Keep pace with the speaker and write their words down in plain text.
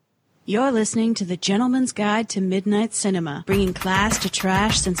You're listening to The Gentleman's Guide to Midnight Cinema, bringing class to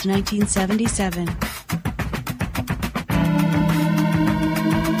trash since 1977.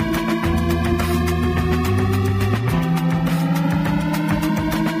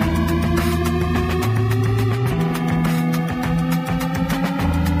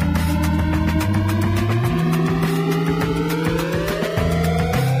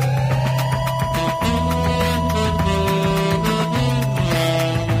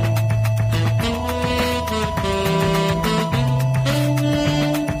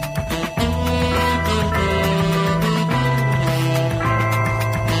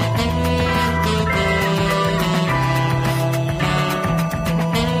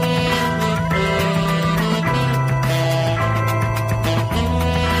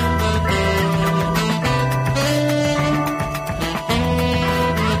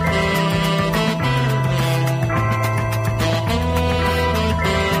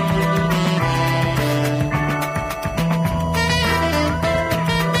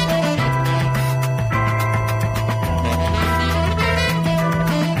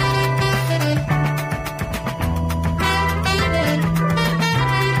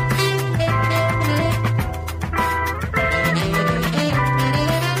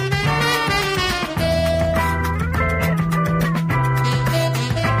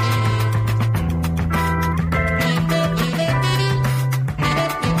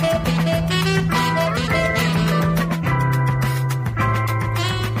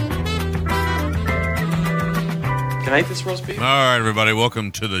 Can I eat this roast beef? All right, everybody, welcome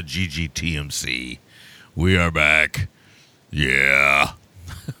to the GGTMC. We are back. Yeah.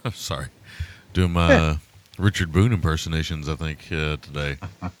 Sorry. Doing my Richard Boone impersonations, I think, today.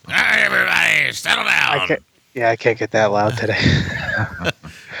 All right, everybody, settle down. I can't get that loud today.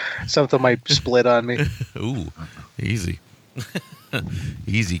 Something might split on me. Ooh, easy.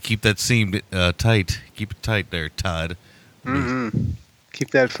 Easy. Keep that seam tight. Keep it tight there, Todd. Mm-hmm.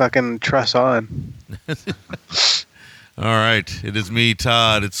 Keep that fucking truss on. All right. It is me,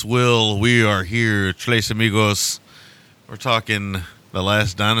 Todd. It's Will. We are here. Tres Amigos. We're talking The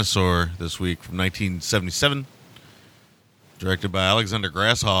Last Dinosaur this week from 1977. Directed by Alexander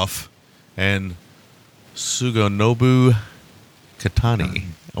Grasshoff and Suganobu Katani,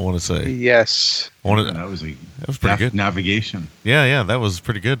 I want to say. Yes. That was pretty good. Navigation. Yeah, that was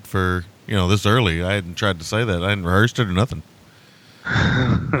pretty good for, this early. I hadn't tried to say that. I hadn't rehearsed it or nothing.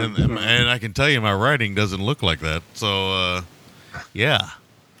 and I can tell you my writing doesn't look like that. So,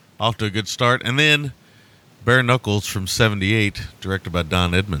 off to a good start. And then Bare Knuckles from 78, directed by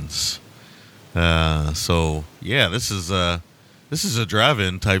Don Edmonds. This is a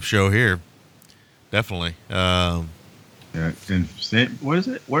drive-in type show here. Definitely. And what is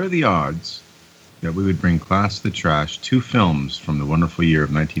it? What are the odds that we would bring Class to the Trash 2 films from the wonderful year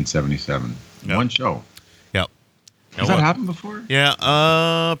of 1977 in one show? Yep. Has that happened before? Yeah,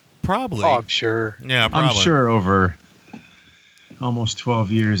 probably. Oh, I'm sure. Yeah, probably. I'm sure over almost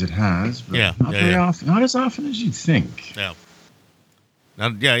 12 years it has. But not very often. Not as often as you'd think. Yeah. I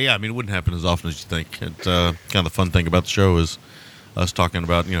mean, it wouldn't happen as often as you think. It's kind of the fun thing about the show is us talking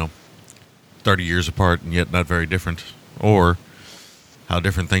about, 30 years apart and yet not very different, or how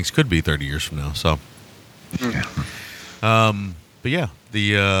different things could be 30 years from now. So,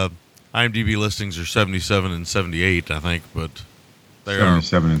 the IMDb listings are 77 and 78, I think, but they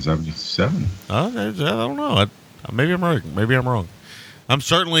 77 and 77. I don't know. Maybe I'm right. Maybe I'm wrong. I'm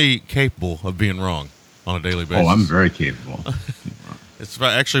certainly capable of being wrong on a daily basis. Oh, I'm very capable. It's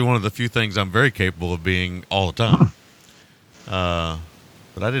actually one of the few things I'm very capable of being all the time.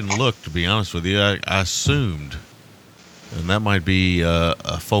 But I didn't look, to be honest with you. I assumed, and that might be a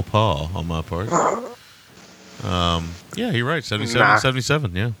faux pas on my part. You're right. 77,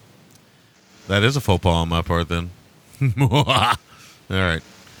 77, yeah. That is a faux pas on my part, then. All right.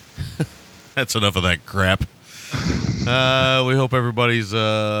 That's enough of that crap. We hope everybody's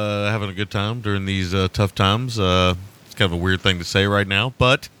having a good time during these tough times. It's kind of a weird thing to say right now,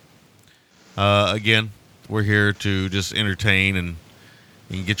 but again, we're here to just entertain and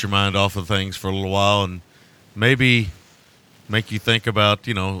you can get your mind off of things for a little while and maybe make you think about,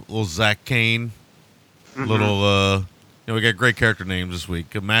 little Zach Kane, little, we got great character names this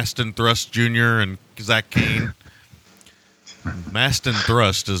week. Maston Thrust Jr. and Zach Kane. Maston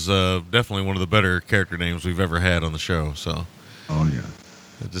Thrust is definitely one of the better character names we've ever had on the show. So, oh yeah,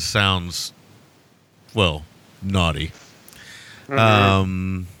 it just sounds, naughty.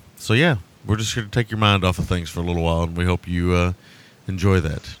 So yeah, we're just here to take your mind off of things for a little while, and we hope you enjoy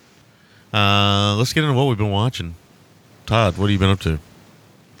that. Let's get into what we've been watching. Todd, what have you been up to?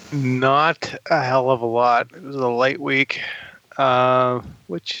 Not a hell of a lot. It was a light week.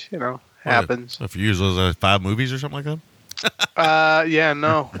 which What, happens. if you use those 5 movies or something like Yeah,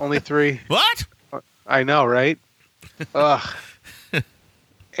 no, only 3. that? What? I know, right? Ugh.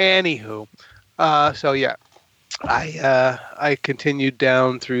 Anywho, so yeah, I continued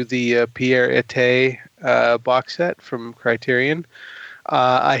down through the Pierre Ete box set from Criterion.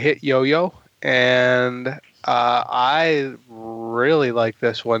 I hit Yo-Yo, and I really like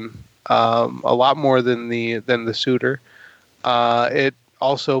this one a lot more than the Suitor. It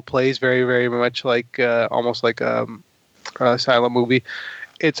also plays very, very much like almost like a silent movie.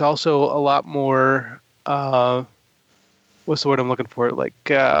 It's also a lot more. What's the word I'm looking for? Like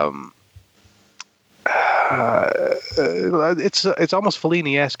it's almost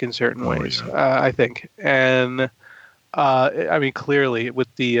Fellini-esque in certain ways. Yeah. I think, and I mean clearly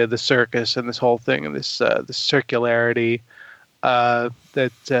with the circus and this whole thing and this the circularity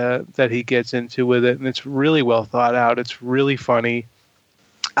that he gets into with it, and it's really well thought out. It's really funny,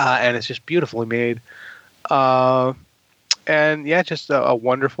 and it's just beautifully made. And yeah, just a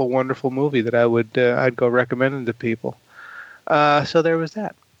wonderful, wonderful movie that I'd go recommending to people. So there was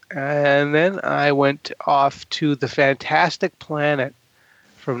that. And then I went off to The Fantastic Planet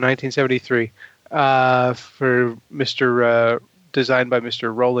from 1973 for designed by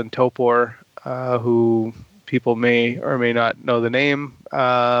Mr. Roland Topor, who people may or may not know the name.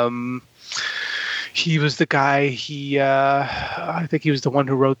 He was the guy. I think he was the one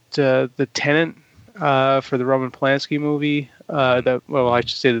who wrote The Tenant for the Roman Polanski movie. I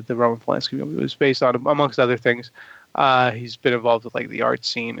should say that the Roman Polanski movie was based on, amongst other things. He's been involved with like the art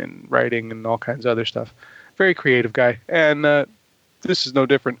scene and writing and all kinds of other stuff. Very creative guy, and this is no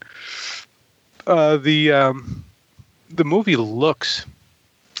different. The movie looks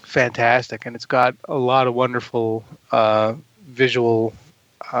fantastic, and it's got a lot of wonderful visual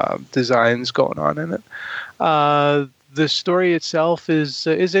designs going on in it. The story itself is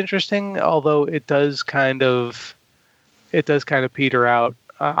interesting, although it does kind of peter out.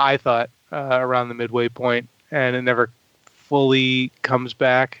 I thought around the midway point, and it never fully comes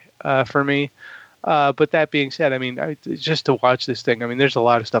back for me. But that being said, I mean, just to watch this thing, I mean, there's a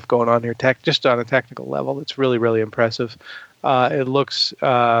lot of stuff going on here, just on a technical level. It's really, really impressive. It looks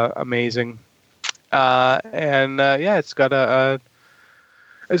amazing, and yeah, it's got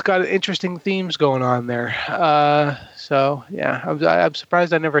interesting themes going on there. So yeah, I'm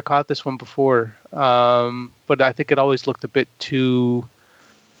surprised I never caught this one before. But I think it always looked a bit too,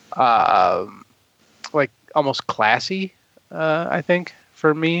 like almost classy. I think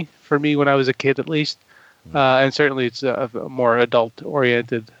for me when I was a kid, at least, and certainly it's a more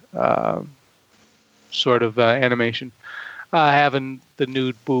adult-oriented sort of animation, having the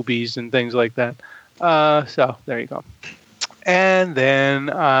nude boobies and things like that. So there you go. And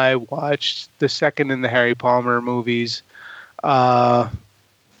then I watched the second in the Harry Palmer movies,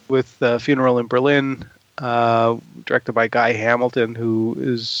 with Funeral in Berlin, directed by Guy Hamilton, who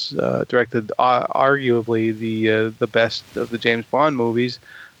is directed arguably the best of the James Bond movies,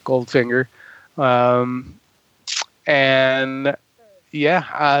 Goldfinger. And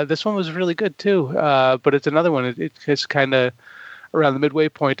yeah, this one was really good too. But it's another one. It's kind of around the midway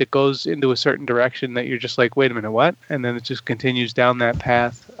point, it goes into a certain direction that you're just like, wait a minute, what? And then it just continues down that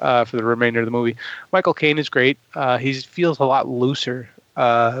path for the remainder of the movie. Michael Caine is great. He feels a lot looser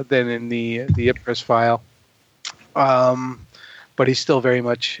than in the Ipcress File. But he's still very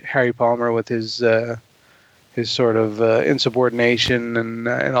much Harry Palmer with his sort of insubordination and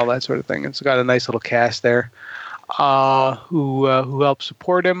all that sort of thing. It's got a nice little cast there who helps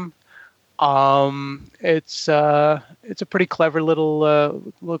support him. It's a pretty clever little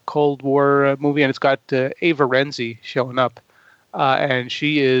Cold War movie, and it's got Ava Renzi showing up, and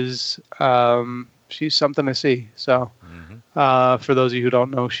she's something to see. So, for those of you who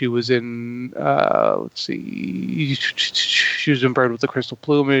don't know, she was in she was in Bird with the Crystal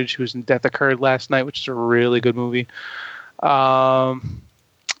Plumage. She was in Death Occurred Last Night, which is a really good movie.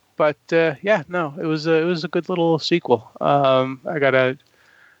 But yeah, no, it was a good little sequel. I gotta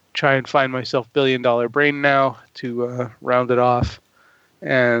try and find myself $1 Billion Brain now to round it off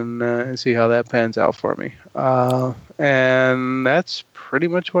and see how that pans out for me. And that's pretty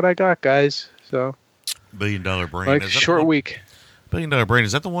much what I got, guys. So $1 Billion Brain. Like short week. $1 Billion Brain.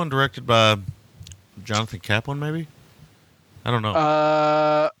 Is that the one directed by Jonathan Kaplan? Maybe. I don't know.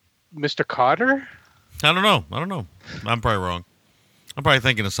 Mr. Cotter. I don't know. I'm probably wrong. I'm probably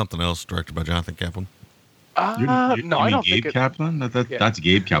thinking of something else directed by Jonathan Kaplan. No, I don't Gabe think Kaplan? That's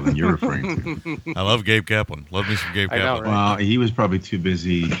Gabe Kaplan you're referring to. I love Gabe Kaplan. Love me some Gabe I know, Kaplan. right? Well, he was probably too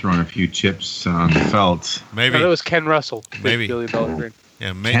busy throwing a few chips on the felt. Maybe. No, that was Ken Russell. Maybe. $1 Billion Brain.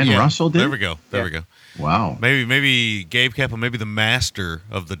 Yeah, Ken Russell did? There we go. There we go. Wow. Maybe Gabe Kaplan, maybe the master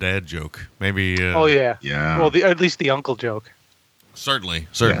of the dad joke. Maybe. Oh yeah. Yeah. Well, at least the uncle joke. Certainly.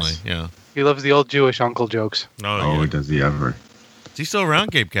 Yes. Yeah. He loves the old Jewish uncle jokes. Oh, Yeah. does he ever? Is he still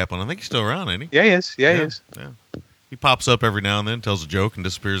around, Gabe Kaplan? I think he's still around, ain't he? Yeah, he is. Yeah, he is. Yeah. He pops up every now and then, tells a joke, and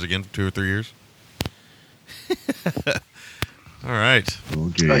disappears again for 2 or 3 years. All right.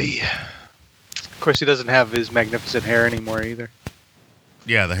 Okay. Of course, he doesn't have his magnificent hair anymore either.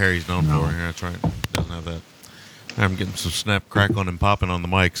 Yeah, the hair he's known No. for. Yeah, that's right. Doesn't have that. I'm getting some snap, crackling, and popping on the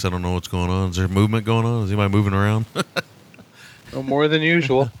mics. I don't know what's going on. Is there movement going on? Is anybody moving around? No more than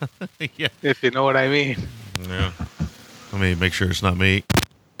usual, Yeah. if you know what I mean. Yeah. Let me make sure it's not me.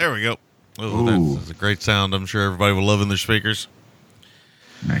 There we go. Oh, Ooh. that's a great sound. I'm sure everybody will love in their speakers.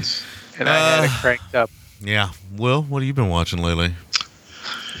 Nice. And I had it cranked up. Yeah. Will, what have you been watching lately?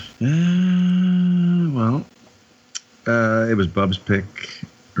 It was Bub's pick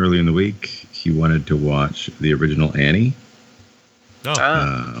early in the week. He wanted to watch the original Annie.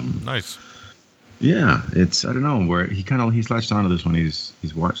 Oh, nice. Yeah, it's, I don't know, where he's latched onto this one. He's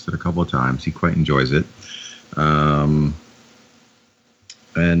watched it a couple of times. He quite enjoys it. Yeah,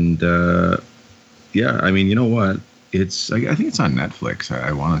 I mean, you know what? I think it's on Netflix,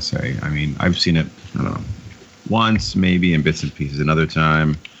 I want to say. I mean, I've seen it, I don't know, once maybe in bits and pieces another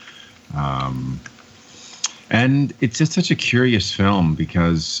time. And it's just such a curious film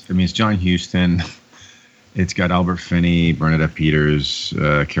because, I mean, it's John Huston. It's got Albert Finney, Bernadette Peters,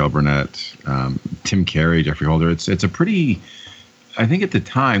 Carol Burnett, Tim Carey, Jeffrey Holder. It's a pretty, I think at the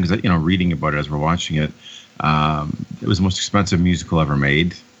time, because, reading about it as we're watching it, it was the most expensive musical ever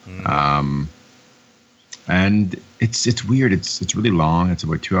made. And it's weird. It's really long. It's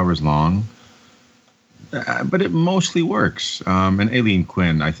about 2 hours long. But it mostly works. And Aileen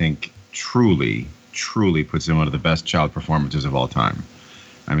Quinn, I think, truly puts in one of the best child performances of all time.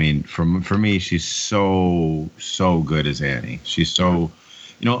 I mean, for me, she's so good as Annie. She's so,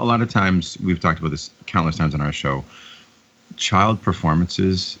 a lot of times, we've talked about this countless times on our show, child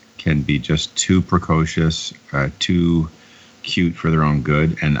performances can be just too precocious, too cute for their own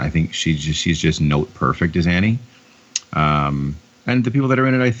good, and I think she's just note perfect as Annie. And the people that are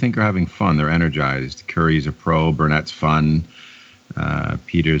in it, I think, are having fun. They're energized. Curry's a pro. Burnett's fun.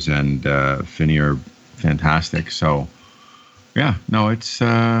 Peters and Finney are fantastic. So, yeah, no, it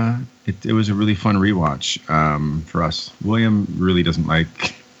was a really fun rewatch for us. William really doesn't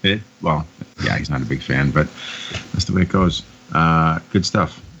like it. Well, yeah, he's not a big fan, but that's the way it goes. Good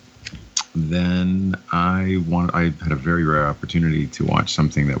stuff. Then I had a very rare opportunity to watch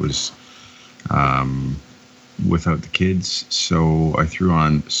something that was without the kids, so I threw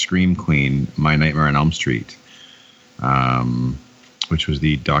on Scream Queen, My Nightmare on Elm Street, which was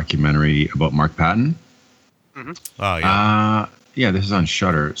the documentary about Mark Patton. Mm-hmm. Oh, yeah. Yeah, this is on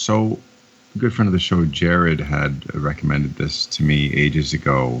Shudder. So, a good friend of the show, Jared, had recommended this to me ages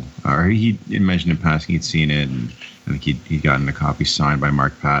ago. Or he mentioned in passing he'd seen it, and I think he'd gotten a copy signed by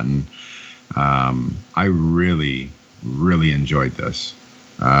Mark Patton. I really, really enjoyed this.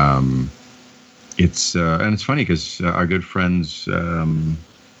 It's and it's funny because our good friends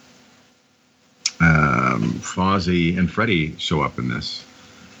Fozzie and Freddie show up in this.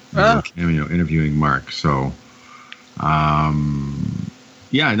 Cameo interviewing Mark. So,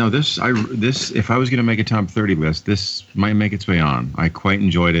 yeah, no, this if I was going to make a top 30 list, this might make its way on. I quite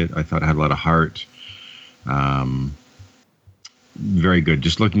enjoyed it. I thought it had a lot of heart. Very good.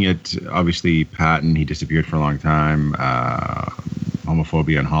 Just looking at, obviously, Patton, he disappeared for a long time.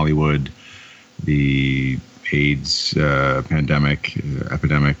 Homophobia in Hollywood, the AIDS epidemic,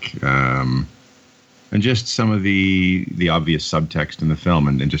 and just some of the obvious subtext in the film,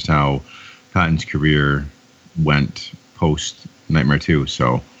 and just how Patton's career went post Nightmare 2.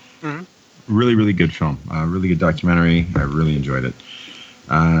 So, really, really good film. Really good documentary. I really enjoyed it.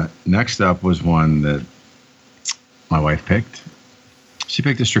 Next up was one that my wife picked. She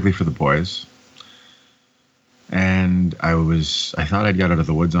picked it strictly for the boys. And I thought I'd got out of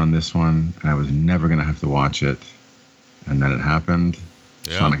the woods on this one, and I was never going to have to watch it. And then it happened.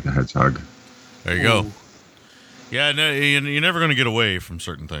 Yeah. Sonic the Hedgehog. There you go. Yeah, no, you're never going to get away from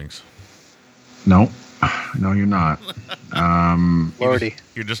certain things. No, you're not. Lordy.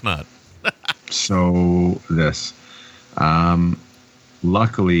 You're just not. So this.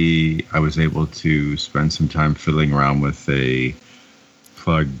 Luckily, I was able to spend some time fiddling around with a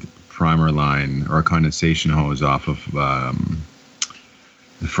plugged primer line or a condensation hose off of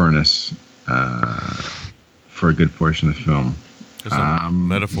the furnace for a good portion of the film. Is that a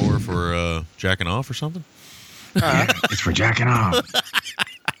metaphor for jacking off or something? It's for jacking off.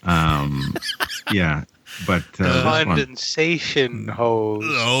 Yeah. But this one, condensation hose.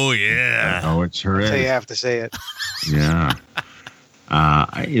 Oh yeah. oh, it sure That's how you is. have to say it. Yeah.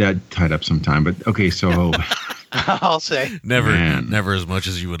 I tied up some time, but okay. So I'll say, Never, Man. never as much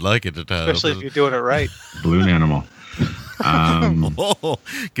as you would like it to tie. especially if you're doing it right. balloon animal. Oh,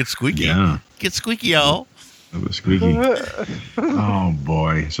 get squeaky. Yeah. Get squeaky, y'all. That was squeaky. Oh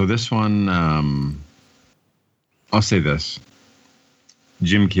boy. So this one, I'll say this.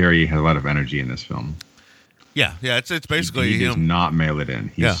 Jim Carrey had a lot of energy in this film. Yeah, it's basically he does him. not mail it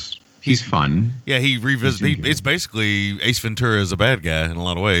in. He's fun. Yeah, he revisits. Jim Carrey. It's basically Ace Ventura is a bad guy in a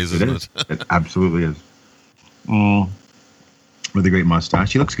lot of ways, It isn't is. it? It absolutely is. With a great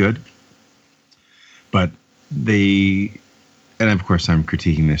mustache. He looks good. But and of course I'm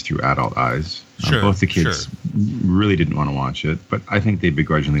critiquing this through adult eyes. Sure, both the kids really didn't want to watch it, but I think they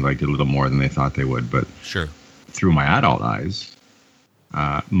begrudgingly liked it a little more than they thought they would. But Sure. through my adult eyes,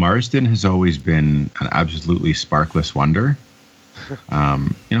 Marsden has always been an absolutely sparkless wonder.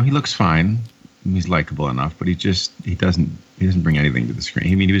 He looks fine. He's likable enough, but he doesn't bring anything to the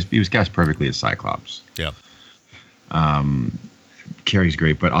screen. I mean, he was cast perfectly as Cyclops. Yeah. Carrie's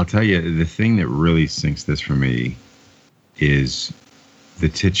great, but I'll tell you, the thing that really sinks this for me is the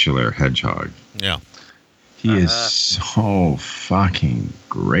titular Hedgehog. Yeah. He is so fucking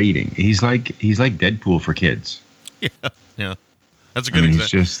grating. He's like Deadpool for kids. Yeah. That's a good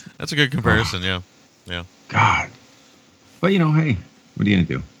That's a good comparison. Yeah. God. But hey, what are you gonna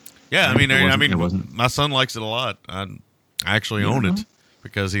do? Yeah, It wasn't. my son likes it a lot. I actually own it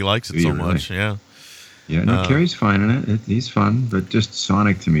because he likes it Do so you really? much. Yeah. Yeah, no, Carrie's fine in it. He's fun, but just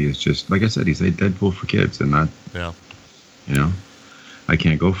Sonic to me is just, like I said, he's a Deadpool for kids, and that, I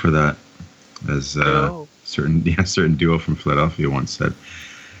can't go for that, as certain duo from Philadelphia once said.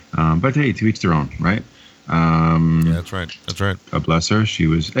 But hey, to each their own, right? Yeah, that's right. That's right. God bless her. She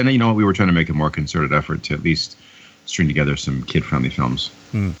was, and we were trying to make a more concerted effort to at least string together some kid-friendly films.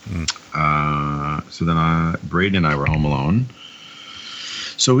 So then Braden and I were home alone.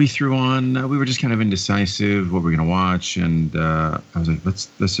 So we threw on. We were just kind of indecisive what we're going to watch, and I was like, "Let's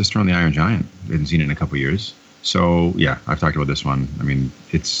just throw on the Iron Giant." We hadn't seen it in a couple of years, so yeah, I've talked about this one. I mean,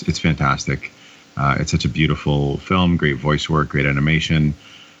 it's fantastic. It's such a beautiful film, great voice work, great animation.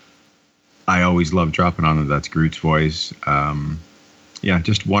 I always love dropping on that's Groot's voice. Yeah,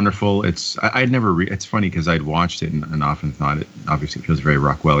 just wonderful. I'd never. It's funny because I'd watched it and often thought it obviously feels very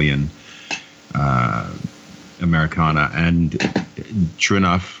Rockwellian. Americana, and sure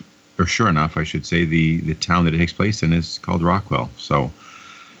enough, I should say, the town that it takes place in is called Rockwell. So,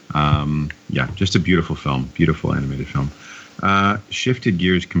 yeah, just a beautiful film, beautiful animated film. Shifted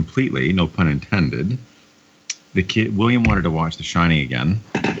gears completely, no pun intended. William wanted to watch The Shining again,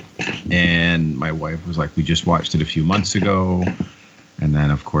 and my wife was like, "We just watched it a few months ago." And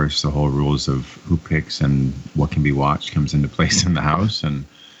then, of course, the whole rules of who picks and what can be watched comes into place in the house, and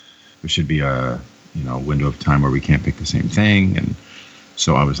there should be a window of time where we can't pick the same thing. And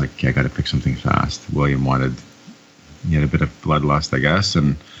so I was like, okay, I got to pick something fast. William he had a bit of bloodlust, I guess,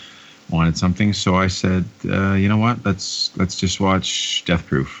 and wanted something. So I said, you know what? Let's just watch Death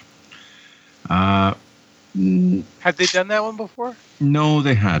Proof. Had they done that one before? No,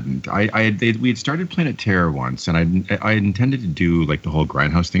 they hadn't. We had started Planet Terror once, and I intended to do like the whole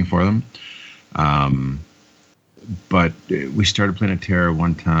Grindhouse thing for them. But we started Planet Terror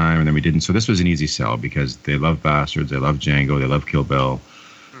one time, and then we didn't. So this was an easy sell because they love Bastards, they love Django, they love Kill Bill.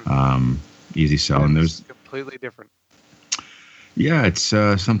 Easy sell, and there's completely different. Yeah, it's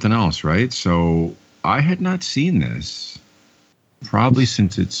something else, right? So I had not seen this probably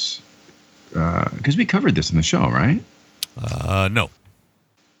since it's because we covered this in the show, right? No.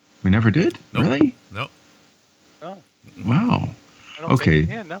 We never did. Nope. Really? No. Oh. Wow. I don't Okay.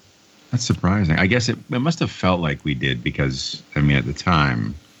 Yeah, no. That's surprising. I guess it must have felt like we did because, I mean, at the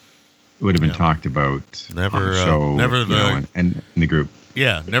time, it would have been talked about Never, on the show, and in the group.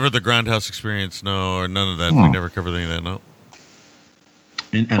 Yeah, never the Grindhouse experience, no, or none of that. Oh. We never covered any of that, no.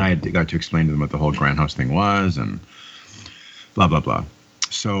 And I had got to explain to them what the whole Grindhouse thing was and blah, blah, blah.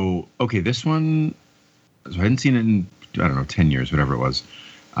 So, okay, this one, so I hadn't seen it in, 10 years, whatever it was.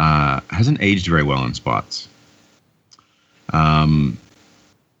 Hasn't aged very well in spots.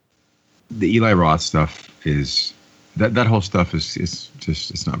 The Eli Roth stuff is that whole stuff is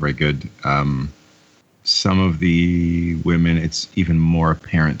just it's not very good. Some of the women, it's even more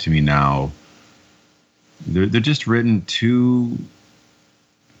apparent to me now. They're just written too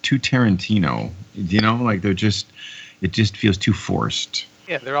Tarantino, like it just feels too forced.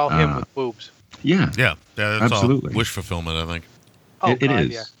 Yeah, they're all him with boobs. Yeah, That's absolutely. all wish fulfillment, I think. Oh, it God,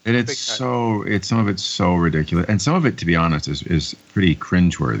 is, yeah. and Big it's time. so. It's some of it's so ridiculous, and some of it, to be honest, is pretty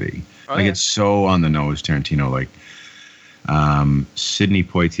cringeworthy. Oh, Like yeah. it's so on the nose, Tarantino. Like Sidney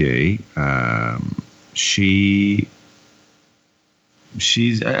Poitier, she's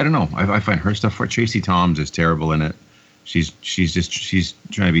I don't know. I find her stuff for Tracy Toms is terrible in it. She's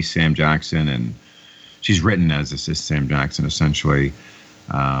trying to be Sam Jackson, and she's written as this Sam Jackson essentially.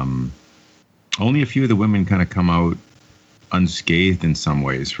 Only a few of the women kind of come out unscathed in some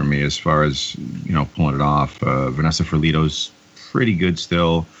ways for me, as far as pulling it off. Vanessa Ferlito's pretty good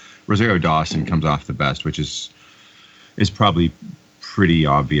still. Rosario Dawson comes off the best, which is probably pretty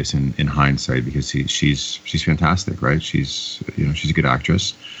obvious in hindsight, because she's fantastic, right? She's a good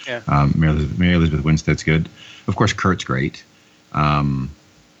actress. Yeah. Mary Elizabeth Winstead's good. Of course, Kurt's great.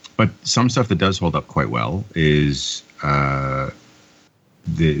 But some stuff that does hold up quite well is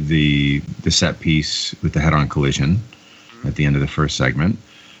the set piece with the head-on collision at the end of the first segment.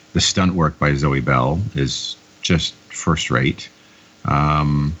 The stunt work by Zoe Bell is just first rate.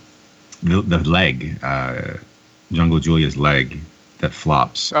 The leg, Jungle Julia's leg that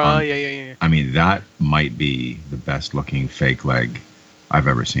flops. Oh, yeah. I mean, that might be the best looking fake leg I've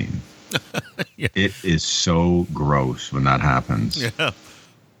ever seen. Yeah. It is so gross when that happens. Yeah.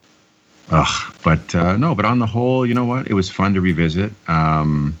 Ugh, but but on the whole, you know what? It was fun to revisit.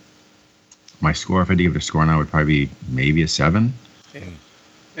 My score, if I had to give it a score now, would probably be maybe a 7. Yeah.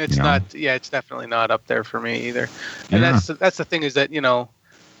 It's not. Yeah, it's definitely not up there for me either. And Yeah. that's the thing, is that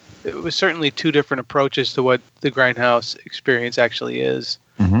it was certainly two different approaches to what the Grindhouse experience actually is.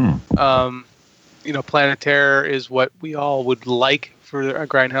 Mm-hmm. Planet Terror is what we all would like for a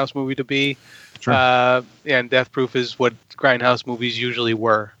Grindhouse movie to be. Sure. And Death Proof is what Grindhouse movies usually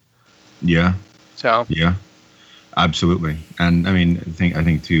were. Yeah. So Yeah. Absolutely. And I mean, I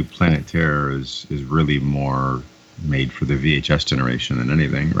think too, Planet Terror is really more made for the VHS generation than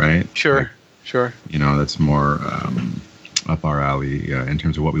anything, right? sure. That's more up our alley in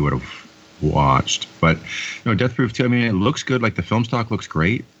terms of what we would have watched. But Death Proof too, I mean, it looks good. Like the film stock looks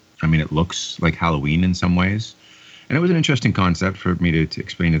great. I mean, it looks like Halloween in some ways. And it was an interesting concept for me to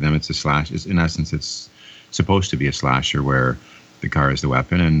explain to them. It's a slash. In essence, it's supposed to be a slasher where the car is the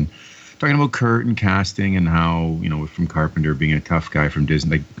weapon. And talking about Kurt and casting and how, from Carpenter being a tough guy from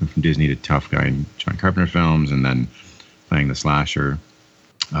Disney, from Disney to tough guy in John Carpenter films, and then playing the slasher.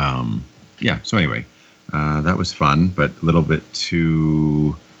 So anyway, that was fun, but a little bit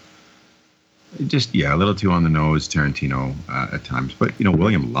too, a little too on the nose, Tarantino at times. But,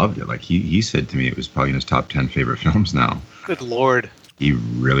 William loved it. Like he said to me, it was probably in his top 10 favorite films now. Good Lord. He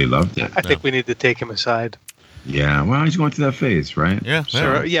really loved it. I think we need to take him aside. Yeah, well, he's going through that phase, right? Yeah.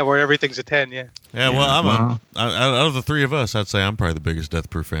 So, where everything's a 10, yeah. Yeah, well, out of the three of us, I'd say I'm probably the biggest Death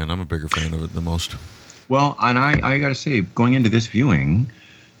Proof fan. I'm a bigger fan of it than most. Well, and I got to say, going into this viewing,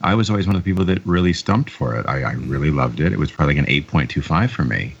 I was always one of the people that really stumped for it. I really loved it. It was probably like an 8.25 for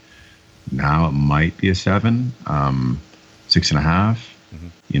me. Now it might be a 7,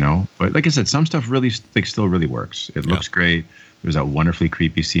 6.5, But like I said, some stuff really still really works. It looks great. There's that wonderfully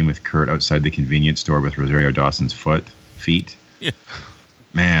creepy scene with Kurt outside the convenience store with Rosario Dawson's feet. Yeah.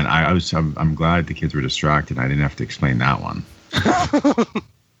 Man, I'm glad the kids were distracted. I didn't have to explain that one.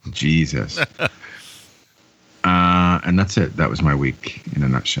 Jesus. And that's it. That was my week in a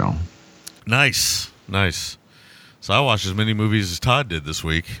nutshell. Nice. So I watched as many movies as Todd did this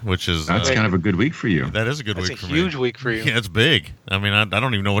week, which is... That's kind of a good week for you. That is a good That's week for me. a huge week for you. Yeah, it's big. I mean, I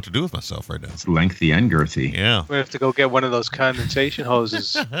don't even know what to do with myself right now. It's lengthy and girthy. Yeah. We have to go get one of those condensation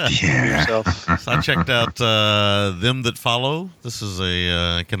hoses for Yeah. yourself. So I checked out Them That Follow. This is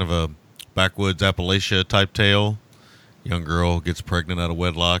a kind of a backwoods Appalachia type tale. Young girl gets pregnant out of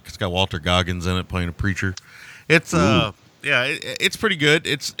wedlock. It's got Walter Goggins in it playing a preacher. It's it's pretty good.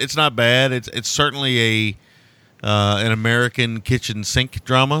 It's not bad. It's certainly an American kitchen sink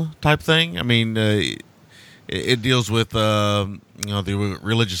drama type thing. I mean, it deals with the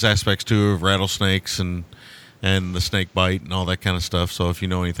religious aspects too of rattlesnakes and the snake bite and all that kind of stuff. So if you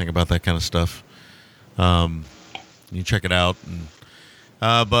know anything about that kind of stuff, you check it out.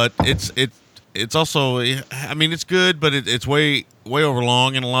 And, but it's also, I mean, it's good, but it's way over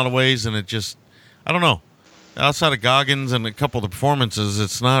long in a lot of ways, and it just, I don't know. Outside of Goggins and a couple of the performances,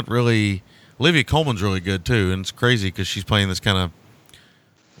 it's not really. Olivia Colman's really good too, and it's crazy because she's playing this kind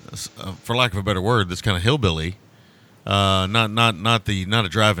of, for lack of a better word, this kind of hillbilly. Not a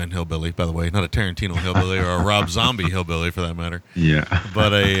drive-in hillbilly, by the way, not a Tarantino hillbilly or a Rob Zombie hillbilly for that matter. Yeah.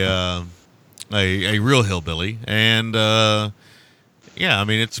 But a real hillbilly, and I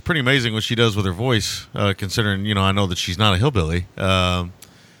mean, it's pretty amazing what she does with her voice, considering I know that she's not a hillbilly.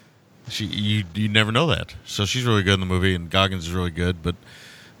 You never know that. So she's really good in the movie, and Goggins is really good. But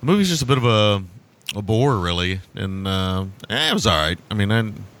the movie's just a bit of a bore, really, and it was all right. I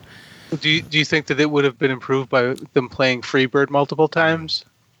mean, Do you think that it would have been improved by them playing Freebird multiple times,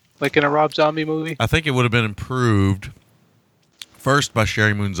 like in a Rob Zombie movie? I think it would have been improved first by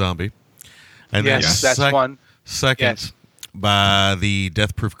Sherry Moon Zombie, and yes, then that's one. Second, by the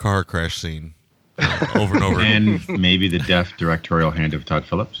death proof car crash scene over and over. And maybe the deaf directorial hand of Todd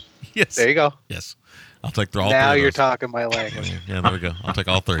Phillips. Yes. There you go. Yes. I'll take all now three. Now you're talking my language. Yeah, there we go. I'll take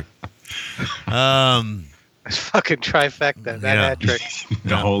all three. It's fucking trifecta. That hat trick.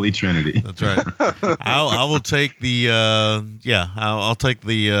 The Holy Trinity. That's right. I will take the. I'll take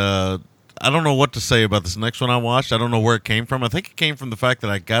the. I don't know what to say about this next one I watched. I don't know where it came from. I think it came from the fact that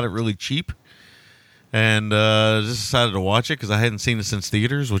I got it really cheap, and just decided to watch it because I hadn't seen it since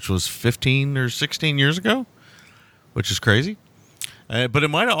theaters, which was 15 or 16 years ago, which is crazy. But it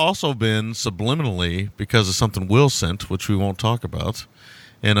might have also been subliminally because of something Will sent, which we won't talk about,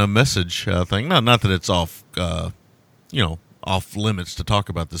 in a message thing. Not that it's off, off limits to talk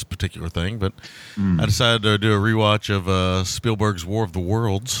about this particular thing, but I decided to do a rewatch of Spielberg's War of the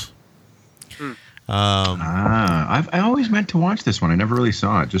Worlds. I always meant to watch this one. I never really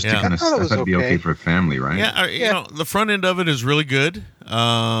saw it. Just to kind of, I thought it'd be okay for a family, right? Yeah, you know, the front end of it is really good. It's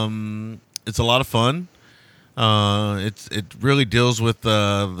a lot of fun. It really deals with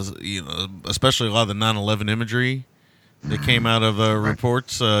especially a lot of the 9/11 imagery that came out of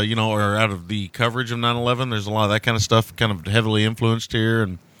reports, or out of the coverage of 9/11. There's a lot of that kind of stuff, kind of heavily influenced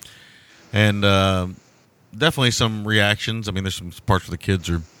here, and definitely some reactions. I mean, there's some parts where the kids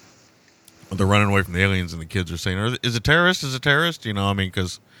are. They're running away from the aliens, and the kids are saying, "Is it terrorist? Is it terrorist?" You know, I mean,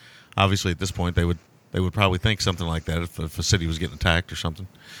 because obviously at this point they would probably think something like that if a city was getting attacked or something.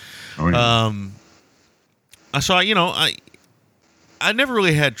 Oh, yeah. I never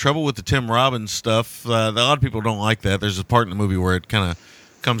really had trouble with the Tim Robbins stuff. A lot of people don't like that. There's a part in the movie where it kind of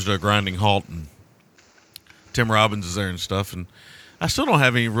comes to a grinding halt, and Tim Robbins is there and stuff, and I still don't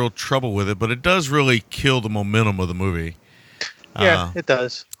have any real trouble with it, but it does really kill the momentum of the movie. Yeah, it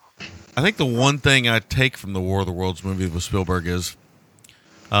does. I think the one thing I take from the War of the Worlds movie with Spielberg is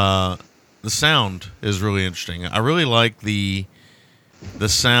the sound is really interesting. I really like the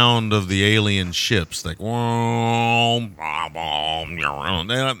sound of the alien ships, like I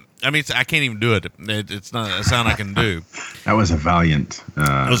mean, I can't even do it. It's not a sound I can do. That was a valiant.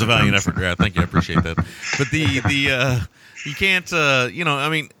 It was a valiant effort. Yeah, thank you. I appreciate that. But the you can't. I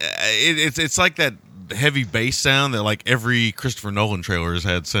mean, it's like that heavy bass sound that like every Christopher Nolan trailer has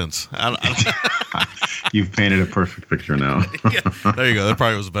had since. You've painted a perfect picture now. Yeah, there you go. That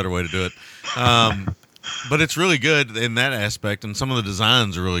probably was a better way to do it. But it's really good in that aspect, and some of the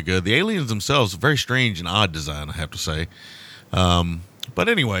designs are really good. The aliens themselves, very strange and odd design, I have to say. But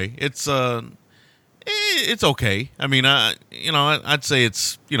anyway, it's okay. I mean, I'd say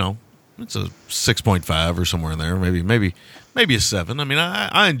it's it's a 6.5 or somewhere in there, maybe a 7. I mean,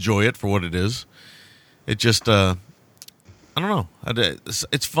 I enjoy it for what it is. It just I don't know.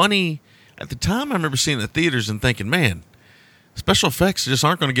 It's funny. At the time, I remember seeing it in the theaters and thinking, man, special effects just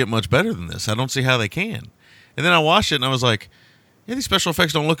aren't going to get much better than this. I don't see how they can. And then I watched it and I was like, yeah, these special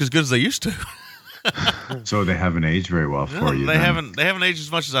effects don't look as good as they used to. So they haven't aged very well for you. They haven't aged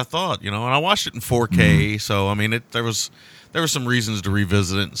as much as I thought, And I watched it in 4K, so I mean, there were some reasons to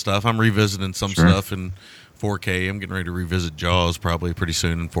revisit it and stuff. I'm revisiting some stuff in 4K. I'm getting ready to revisit Jaws probably pretty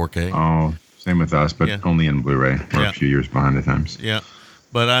soon in 4K. Oh, same with us, but only in Blu-ray. We're a few years behind the times. Yeah.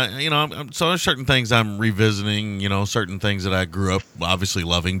 But so there's certain things I'm revisiting. Certain things that I grew up obviously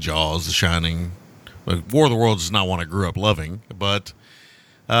loving. Jaws, The Shining, War of the Worlds is not one I grew up loving, but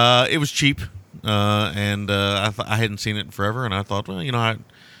it was cheap, and I hadn't seen it in forever, and I thought, well,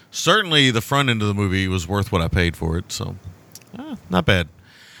 certainly the front end of the movie was worth what I paid for it, so not bad.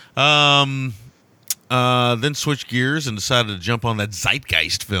 Then switched gears and decided to jump on that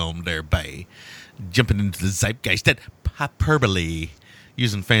Zeitgeist film there, Bay. Jumping into the Zeitgeist, that hyperbole.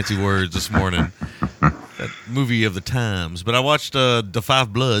 Using fancy words this morning. That movie of the times. But I watched The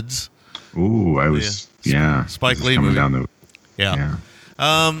Five Bloods. Ooh, Spike Lee movie. Yeah.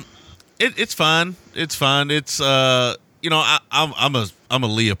 It's fine. It's fine. It's I'm a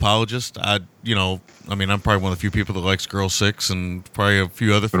Lee apologist. I'm probably one of the few people that likes Girl 6 and probably a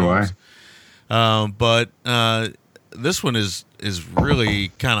few other films. But this one is really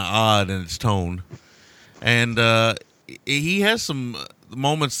kind of odd in its tone. And he has some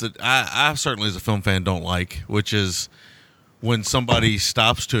moments that I certainly as a film fan don't like, which is when somebody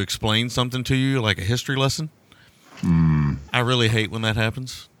stops to explain something to you, like a history lesson. I really hate when that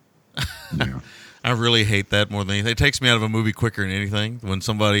happens. Yeah. I I really hate that more than anything. It takes me out of a movie quicker than anything. When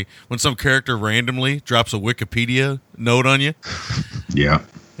some character randomly drops a Wikipedia note on you. Yeah.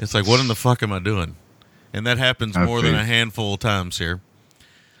 It's like, what in the fuck am I doing? And that happens more than a handful of times here.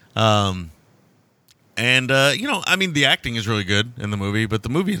 The acting is really good in the movie, but the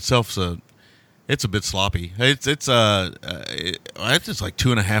movie itself it's a bit sloppy. It's just like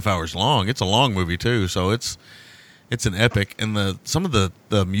 2.5 hours long. It's a long movie too, so it's an epic. And some of the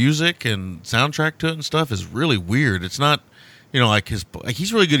music and soundtrack to it and stuff is really weird. It's not,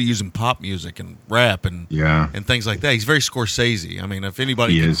 he's really good at using pop music and rap and things like that. He's very Scorsese. I mean, if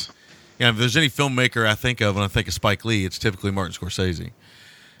anybody is. Yeah, if there's any filmmaker I think of when I think of Spike Lee, it's typically Martin Scorsese.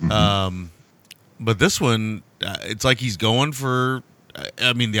 Mm-hmm. But this one, it's like he's going for,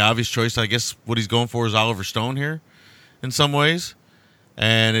 the obvious choice, I guess, what he's going for is Oliver Stone here in some ways.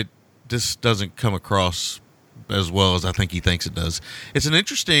 And it just doesn't come across as well as I think he thinks it does. It's an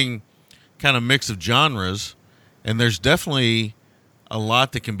interesting kind of mix of genres, and there's definitely a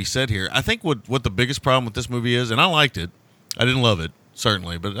lot that can be said here. I think what the biggest problem with this movie is, and I liked it, I didn't love it,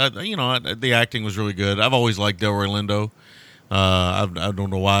 certainly, but the acting was really good. I've always liked Delroy Lindo. I don't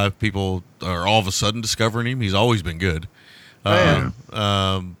know why people are all of a sudden discovering him. He's always been good. But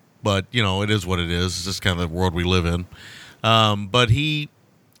it is what it is. It's just kind of the world we live in. But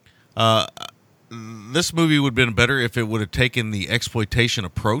this movie would have been better if it would have taken the exploitation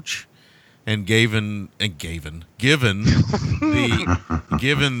approach and given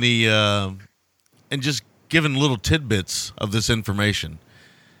little tidbits of this information.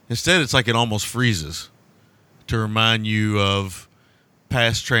 Instead, it's like it almost freezes to remind you of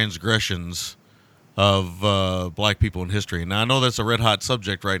past transgressions of black people in history. Now, I know that's a red-hot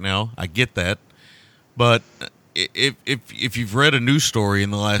subject right now. I get that. But if you've read a news story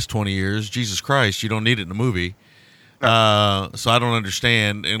in the last 20 years, Jesus Christ, you don't need it in a movie. So I don't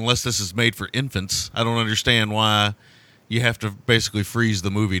understand, unless this is made for infants, I don't understand why you have to basically freeze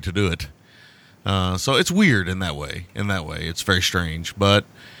the movie to do it. So it's weird in that way. It's very strange. But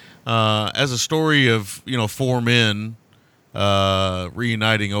as a story of, four men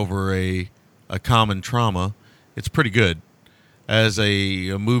reuniting over a common trauma, it's pretty good. As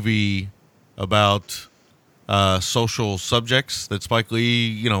a movie about social subjects that Spike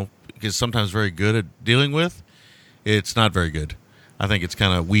Lee, is sometimes very good at dealing with, it's not very good. I think it's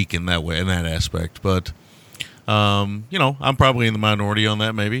kind of weak in that way, in that aspect. But, I'm probably in the minority on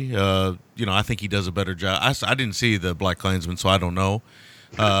that, maybe. I think he does a better job. I didn't see the Black Klansman, so I don't know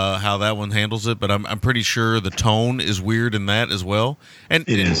how that one handles it, but I'm pretty sure the tone is weird in that as well. And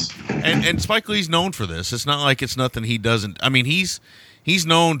it is. And Spike Lee's known for this. It's not like it's nothing he doesn't. I mean, he's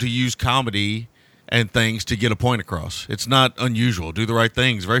known to use comedy and things to get a point across. It's not unusual. Do the Right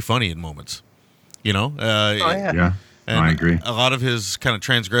Thing is very funny in moments. Yeah, I agree. A lot of his kind of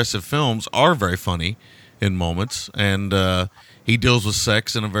transgressive films are very funny in moments, and he deals with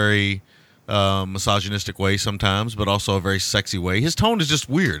sex in a very misogynistic way sometimes, but also a very sexy way. His tone is just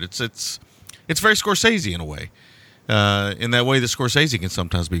weird. It's very Scorsese in a way. In that way that Scorsese can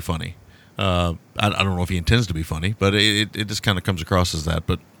sometimes be funny. I don't know if he intends to be funny, but it just kind of comes across as that.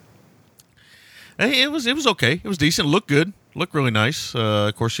 But hey, it was okay. It was decent. Looked good. Looked really nice.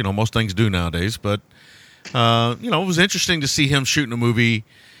 Of course, most things do nowadays. But it was interesting to see him shooting a movie.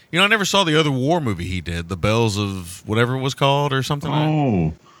 I never saw the other war movie he did, The Bells of whatever it was called or something.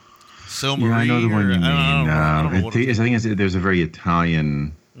 Oh. Silmarie. Yeah, I know the one you mean. I think there's a very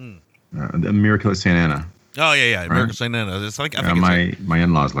Italian, The Miracle at St. Anna. Oh, yeah, right? Miracle at St. Anna. It's like, my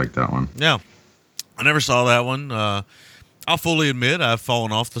in-laws like that one. Yeah. I never saw that one. I'll fully admit I've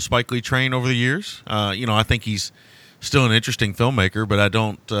fallen off the Spike Lee train over the years. I think he's still an interesting filmmaker, but I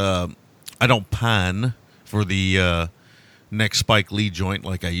don't pine for the next Spike Lee joint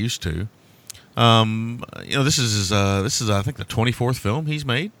like I used to. This is I think the 24th film he's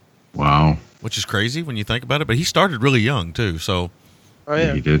made. Wow. Which is crazy when you think about it, but he started really young too. So,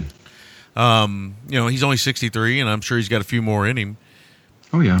 he did. He's only 63, and I'm sure he's got a few more in him.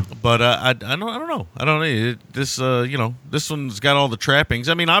 Oh yeah. But I don't know. I don't know. This one's got all the trappings.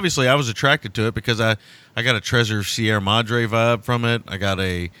 I mean, obviously, I was attracted to it because I got a Treasure Sierra Madre vibe from it. I got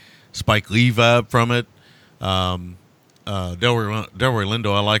a Spike Lee vibe from it. Delroy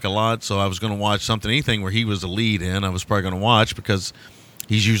Lindo I like a lot, so I was going to watch anything where he was the lead in. I was probably going to watch because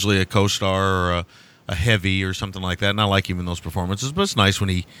he's usually a co-star or a heavy or something like that, and I like him in those performances. But it's nice when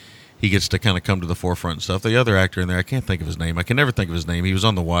he gets to kind of come to the forefront and stuff. The other actor in there, I can't think of his name. I can never think of his name. He was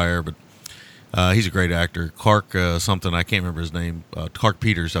on The Wire, but he's a great actor. Clark something, I can't remember his name. Clark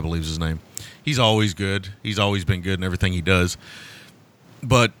Peters, I believe is his name. He's always good. He's always been good in everything he does.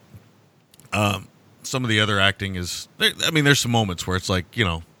 But some of the other acting is, there's some moments where it's like,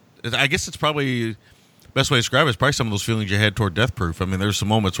 I guess it's probably best way to describe it is probably some of those feelings you had toward Death Proof. I mean, there's some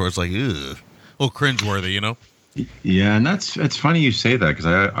moments where it's like, ugh, a little cringeworthy, you know? Yeah, and it's funny you say that because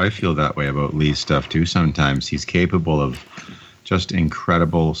I feel that way about Lee's stuff too. Sometimes he's capable of just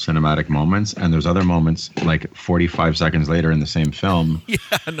incredible cinematic moments, and there's other moments like 45 seconds later in the same film,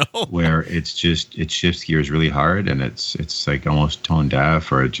 where it shifts gears really hard, and it's like almost tone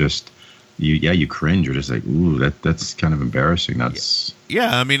deaf, or it just you cringe. You're just like, ooh, that's kind of embarrassing. That's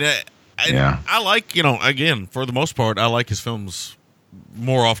I mean, I like, again, for the most part, I like his films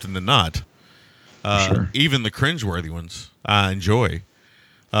more often than not. Sure. Even the cringeworthy ones I enjoy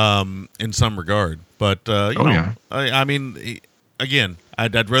in some regard. But, I mean, again,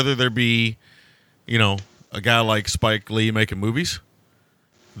 I'd rather there be, a guy like Spike Lee making movies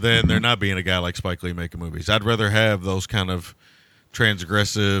than there not being a guy like Spike Lee making movies. I'd rather have those kind of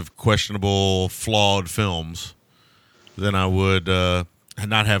transgressive, questionable, flawed films than I would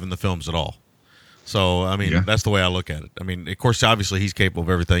not having the films at all. So, I mean, that's the way I look at it. I mean, of course, obviously, he's capable of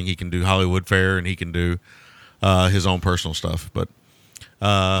everything. He can do Hollywood fare, and he can do his own personal stuff. But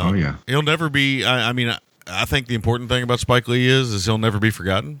he'll never be. I mean, I think the important thing about Spike Lee is he'll never be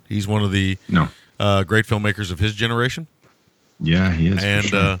forgotten. He's one of the great filmmakers of his generation. Yeah, he is.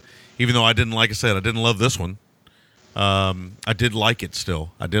 And even though I didn't love this one, I did like it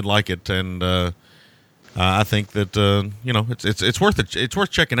still. I did like it, and I think that it's worth it. It's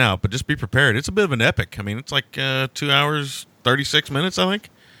worth checking out, but just be prepared. It's a bit of an epic. I mean, it's like 2 hours 36 minutes, I think.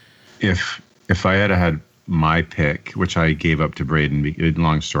 If I had my pick, which I gave up to Braden,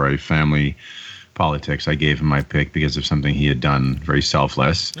 long story, family politics, I gave him my pick because of something he had done, very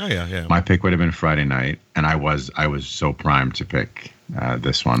selfless. Oh yeah. My pick would have been Friday Night, and I was so primed to pick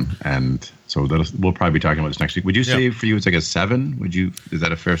this one, and so we'll probably be talking about this next week. Would you say for you it's like a 7? Is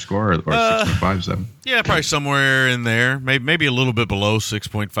that a fair score, or 6.5, 7? Yeah, probably somewhere in there. Maybe a little bit below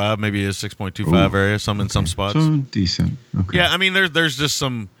 6.5, maybe a 6.25 area, in some spots. So decent. Okay. Yeah, I mean there's just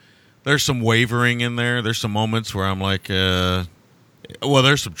some wavering in there. There's some moments where I'm like, there's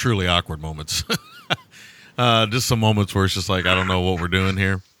some truly awkward moments. Just some moments where it's just like, I don't know what we're doing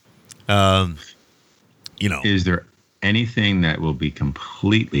here. Is there anything that will be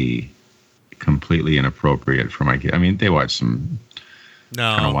completely inappropriate for my kid? I mean, they watch some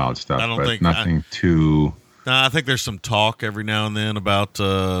kind of wild stuff, but nothing too. I think there's some talk every now and then about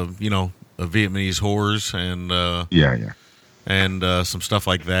Vietnamese whores and and some stuff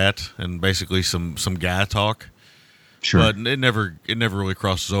like that, and basically some guy talk. Sure. But it never really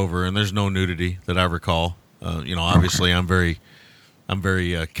crosses over, and there's no nudity that I recall. Obviously, I'm very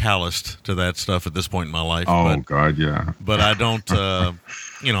calloused to that stuff at this point in my life. Oh, God, yeah. But I don't,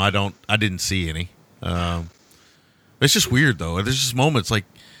 I didn't see any. It's just weird, though. There's just moments like,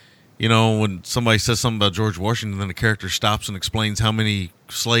 when somebody says something about George Washington, then the character stops and explains how many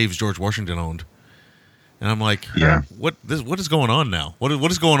slaves George Washington owned. And I'm like, what is going on now? What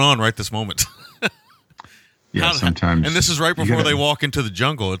is going on right this moment? Yeah, sometimes. And this is right before they walk into the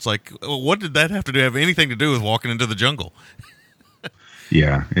jungle. It's like, what did that have anything to do with walking into the jungle?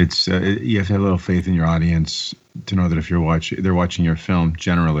 Yeah, it's you have to have a little faith in your audience to know that if they're watching your film,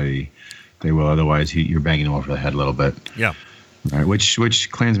 generally they will. Otherwise, you're banging them over the head a little bit. Yeah. Right, which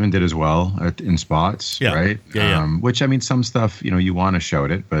Klansman did as well in spots, right? Yeah. Which, I mean, some stuff, you want to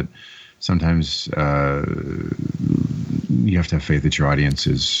shout it, but sometimes you have to have faith that your audience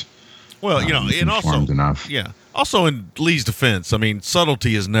is and also enough. Yeah. Also, in Lee's defense, I mean,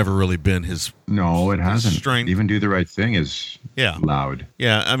 subtlety has never really been his. No, it hasn't. Strength. Even Do the Right Thing is loud.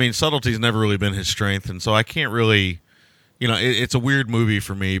 Yeah, I mean, subtlety's never really been his strength, and so I can't really, it's a weird movie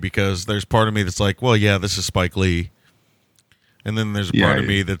for me because there's part of me that's like, well, yeah, this is Spike Lee, and then there's a part of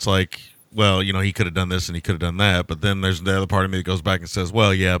me that's like, well, he could have done this and he could have done that, but then there's the other part of me that goes back and says,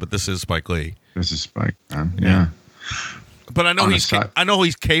 well, yeah, but this is Spike Lee. This is Spike, man. Yeah. But I know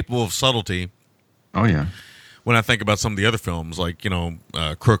he's capable of subtlety. Oh yeah. When I think about some of the other films, like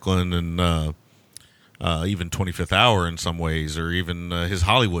Crooklyn and even 25th Hour in some ways, or even his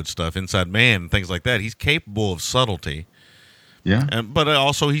Hollywood stuff, Inside Man, things like that, he's capable of subtlety. Yeah. But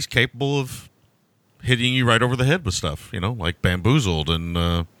also he's capable of hitting you right over the head with stuff, like Bamboozled and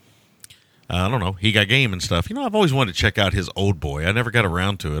I don't know, He Got Game and stuff. I've always wanted to check out his Old Boy. I never got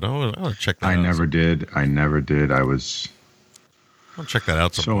around to it. I want to check that out. I never did. I'll check that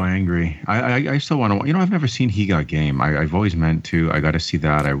out sometime. So angry. I still want to. I've never seen He Got Game. I've always meant to. I got to see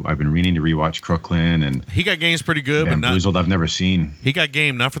that. I've been meaning to rewatch Crooklyn and He Got Game's pretty good, but Bamboozled I've never seen. He Got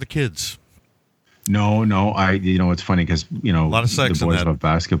Game, not for the kids. No. It's funny because a lot of sex the boys in that. love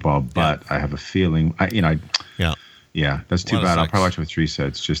basketball, but I have a feeling. Yeah, that's too bad. I'll probably watch it with three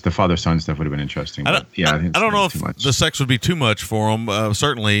sets. Just the father-son stuff would have been interesting. I don't know if the sex would be too much for them.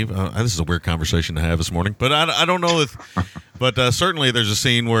 Certainly, this is a weird conversation to have this morning. But I don't know if. But certainly, there's a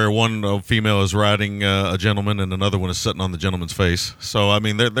scene where one female is riding a gentleman and another one is sitting on the gentleman's face. So I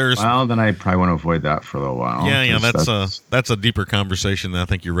mean, there's. Well, then I probably want to avoid that for a little while. Yeah, that's a deeper conversation than I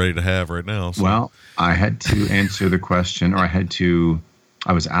think you're ready to have right now. So. Well, I had to answer the question, or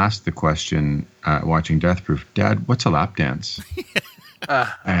I was asked the question watching Death Proof, Dad, what's a lap dance?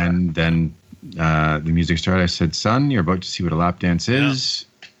 And then the music started. I said, son, you're about to see what a lap dance is.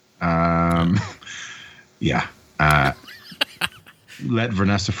 Yeah. Let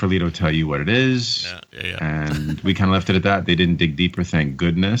Vanessa Ferlito tell you what it is. Yeah. And we kind of left it at that. They didn't dig deeper, thank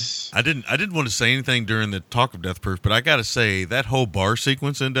goodness. I didn't want to say anything during the talk of Death Proof, but I got to say that whole bar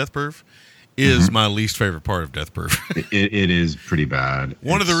sequence in Death Proof is my least favorite part of Death Proof. It is pretty bad.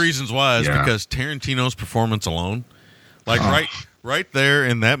 One of the reasons why is because Tarantino's performance alone, right there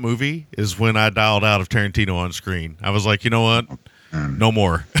in that movie is when I dialed out of Tarantino on screen. I was like, you know what? No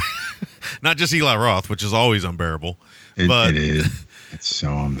more. Not just Eli Roth, which is always unbearable. But it is. It's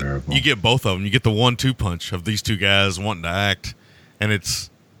so unbearable. You get both of them. You get the 1-2 punch of these two guys wanting to act, and it's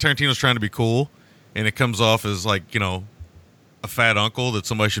Tarantino's trying to be cool, and it comes off as like, you know, a fat uncle that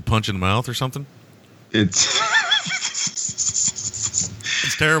somebody should punch in the mouth or something. It's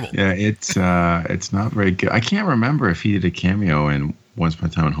terrible. Yeah, it's not very good. I can't remember if he did a cameo in Once Upon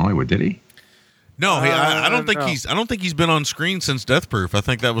a Time in Hollywood. Did he? No, I don't think he's been on screen since Death Proof. I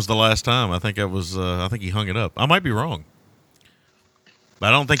think that was the last time. I think he hung it up. I might be wrong, but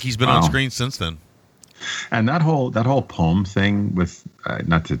I don't think he's been on screen since then. And that whole poem thing with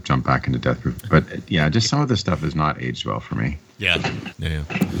not to jump back into Death Proof, but yeah, just some of the stuff has not aged well for me. Yeah.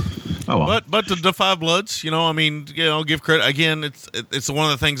 Oh well. But the Five Bloods, you know, I mean, you know, give credit again. It's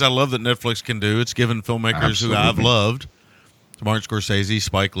one of the things I love that Netflix can do. It's given filmmakers who I've loved, Martin Scorsese,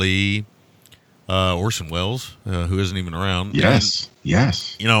 Spike Lee, Orson Welles, who isn't even around. Yes.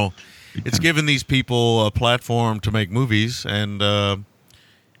 You know, it's given these people a platform to make movies, and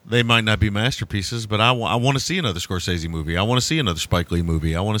they might not be masterpieces, but I want to see another Scorsese movie. I want to see another Spike Lee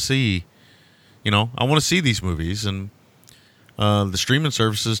movie. I want to see, these movies, and the streaming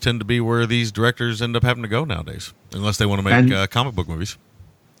services tend to be where these directors end up having to go nowadays, unless they want to make comic book movies.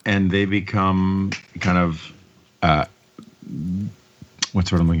 And they become kind of, what's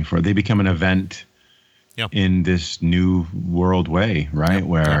the word I'm looking for? They become an event in this new world way, right?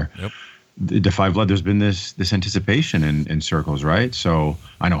 Where the Five Blood, there's been this anticipation in circles, right? So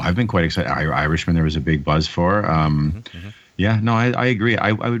I know I've been quite excited. Irishman, there was a big buzz for. Yeah, no, I agree.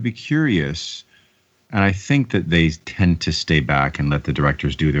 I would be curious. And I think that they tend to stay back and let the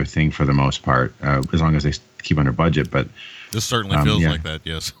directors do their thing for the most part, as long as they keep under budget. But this certainly feels like that,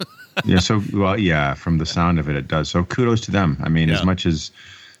 yes. From the sound of it, it does. So kudos to them. I mean, as much as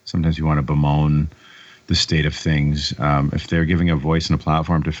sometimes you want to bemoan the state of things, if they're giving a voice and a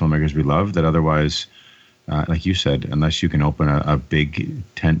platform to filmmakers we love, that otherwise, like you said, unless you can open a big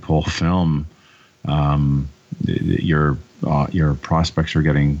tentpole film, your prospects are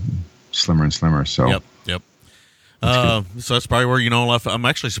getting slimmer and slimmer. So yep. So that's probably where I'm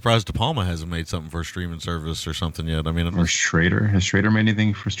actually surprised De Palma hasn't made something for a streaming service or something yet. I mean, Schrader has Schrader made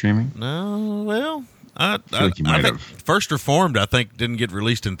anything for streaming? No, well, I think First Reformed, I think, didn't get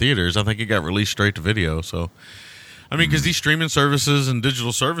released in theaters. I think it got released straight to video. So, I mean, because these streaming services and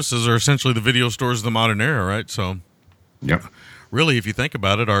digital services are essentially the video stores of the modern era, right? So, really, if you think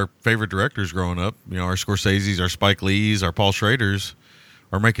about it, our favorite directors growing up, our Scorseses, our Spike Lees, our Paul Schraders,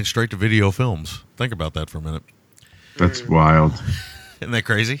 are making straight-to-video films. Think about that for a minute. That's wild. Isn't that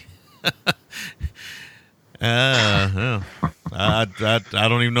crazy? I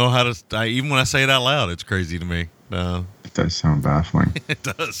don't even know how to... even when I say it out loud, it's crazy to me. It does sound baffling. It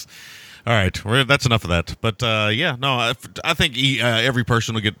does. All right. That's enough of that. But, I think every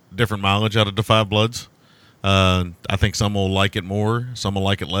person will get different mileage out of the Five Bloods. I think some will like it more. Some will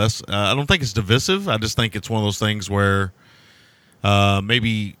like it less. I don't think it's divisive. I just think it's one of those things where...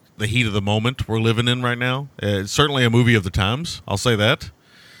 maybe the heat of the moment we're living in right now. It's certainly a movie of the times. I'll say that.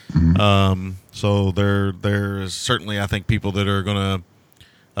 So there's certainly, I think, people that are going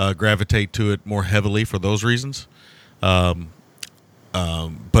to gravitate to it more heavily for those reasons. But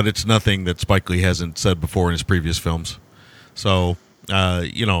it's nothing that Spike Lee hasn't said before in his previous films. So,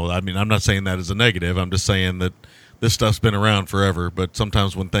 I mean, I'm not saying that as a negative. I'm just saying that this stuff's been around forever. But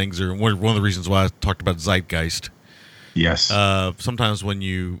sometimes when things are, one of the reasons why I talked about zeitgeist. Yes. Sometimes when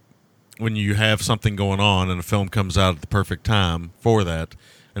you have something going on and a film comes out at the perfect time for that,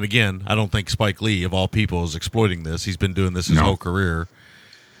 and again, I don't think Spike Lee, of all people, is exploiting this. He's been doing this his whole career.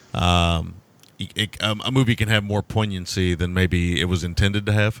 a movie can have more poignancy than maybe it was intended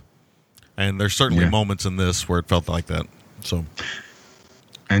to have. And there's certainly moments in this where it felt like that. So,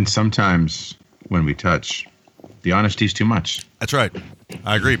 and sometimes when we touch, the honesty's too much. That's right.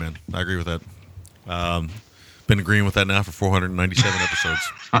 I agree, man. I agree with that. Been agreeing with that now for 497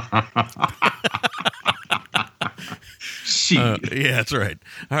 episodes. Yeah, that's right.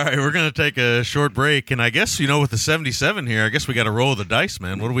 All right, we're going to take a short break, and I guess with the 77 here, I guess we got to roll the dice,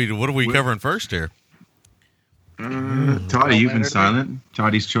 man. What are we covering first here? Toddy, you've been silent.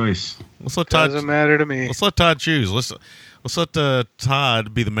 Toddy's choice. Let's let Todd. Doesn't matter to me. Let's let Todd choose. Let's let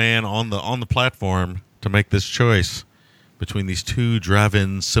Todd be the man on the platform to make this choice between these two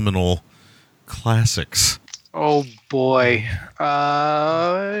drive-in seminal classics. Oh boy.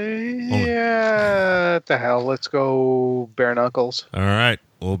 Yeah. What the hell? Let's go bare knuckles. All right.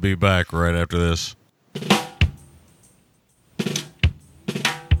 We'll be back right after this.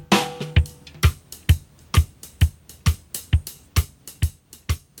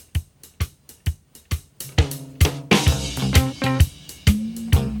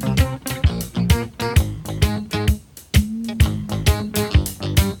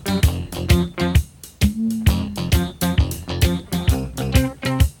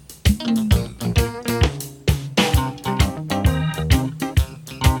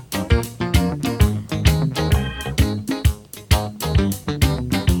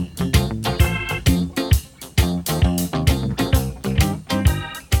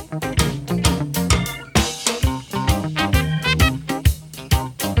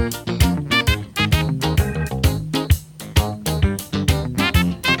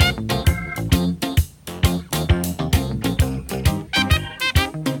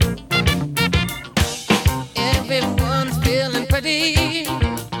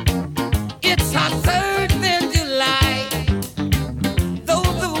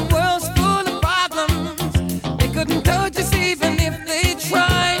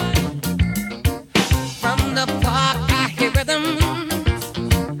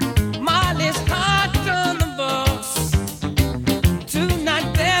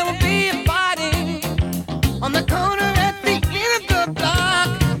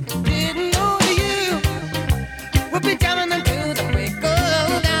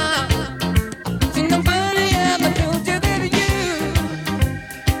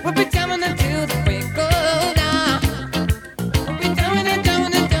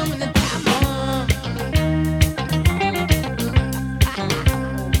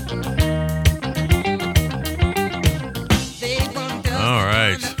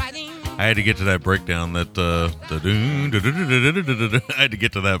 I had to get to that breakdown. I had to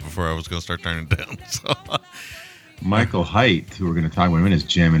get to that before I was going to start turning it down. So. Michael Haidt, who we're going to talk about in a minute, is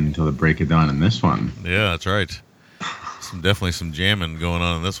jamming until the break of dawn in this one. Yeah, that's right. Definitely some jamming going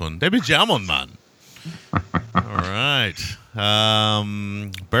on in this one. Debbie jamming, man. All right.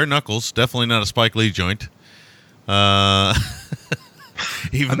 Bare Knuckles, definitely not a Spike Lee joint. I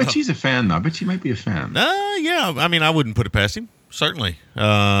bet she's a fan, though. I bet she might be a fan. Yeah, I mean, I wouldn't put it past him. Certainly.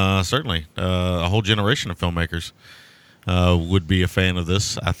 A whole generation of filmmakers would be a fan of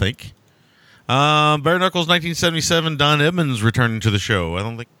this, I think. Bare Knuckles, 1977. Don Edmonds returning to the show. I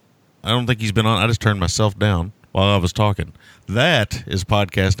don't think he's been on. I just turned myself down while I was talking. That is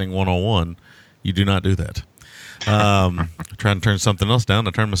podcasting 101. You do not do that. Trying to turn something else down,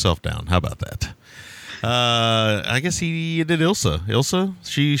 I turned myself down. How about that? I guess he did Ilsa. Ilsa?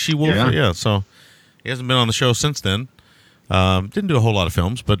 She Wolf? Yeah. So he hasn't been on the show since then. Didn't do a whole lot of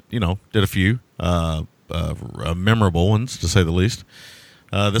films, but, did a few memorable ones, to say the least.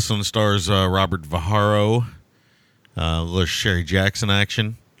 This one stars Robert Vajaro, a little Sherry Jackson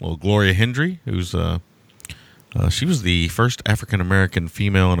action, a little Gloria Hendry, who's she was the first African-American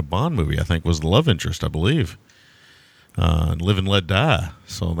female in a Bond movie, I think, was the love interest, I believe. Live and Let Die.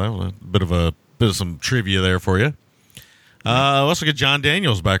 So that was a bit of some trivia there for you. Also get John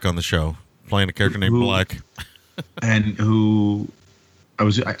Daniels back on the show, playing a character named Black. And who I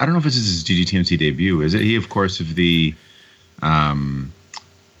don't know if this is his GGTMC debut. Is it? He, of course, of the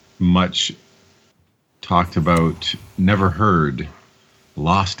much talked about, never heard,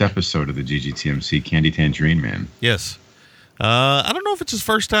 lost episode of the GGTMC, Candy Tangerine Man. Yes. I don't know if it's his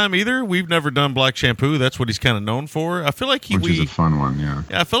first time either. We've never done Black Shampoo. That's what he's kind of known for. I feel like which is a fun one, yeah.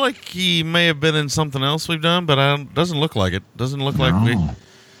 Yeah, I feel like he may have been in something else we've done, but doesn't look like it. Doesn't look like we.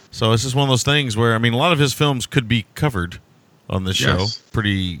 So it's just one of those things where, I mean, a lot of his films could be covered on this show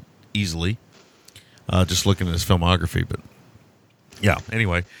pretty easily, just looking at his filmography. But yeah,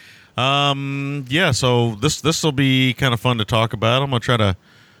 anyway, so this will be kind of fun to talk about. I'm gonna try to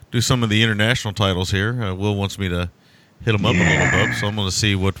do some of the international titles here. Will wants me to hit them up a little bit. So I'm going to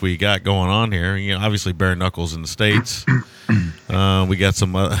see what we got going on here. You know, obviously bare knuckles in the States. We got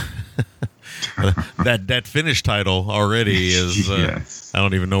some that Finnish title already is. Yes. I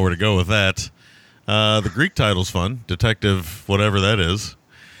don't even know where to go with that. The Greek title's fun, Detective, whatever that is.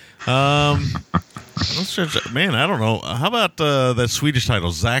 Man, I don't know. How about that Swedish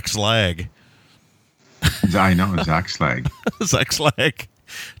title, Zach's Lag? I know, Zach Slag. Zach's Lag.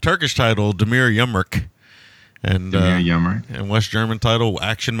 Turkish title, Demir Yumruk. And Demir Yumruk. And West German title,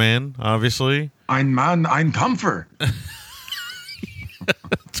 Action Man, obviously. Ein Mann, ein Kampfer.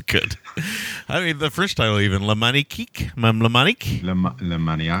 That's good. I mean, the French title even, Le Maniaque. Le Maniaque? Le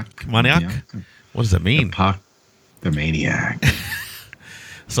Maniac. Maniac? What does that mean? The Maniac.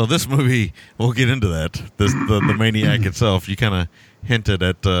 So this movie, we'll get into that. The Maniac itself. You kind of hinted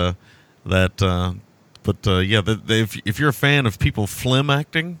at that. If you're a fan of people phlegm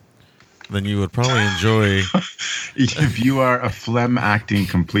acting, then you would probably enjoy. If you are a phlegm acting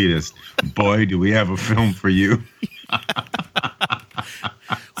completist, boy, do we have a film for you.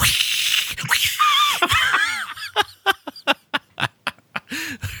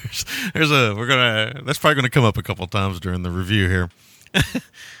 That's probably gonna come up a couple times during the review here.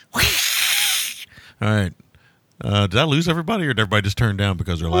 All right. Did I lose everybody, or did everybody just turn down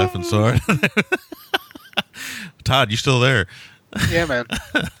because they're laughing so hard? Todd, you still there? Yeah, man.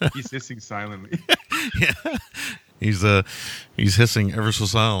 He's hissing silently. Yeah. He's hissing ever so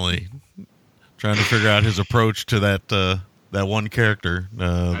silently, trying to figure out his approach to that one character.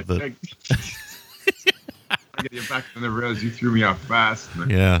 I get you back on the rails. You threw me off fast.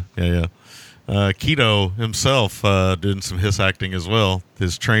 Man. Yeah. Keto himself doing some hiss acting as well.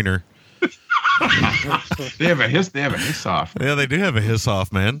 His trainer. They have a hiss off. Yeah, they do have a hiss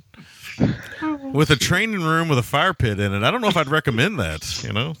off, man. With a training room with a fire pit in it. I don't know if I'd recommend that,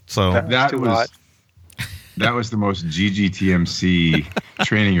 you know? So that was the most GGTMC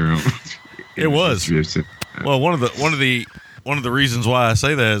training room. It was. Well, one of the reasons why I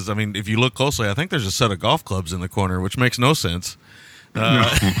say that is, I mean, if you look closely, I think there's a set of golf clubs in the corner, which makes no sense in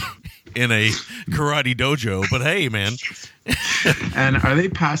a karate dojo. But hey, man. And are they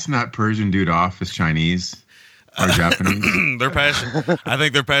passing that Persian dude off as Chinese or Japanese? I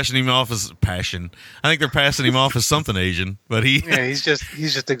think they're passing him off as something Asian. But he's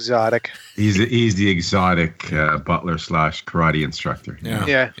just exotic. He's the exotic butler / karate instructor.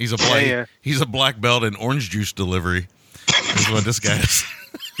 Yeah. He's a black belt in orange juice delivery. That's what this guy is.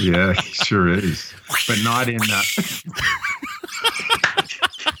 Yeah, he sure is. But not in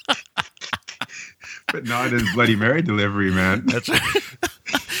but not in Bloody Mary delivery, man. That's right.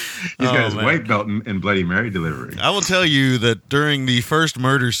 He's got his white belt in Bloody Mary delivery. I will tell you that during the first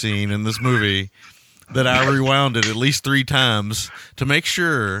murder scene in this movie, that I rewound it at least 3 times to make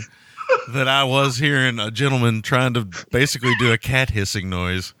sure that I was hearing a gentleman trying to basically do a cat hissing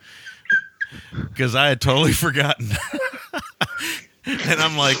noise, because I had totally forgotten. And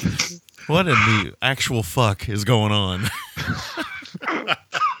I'm like, what in the actual fuck is going on?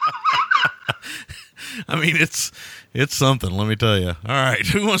 I mean, it's something, let me tell you. All right,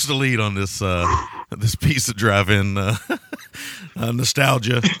 who wants to lead on this this piece of drive-in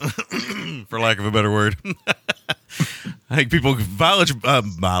nostalgia, for lack of a better word? I think people volage.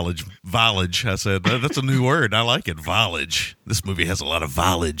 I said that's a new word. I like it. Volage. This movie has a lot of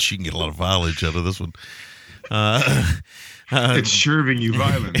volage. You can get a lot of volage out of this one. It's serving you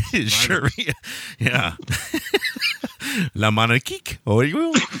violence. It's serving, yeah. La Maniaque. Oh, you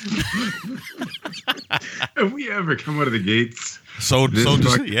will. Have we ever come out of the gates? So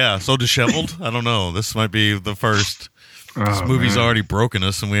disheveled. I don't know. This might be the first. This movie's already broken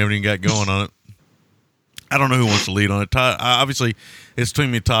us, and we haven't even got going on it. I don't know who wants to lead on it. Todd, obviously, it's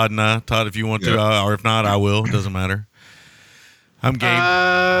between me, Todd, and I. Todd, if you want to, or if not, I will. It doesn't matter. I'm game.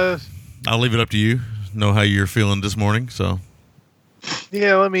 I'll leave it up to you. Know how you're feeling this morning, so.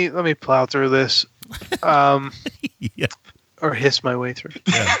 Yeah, let me plow through this. Yeah. Or hiss my way through.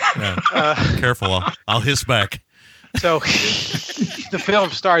 Yeah. Careful, I'll hiss back. So, the film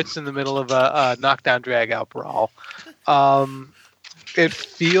starts in the middle of a knockdown, drag-out brawl. It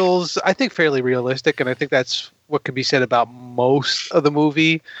feels, I think, fairly realistic, and I think that's what can be said about most of the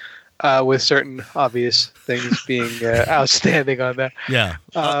movie, with certain obvious things being outstanding on that. Yeah,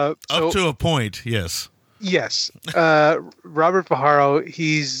 up to a point, yes. Yes, Robert Fajaro.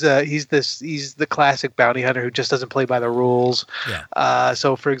 He's the classic bounty hunter who just doesn't play by the rules. Yeah.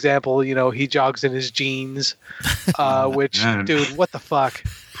 So, for example, he jogs in his jeans, which, dude, what the fuck?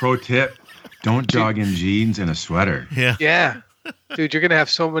 Pro tip: don't jog in jeans and a sweater. Yeah. Yeah. Dude, you're gonna have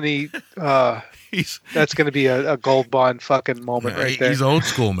so many. He's That's gonna be a Gold Bond fucking moment right there. He's old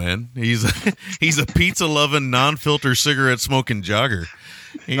school, man. He's a pizza loving, non-filter cigarette smoking jogger.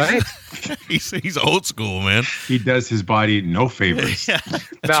 Right? He's old school, man. He does his body no favors. Yeah,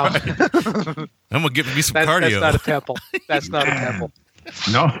 No, I'm gonna give me some that's cardio. not a temple. That's not a temple.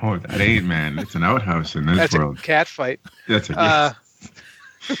 No, that ain't, man. It's an outhouse in this That's world. a cat fight. That's a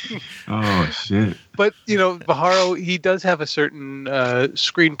oh shit. But Baharo, he does have a certain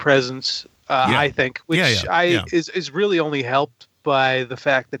screen presence, I think, which is really only helped by the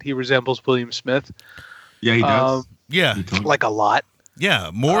fact that he resembles William Smith. Yeah, he does. Yeah, He totally- Like a lot. yeah,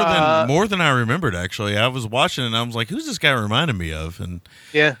 more than I remembered. Actually, I was watching it and I was like, "Who's this guy reminding me of?" And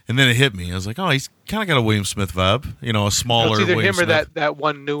Yeah. then it hit me. I was like, "Oh, he's kind of got a William Smith vibe. A smaller It's either William him or Smith." that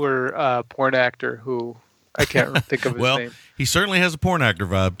one newer porn actor who I can't think of his Well, name. he certainly has a porn actor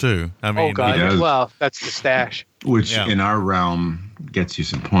vibe too. I mean, Oh God! he does. Well, that's the stash. Which Yeah. in our realm gets you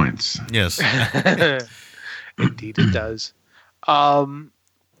some points. yes, Indeed, it does.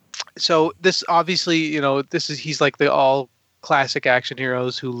 So this obviously, he's like the all classic action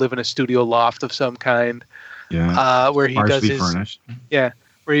heroes who live in a studio loft of some kind, Yeah. where he does Partially his furnished.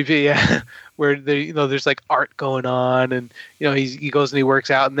 where there's like art going on, and he goes and he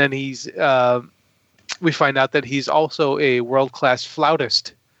works out, and then we find out that he's also a world-class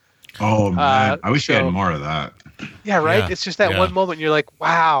flautist. Oh man, I wish we so- had more of that. Yeah, right. Yeah, It's just that yeah. one moment you're like,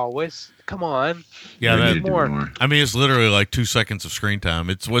 wow, come on. yeah. We That, need to do more. I mean, it's literally like 2 seconds of screen time.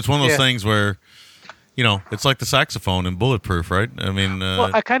 It's one of those Yeah. things where, it's like the saxophone in Bulletproof, right? I mean, Well,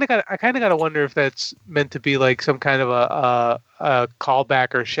 I kind of gotta wonder if that's meant to be like some kind of a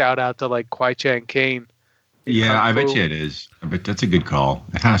callback or shout out to like Kwai Chang Caine. Yeah, I bet Cool. you it is. I bet that's a good call.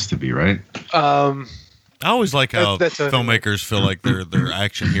 It has to be, right? I always like how That's a- filmmakers feel like their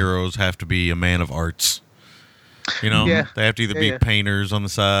action heroes have to be a man of arts. Yeah. They have to either be Yeah. painters on the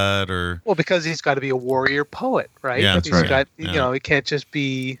side or Well, because he's got to be a warrior poet, right? Yeah, that's He's right. got, Yeah. he can't just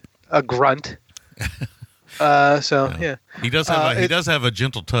be a grunt. Yeah, he does have a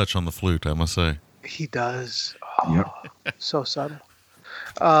gentle touch on the flute, I must say. he does. Yep. So subtle.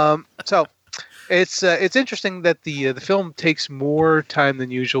 So it's interesting that the film takes more time than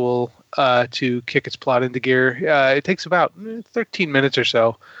usual to kick its plot into gear. It takes about 13 minutes or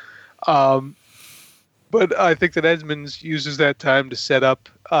so. But I think that Edmonds uses that time to set up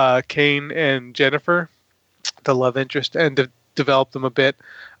Kane and Jennifer, the love interest, and to develop them a bit.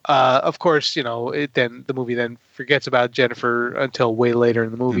 Of course, the movie then forgets about Jennifer until way later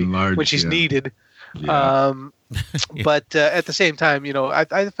in the movie Enlarged, when she's yeah. needed. Yeah. But at the same time, I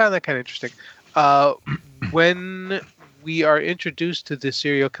found that kind of interesting. When we are introduced to the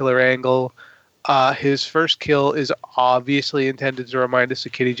serial killer angle, his first kill is obviously intended to remind us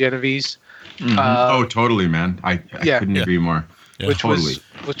of Kitty Genovese. Oh, totally, man. I yeah. couldn't agree more. Yeah.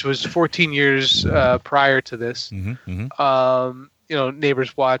 Which was 14 years prior to this.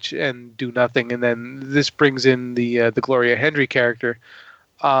 Neighbors watch and do nothing, and then this brings in the Gloria Hendry character,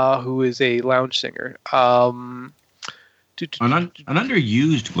 who is a lounge singer. An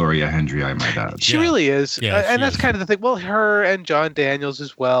underused Gloria Hendry, I might add. She really is, Yeah, and she that's is. kind of the thing. Well, her and John Daniels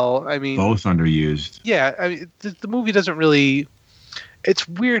as well. I mean, Both underused. yeah. I mean, the movie doesn't really. It's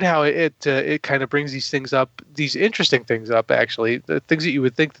weird how it kind of brings these things up, these interesting things up. Actually, the things that you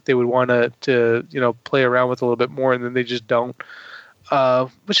would think that they would want to play around with a little bit more, and then they just don't.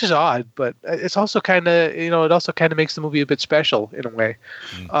 Which is odd, but it's also kind of it also kind of makes the movie a bit special in a way.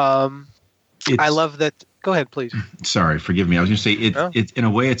 I love that. Go ahead, please. Sorry, forgive me. I was going to say it's in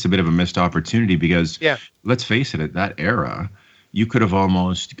a way it's a bit of a missed opportunity because let's face it, at that era, you could have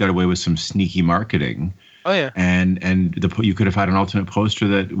almost got away with some sneaky marketing. Oh yeah, and you could have had an alternate poster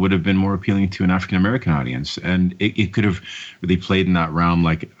that would have been more appealing to an African American audience, and it could have really played in that realm,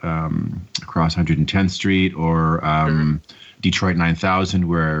 like across 110th Street or Detroit 9000,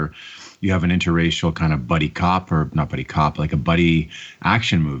 where you have an interracial kind of buddy cop, or not buddy cop, like a buddy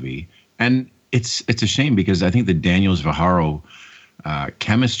action movie. And it's a shame because I think the Daniels Viharo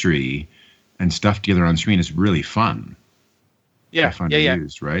chemistry and stuff together on screen is really fun. yeah.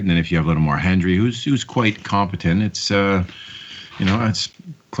 Used, right? And then if you have a little more Hendry, who's quite competent, it's it's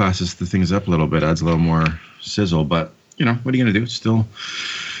classes the things up a little bit, adds a little more sizzle. But what are you gonna do?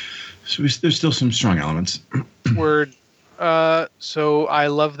 There's still some strong elements. Word. So I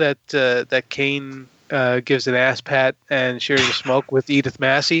love that Kane gives an ass pat and shares a smoke with Edith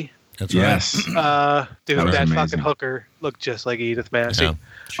Massey. That's Yes. Dude, That was that amazing. fucking hooker looked just like Edith Massey. Yeah.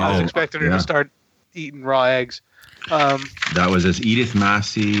 I was Oh, expecting her yeah. to start eating raw eggs. That was as Edith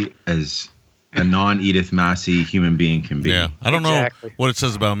Massey as a non-Edith Massey human being can be. Yeah, I don't know Exactly. what it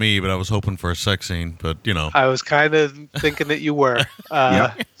says about me, but I was hoping for a sex scene. But I was kind of thinking that you were.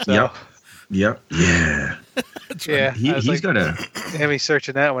 Yep. So, Yep. Yeah. yeah. I was He's got a Sammy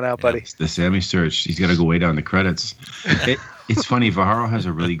searching that one out, buddy. the Sammy search. He's got to go way down the credits. It's funny. Vajaro has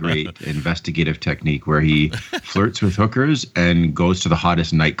a really great investigative technique where he flirts with hookers and goes to the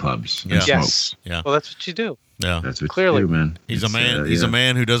hottest nightclubs and Yeah. smokes. Yes. yeah, Well, that's what you do. yeah. That's what Clearly. you do, man. He's It's, a man. He's a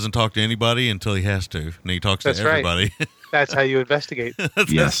man who doesn't talk to anybody until he has to, and he talks That's to right. everybody. That's how you investigate.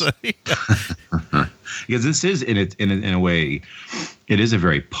 Yes. Because this is in a way, it is a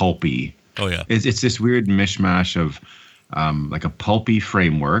very pulpy. Oh yeah. It's this weird mishmash of like a pulpy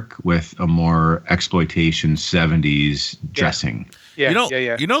framework with a more exploitation 70s dressing.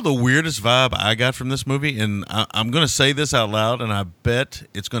 Yeah. You know the weirdest vibe I got from this movie, and I'm going to say this out loud, and I bet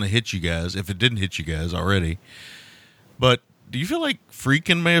it's going to hit you guys if it didn't hit you guys already. But do you feel like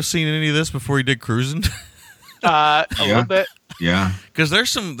Friedkin may have seen any of this before he did Cruising? A little bit. Yeah. Because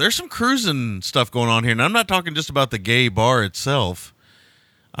there's some cruising stuff going on here, and I'm not talking just about the gay bar itself.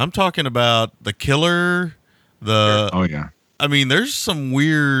 I'm talking about the killer. Oh yeah. I mean, there's some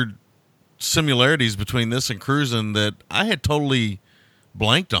weird similarities between this and Cruising that I had totally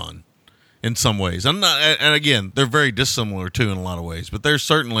blanked on in some ways. I'm not, and again, they're very dissimilar too in a lot of ways. But there's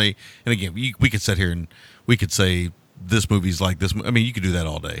certainly, and again, we could sit here and we could say this movie's like this. I mean, you could do that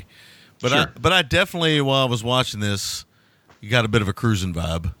all day. But Sure. I definitely, while I was watching this, you got a bit of a Cruising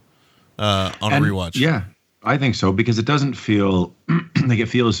vibe on a rewatch. Yeah, I think so because it doesn't feel like it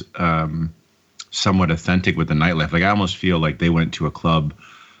feels somewhat authentic with the nightlife. Like I almost feel like they went to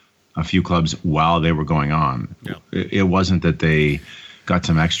a few clubs while they were going on. Yeah. It wasn't that they got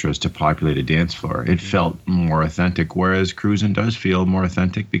some extras to populate a dance floor. It felt more authentic, whereas Cruising does feel more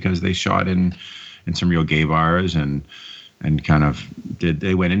authentic because they shot in some real gay bars and kind of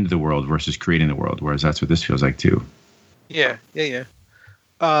they went into the world versus creating the world, whereas that's what this feels like too. Yeah.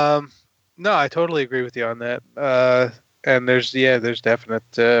 No, I totally agree with you on that. And there's definite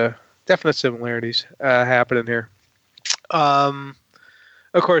similarities happening here.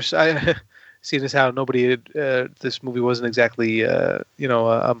 Of course, I seen as how nobody this movie wasn't exactly a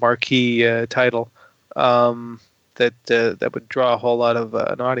marquee title that would draw a whole lot of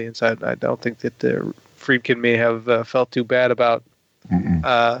an audience. I don't think that Friedkin may have felt too bad about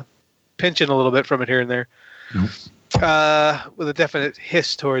pinching a little bit from it here and there. Nope. With a definite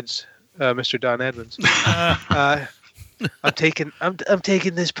hiss towards Mr. Don Edmonds. I'm taking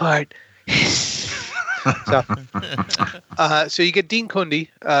this part. So you get Dean Cundey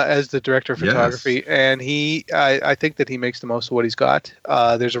as the director of photography, and I think that he makes the most of what he's got.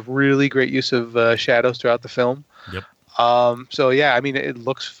 There's a really great use of shadows throughout the film. Yep. So yeah, I mean, it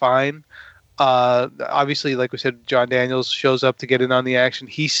looks fine. Obviously, like we said, John Daniels shows up to get in on the action.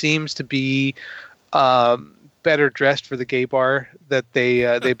 He seems to be better dressed for the gay bar that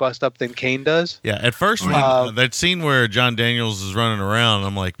they bust up than Kane does. Yeah, at first, when that scene where John Daniels is running around,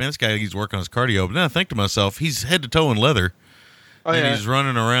 I'm like, man, this guy needs to work on his cardio. But then I think to myself, he's head to toe in leather, and he's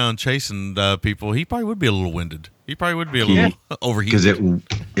running around chasing people. He probably would be a little winded. He probably would be a little overheated. Because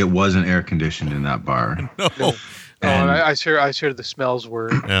it wasn't air conditioned in that bar. No. And I sure the smells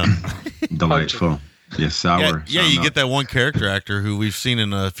were Delightful. Yes, sour. Yeah, you get that one character actor who we've seen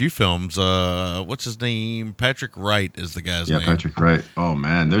in a few films. What's his name? Patrick Wright is the guy's name. Yeah, Patrick Wright. Oh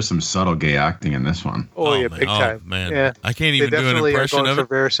man, there's some subtle gay acting in this one. Oh yeah, man. big time. Man, yeah. I can't even do an impression of for it.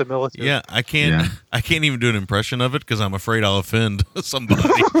 verisimilitude. Yeah, I can't. Yeah. I can't even do an impression of it because I'm afraid I'll offend somebody.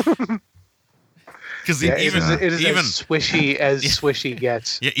 Because it is as swishy as swishy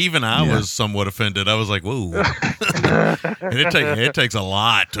gets. Yeah, even I was somewhat offended. I was like, "Whoa!" And it takes a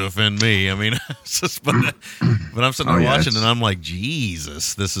lot to offend me. I mean, but I'm sitting there watching, and I'm like,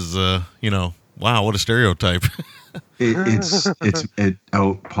 "Jesus, this is wow, what a stereotype."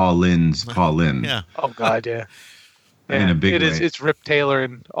 Paul Lynn. Yeah. Oh God, yeah. In a big way. It's Rip Taylor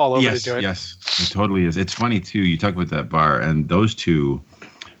and all over the joint. Yes, it totally is. It's funny too. You talk about that bar, and those two,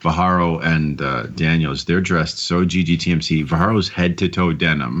 Vajaro and Daniels, they're dressed so GGTMC. Vajaro's head to toe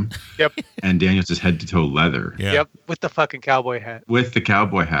denim. Yep. And Daniels is head to toe leather. Yeah. Yep. With the fucking cowboy hat. With the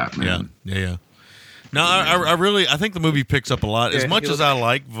cowboy hat, man. Yeah. No, I think the movie picks up a lot. As much as I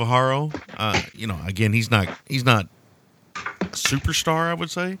like Vajaro, again, he's not superstar, I would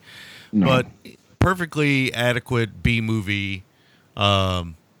say, but perfectly adequate B movie,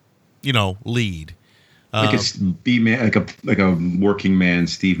 lead. Like a B man, like a working man,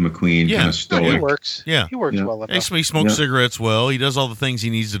 Steve McQueen, kind of stoic. He works. Yeah. He works well enough. He smokes cigarettes well. He does all the things he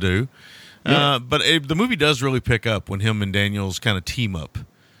needs to do. But the movie does really pick up when him and Daniels kind of team up.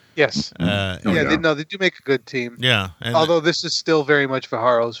 Yes. Oh, yeah, yeah. they do make a good team. Yeah. And Although this is still very much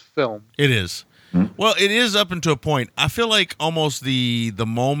Fajaro's film. it is. Well, it is up until a point. I feel like almost the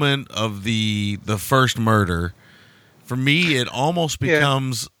moment of the first murder, for me, it almost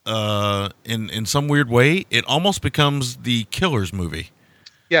becomes in some weird way, it almost becomes the killer's movie.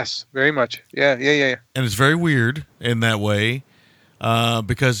 Yes, very much. Yeah. And it's very weird in that way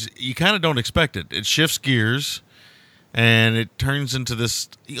because you kind of don't expect it. It shifts gears, and it turns into this,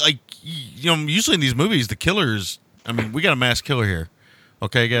 like, usually in these movies, the killers, I mean, we got a masked killer here.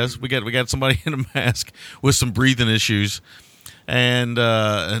 Okay, guys, we got somebody in a mask with some breathing issues, and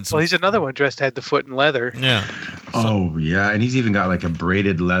some, Well, he's another one dressed head to foot in leather. yeah. Oh, yeah. And he's even got like a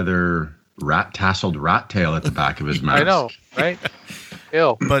braided leather tasseled rat tail at the back of his mask. I know, right?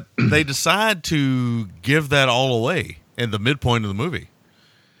 Ew. But they decide to give that all away in the midpoint of the movie,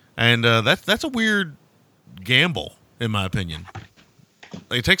 and that's a weird gamble, in my opinion.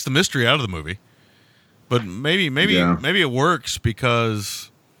 It takes the mystery out of the movie, but maybe it works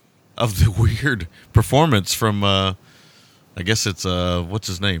because of the weird performance from I guess it's what's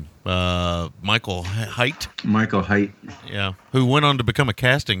his name, Michael Height. Michael Height. Yeah, who went on to become a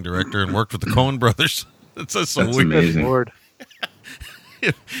casting director and worked with the Coen brothers. That's so That's weird. amazing. Lord.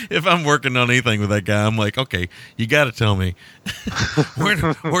 If I'm working on anything with that guy, I'm like, okay, you got to tell me where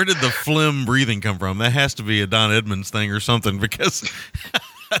did the phlegm breathing come from? That has to be a Don Edmonds thing or something, because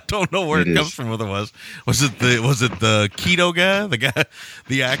I don't know where it comes from. Otherwise, was it the keto guy,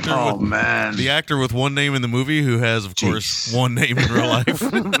 the actor? Oh, man, the actor with one name in the movie who has, of course, one name in real life.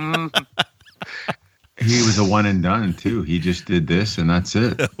 He was a one and done too. He just did this and that's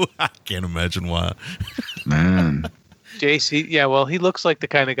it. I can't imagine why. Man. JC, yeah, well, he looks like the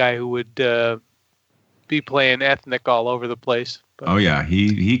kind of guy who would be playing ethnic all over the place. But. Oh yeah,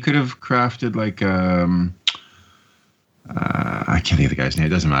 he could have crafted like I can't think of the guy's name. It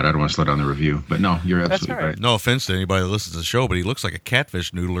doesn't matter. I don't want to slow down the review. But no, you're absolutely right. No offense to anybody that listens to the show, but he looks like a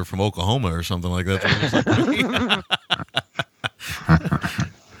catfish noodler from Oklahoma or something like that.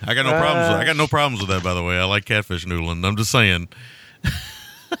 I got no problems. I got no problems with that. By the way, I like catfish noodling. I'm just saying.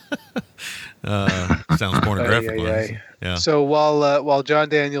 Sounds pornographic. Yeah. So while John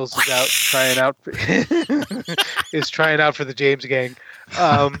Daniels is out trying out for the James Gang,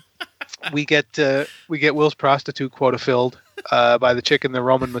 we get Will's prostitute quota filled by the chick in the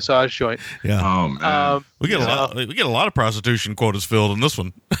Roman massage joint. Yeah. Oh man. We get a lot of prostitution quotas filled in this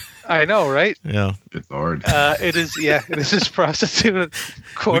one. I know, right? Yeah. Good Lord. It is as prostitute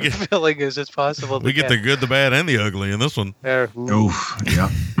quota filling as it's possible. We get the good, the bad, and the ugly in this one. Oof. Yeah.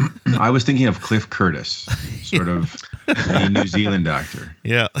 I was thinking of Cliff Curtis, sort of a New Zealand actor.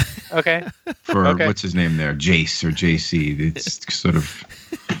 Yeah. Okay. For what's his name there, Jace or JC. It's sort of,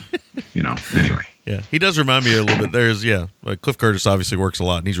 anyway. Yeah, he does remind me a little bit. There's Cliff Curtis obviously works a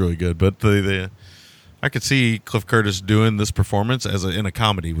lot and he's really good, but I could see Cliff Curtis doing this performance in a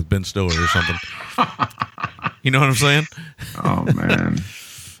comedy with Ben Stiller or something. You know what I'm saying? Oh man.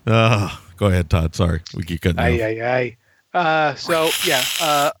 Go ahead, Todd. Sorry, we keep cutting you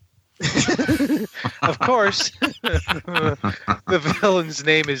off. Of course, the villain's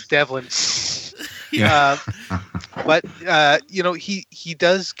name is Devlin. Yeah. But he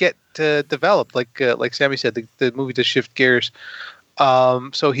does get to develop, like Sammy said, the movie does shift gears.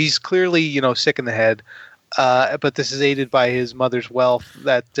 So he's clearly Mm-hmm. sick in the head, but this is aided by his mother's wealth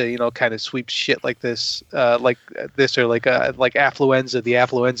that kind of sweeps shit like this, or like affluenza, the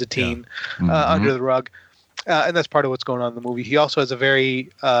affluenza teen, under the rug. And that's part of what's going on in the movie. He also has a very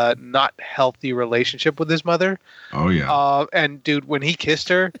not healthy relationship with his mother. Oh, yeah. And, dude, when he kissed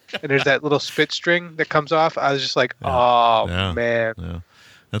her and there's that little spit string that comes off, I was just like, man. Yeah.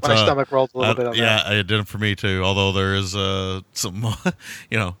 That's, my stomach rolled a little bit on that. Yeah, it did for me, too. Although there is some,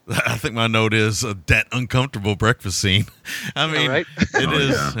 I think my note is that uncomfortable breakfast scene. I mean, right? it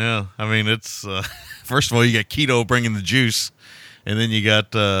is. Yeah. I mean, it's, first of all, you got Keto bringing the juice, and then you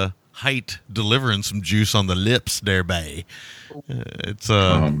got, Height delivering some juice on the lips there, bae. It's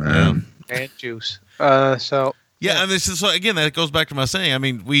oh man, and juice. And so again, that goes back to my saying. I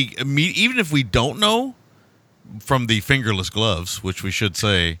mean, even if we don't know from the fingerless gloves, which we should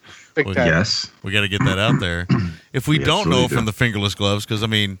say, yes, we got to get that out there. If we don't know from the fingerless gloves, because I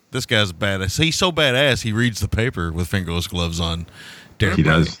mean, this guy's badass. He's so badass. He reads the paper with fingerless gloves on. He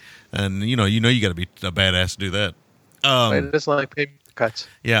does, and you got to be a badass to do that. It is like paper cuts.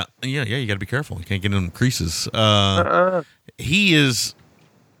 Yeah. You got to be careful. You can't get in them creases. He's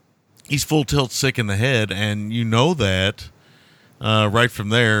full tilt sick in the head, and you know that right from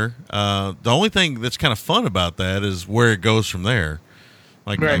there. The only thing that's kind of fun about that is where it goes from there.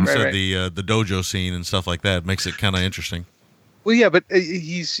 Like I said, the dojo scene and stuff like that makes it kind of interesting. Well, yeah, but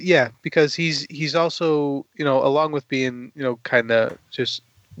because he's also, along with being, kind of just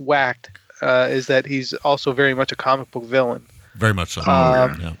whacked, is that he's also very much a comic book villain. Very much so.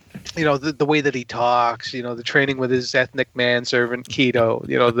 Yeah. The way that he talks, the training with his ethnic manservant Keto,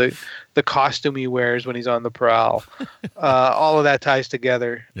 the costume he wears when he's on the prowl, all of that ties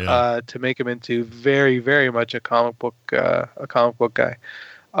together to make him into very, very much a comic book guy.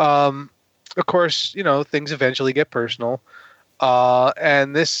 Of course, things eventually get personal,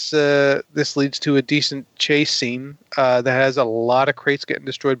 and this leads to a decent chase scene that has a lot of crates getting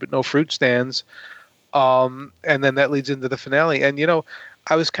destroyed, but no fruit stands. And then that leads into the finale. And,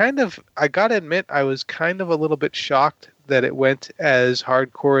 I gotta admit, I was kind of a little bit shocked that it went as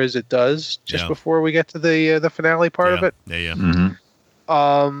hardcore as it does just before we get to the finale part of it. Yeah.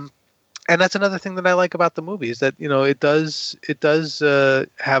 Mm-hmm. And that's another thing that I like about the movie is that, it does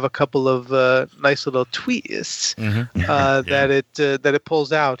have a couple of nice little twists that it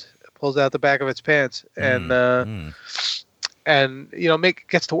pulls out the back of its pants and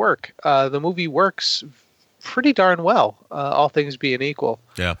gets to work. The movie works pretty darn well, all things being equal.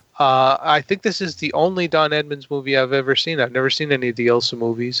 Yeah. I think this is the only Don Edmonds movie I've ever seen. I've never seen any of the Ilsa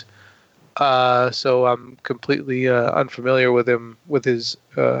movies, so I'm completely unfamiliar with his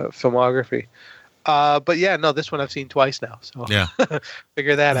filmography. But yeah, no, this one I've seen twice now. So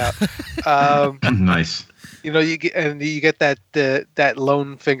figure that out. Nice. You get that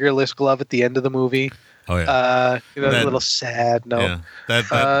lone fingerless glove at the end of the movie. Oh yeah, a little sad. No, yeah.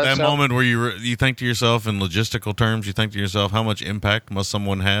 That moment where you think to yourself in logistical terms, you think to yourself, how much impact must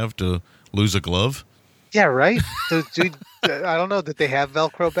someone have to lose a glove? Yeah, right. Dude, I don't know. Did they have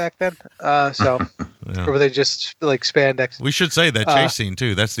Velcro back then? Or were they just like spandex? We should say that chase scene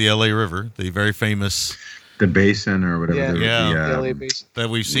too. That's the L.A. River, the very famous, the basin or whatever. the LA basin that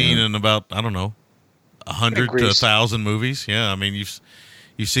we've seen in about 100 to 1,000 movies. Yeah, I mean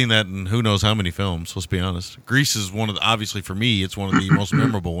you've seen that in who knows how many films. Let's be honest. Grease is one of the, obviously for me, it's one of the most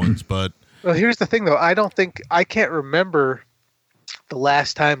memorable ones. But well, here's the thing though. I can't remember the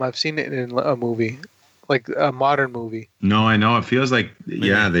last time I've seen it in a movie. Like a modern movie. No, I know. It feels like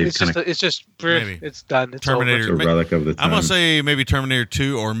they've kind of. It's just it's done. It's Terminator. over. It's a relic of the time. I'm gonna say maybe Terminator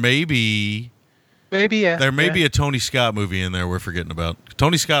 2, or maybe yeah. There may be a Tony Scott movie in there we're forgetting about.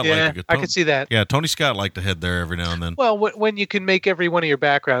 Tony Scott liked to go. I could see that. Yeah, Tony Scott liked to head there every now and then. Well, when you can make every one of your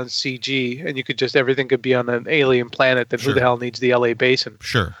backgrounds CG and you could just everything could be on an alien planet, then who the hell needs the LA basin?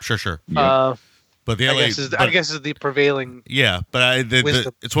 Sure. Yep. But the LA, I guess is the prevailing. Yeah, but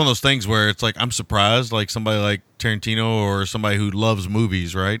it's one of those things where it's like I'm surprised, like somebody like Tarantino or somebody who loves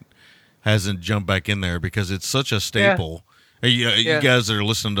movies, right, hasn't jumped back in there because it's such a staple. Yeah. You guys that are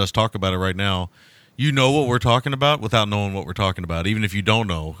listening to us talk about it right now, you know what we're talking about without knowing what we're talking about. Even if you don't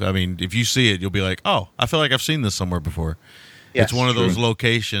know, I mean, if you see it, you'll be like, "Oh, I feel like I've seen this somewhere before." Yes, it's one of those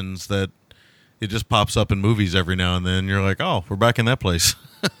locations that it just pops up in movies every now and then. You're like, "Oh, we're back in that place."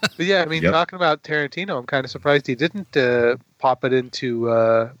 But yeah, I mean, talking about Tarantino, I'm kind of surprised he didn't pop it into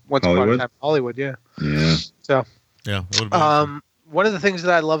Once Upon a Time in Hollywood. Yeah. So. Yeah. One of the things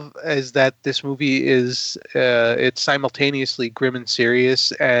that I love is that this movie is it's simultaneously grim and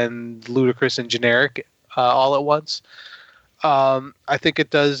serious and ludicrous and generic all at once. I think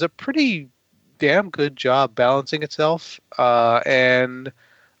it does a pretty damn good job balancing itself, and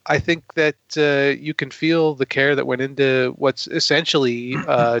I think that you can feel the care that went into what's essentially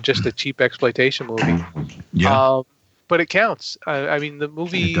just a cheap exploitation movie. Yeah. But it counts. I mean, the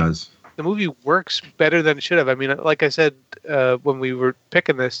movie. It does. The movie works better than it should have. I mean, like I said when we were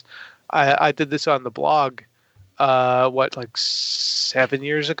picking this, I did this on the blog. Like 7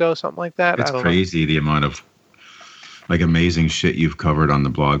 years ago, something like that. It's crazy the amount of amazing shit you've covered on the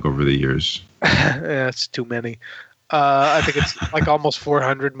blog over the years. Yeah, it's too many. I think it's like almost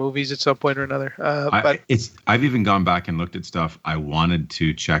 400 movies at some point or another. I've even gone back and looked at stuff I wanted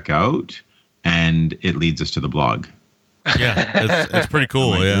to check out, and it leads us to the blog. Yeah, it's pretty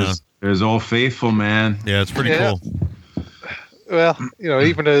cool. There's Old Faithful, man. Yeah, it's pretty cool. Well,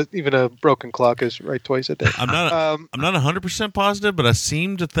 even a broken clock is right twice a day. I'm not 100% positive, but I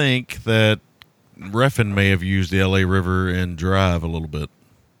seem to think that Refn may have used the LA River and Drive a little bit.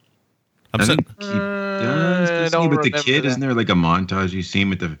 But the kid, isn't there like a montage you see him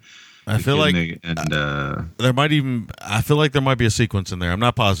with the? I feel like there might even. I feel like there might be a sequence in there. I'm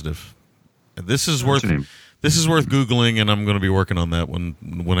not positive. This is worth Googling, and I'm going to be working on that when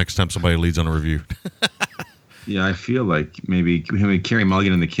next time somebody leads on a review. Yeah, I feel like maybe him and Carey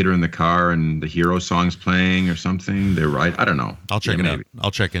Mulligan and the kid are in the car, and the hero song's playing or something. They're right. I don't know. I'll check it out. I'll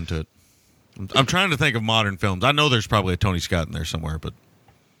check into it. I'm trying to think of modern films. I know there's probably a Tony Scott in there somewhere, but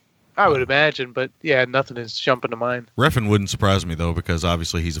I would imagine, but yeah, nothing is jumping to mind. Refn wouldn't surprise me though, because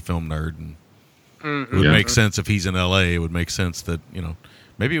obviously he's a film nerd, and Mm-hmm. it would make sense if he's in L.A. It would make sense that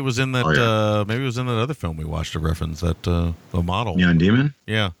maybe it was in that maybe it was in that other film we watched of Refn's, that the model. Neon Demon.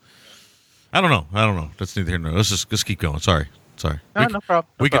 Yeah, I don't know. That's neither here nor there. Let's keep going. Sorry. No problem.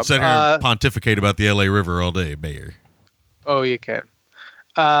 We could sit here and pontificate about the L.A. River all day, Bayer. Oh, you can.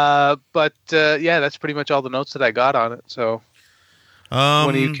 But that's pretty much all the notes that I got on it. So, one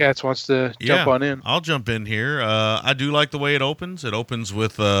of you cats wants to jump on in. I'll jump in here. I do like the way it opens. It opens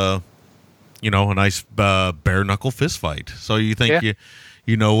with a nice bare knuckle fist fight. So you think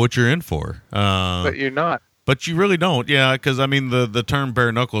you know what you're in for, but you're not. But you really don't, because I mean the term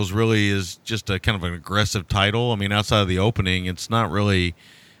bare knuckles really is just a kind of an aggressive title. I mean, outside of the opening, it's not really.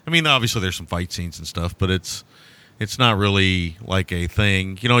 I mean, obviously there's some fight scenes and stuff, but it's not really like a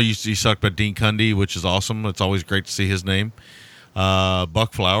thing. You talked about Dean Cundy, which is awesome. It's always great to see his name.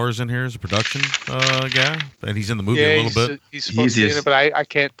 Buck Flowers in here is a production guy, and he's in the movie a little bit. He's supposed to be in it, but I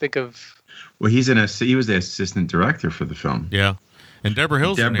can't think of. Well, he was the assistant director for the film. Yeah. And Deborah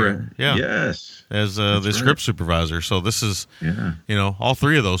Hill's in here. Yeah. Yes. As the script supervisor. So this is, all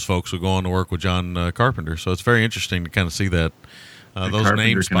three of those folks will go on to work with John Carpenter. So it's very interesting to kind of see that those Carpenter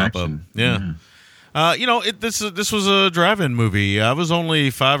names connection. pop up. Yeah. This was a drive-in movie. I was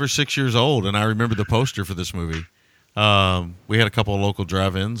only 5 or 6 years old, and I remember the poster for this movie. We had a couple of local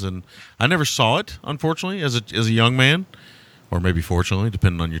drive-ins, and I never saw it, unfortunately, as a young man, or maybe fortunately,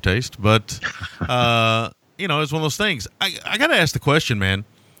 depending on your taste. But it's one of those things. I got to ask the question, man.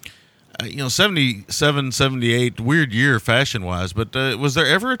 77, 78, weird year fashion-wise, but was there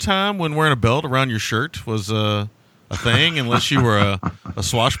ever a time when wearing a belt around your shirt was a thing, unless you were a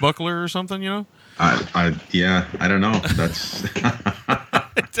swashbuckler or something, I don't know. That's.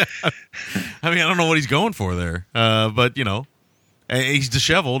 I mean, I don't know what he's going for there, but he's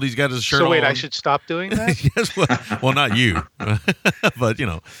disheveled. He's got his shirt. So wait, on. I should stop doing that? Yes, well, not you, but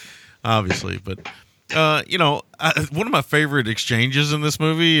obviously. But one of my favorite exchanges in this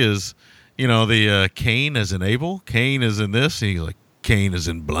movie is the Cain as in Abel. Cain is in this. And he's like, Cain is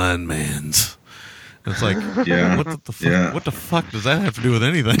in blind man's. And it's like, what the fuck does that have to do with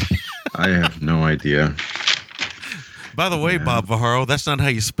anything? I have no idea. By the way, Bob Vajaro, that's not how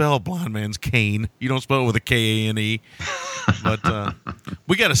you spell blind man's Cain. You don't spell it with a K-A-N-E. But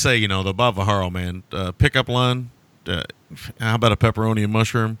we got to say, the Bob Vajaro, man, pickup line, how about a pepperoni and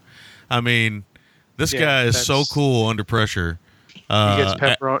mushroom? I mean, this guy is so cool under pressure. He gets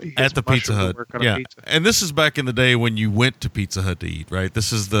pepperoni at the Pizza Hut. Pizza. And this is back in the day when you went to Pizza Hut to eat, right?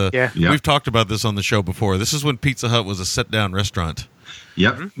 This is we've talked about this on the show before. This is when Pizza Hut was a sit-down restaurant.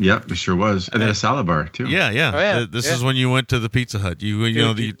 Yep, it sure was. And then a salad bar, too. Yeah. Oh, yeah. This is when you went to the Pizza Hut.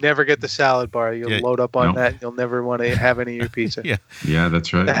 You never get the salad bar. You'll load up on that. You'll never want to have any of your pizza. Yeah,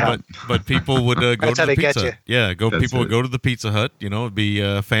 that's right. But people would go that's to how the they Pizza get Hut. Yeah, people would go to the Pizza Hut. It'd be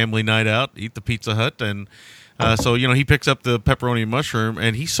a family night out, eat the Pizza Hut. And so, he picks up the pepperoni and mushroom,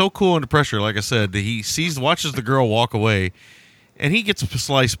 and he's so cool under pressure. Like I said, he watches the girl walk away, and he gets a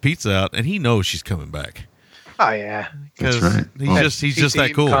slice of pizza out, and he knows she's coming back. Oh yeah, that's right. He's just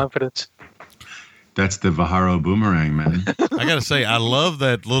that cool. Confidence. That's the Vajaro boomerang, man. I gotta say, I love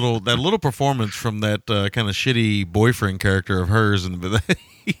that little performance from that kind of shitty boyfriend character of hers, and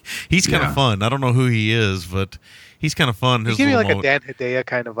he's kind of fun. I don't know who he is, but he's kind of fun. He gives me like a Dan Hedaya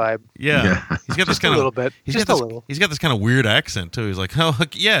kind of vibe. Yeah. He's got this kind of a little bit. He's got this kind of weird accent too. He's like, oh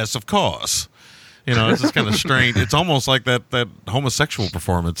yes, of course. It's just kind of strange. It's almost like that homosexual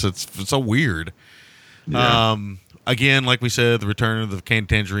performance. It's so weird. Yeah. Again, like we said, the return of the Candy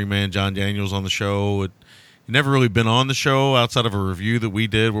Tangerine Man, John Daniels, on the show. It never really been on the show outside of a review that we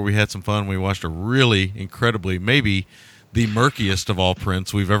did where we had some fun. We watched a really incredibly, maybe the murkiest of all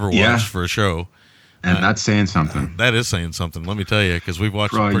prints we've ever watched for a show. And that's saying something. That is saying something, let me tell you, because we've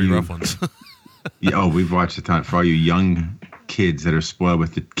watched some pretty rough ones. We've watched a ton. For all you young kids that are spoiled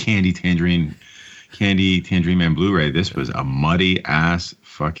with the Candy Tangerine Man Blu-ray, this was a muddy ass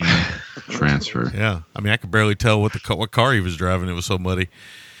fucking transfer. Yeah, I mean, I could barely tell what car he was driving. It was so muddy.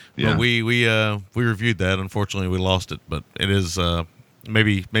 Yeah, but we reviewed that. Unfortunately, we lost it, but it is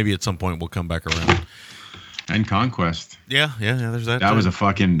maybe at some point we'll come back around. And Conquest. Yeah. There's that. That was a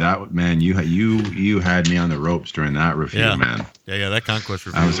fucking man. You had me on the ropes during that review, man. Yeah. That Conquest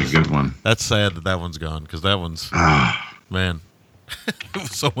review. That was a good one. That's sad that one's gone because that one's man. It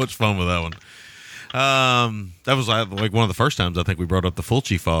was so much fun with that one. That was like one of the first times I think we brought up the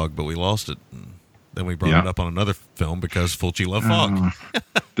Fulci fog, but we lost it. And then we brought it up on another film because Fulci loved fog.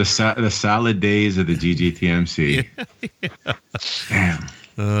 The salad days of the GGTMC. Damn.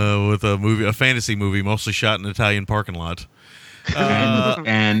 With a fantasy movie, mostly shot in an Italian parking lot.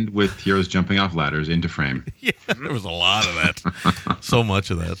 And with heroes jumping off ladders into frame. Yeah, there was a lot of that. So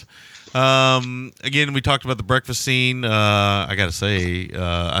much of that. Again, we talked about the breakfast scene. I got to say,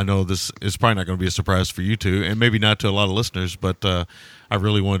 I know this is probably not going to be a surprise for you two, and maybe not to a lot of listeners, but I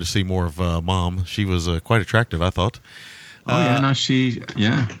really wanted to see more of Mom. She was quite attractive, I thought. Yeah.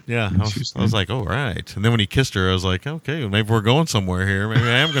 Yeah, I was like, oh, right. And then when he kissed her, I was like, okay, well, maybe we're going somewhere here. Maybe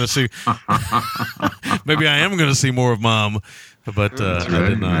I am going to see more of Mom. But I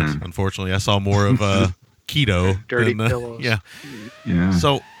did not, unfortunately. I saw more of Keto. Dirty pillows. Yeah.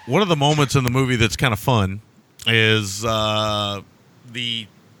 So one of the moments in the movie that's kind of fun is the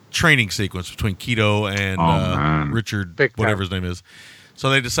training sequence between Keto and Richard, whatever his name is.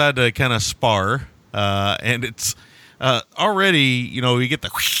 So they decide to kind of spar, and it's already, you get the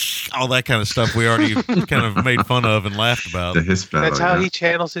all that kind of stuff we already kind of made fun of and laughed about. That's how he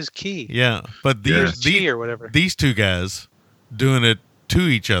channels his ki. Yeah, but or whatever. These two guys doing it to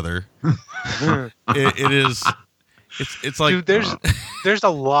each other, it's like, dude, there's a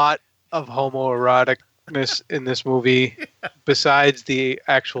lot of homoeroticness in this movie besides the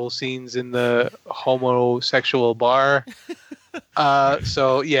actual scenes in the homosexual bar.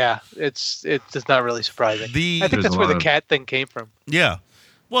 So yeah, it's not really surprising. I think that's where the cat thing came from. Yeah.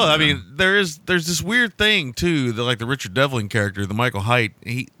 Well, I mean, there's this weird thing too, like the Richard Devlin character, the Michael Haidt.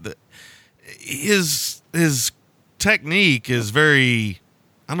 His technique is very,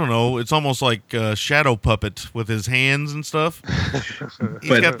 I don't know. It's almost like a shadow puppet with his hands and stuff.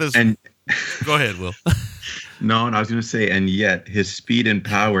 He's got this. Go ahead, Will. No, and I was going to say, and yet his speed and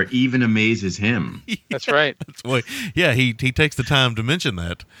power even amazes him. That's right. He takes the time to mention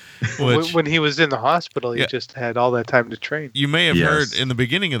that. When he was in the hospital, he just had all that time to train. You may have heard in the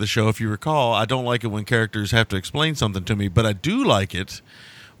beginning of the show, if you recall, I don't like it when characters have to explain something to me, but I do like it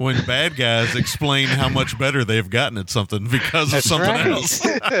when bad guys explain how much better they've gotten at something because of something else.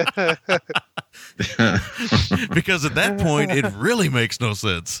 Because at that point, it really makes no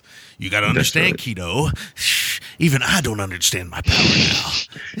sense. You got to understand, Keto. Even I don't understand my power now.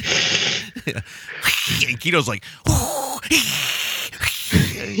 And Keto's like,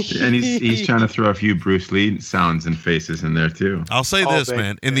 and he's trying to throw a few Bruce Lee sounds and faces in there too. I'll say this,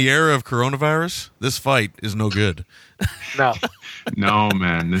 man. In the era of coronavirus, this fight is no good. No. No,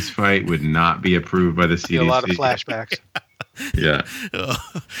 man. This fight would not be approved by the CDC. A lot of flashbacks. Yeah.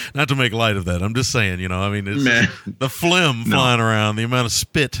 Not to make light of that. I'm just saying, it's the phlegm flying around, the amount of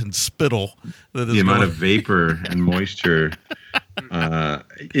spit and spittle that is amount of vapor and moisture.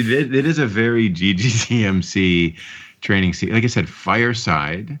 It is a very GGCMC training scene. Like I said,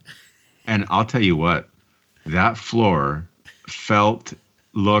 fireside. And I'll tell you what, that floor felt,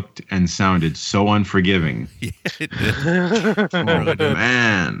 looked, and sounded so unforgiving. Yeah, it did. Oh,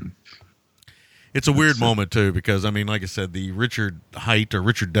 man. It's a weird moment, too, because, like I said, the Richard Haidt or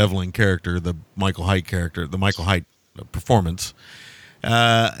Richard Devlin character, the Michael Haidt character, the Michael Haidt performance,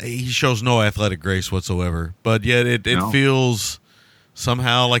 he shows no athletic grace whatsoever. But yet it feels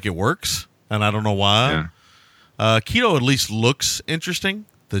somehow like it works, and I don't know why. Yeah. Keto at least looks interesting,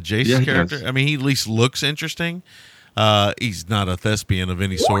 the Jason character. He at least looks interesting. He's not a thespian of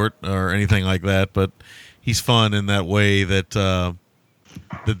any sort or anything like that, but he's fun in that way that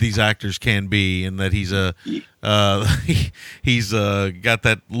these actors can be, and that he's got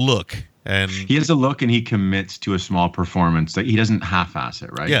that look, and he has a look, and he commits to a small performance. That he doesn't half-ass it,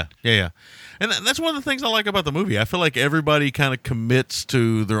 right? Yeah. And that's one of the things I like about the movie. I feel like everybody kind of commits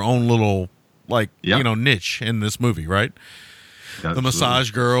to their own little niche in this movie, right? Absolutely. The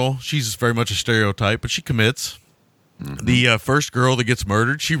massage girl, she's very much a stereotype, but she commits. Mm-hmm. The first girl that gets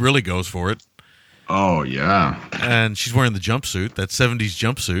murdered, she really goes for it. Oh, yeah. And she's wearing the jumpsuit, that 70s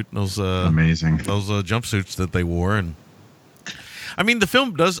jumpsuit. Those amazing. Those jumpsuits that they wore. And the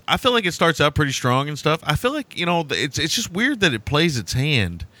film does, I feel like it starts out pretty strong and stuff. I feel like, it's just weird that it plays its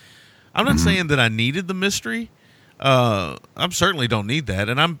hand. I'm not saying that I needed the mystery. I certainly don't need that.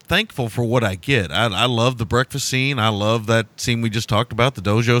 And I'm thankful for what I get. I love the breakfast scene. I love that scene we just talked about, the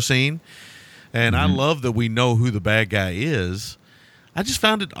dojo scene. And I love that we know who the bad guy is. I just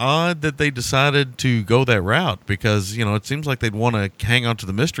found it odd that they decided to go that route because, it seems like they'd want to hang on to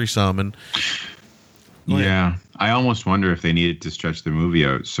the mystery some. And yeah, I almost wonder if they needed to stretch the movie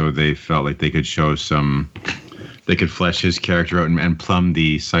out so they felt like they could show they could flesh his character out and plumb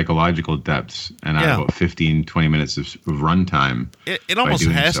the psychological depths and add about 15, 20 minutes of runtime. It almost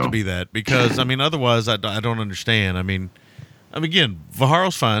has to be that because, otherwise I don't understand. Again,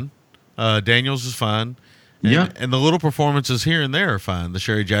 Vaharo's fine. Daniels is fine. And the little performances here and there are fine. The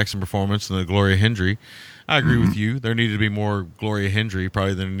Sherry Jackson performance and the Gloria Hendry. I agree with you. There needed to be more Gloria Hendry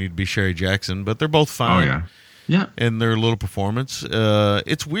probably than there needed to be Sherry Jackson, but they're both fine. Oh, yeah. Yeah. in their little performance.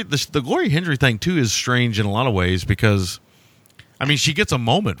 It's weird. The Gloria Hendry thing too is strange in a lot of ways because, I mean, she gets a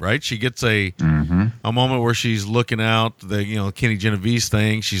moment, right? She gets a moment where she's looking out the Kenny Genovese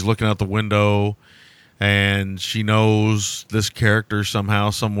thing. She's looking out the window, and she knows this character somehow,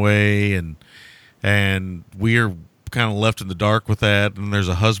 some way, and we're kind of left in the dark with that. And there's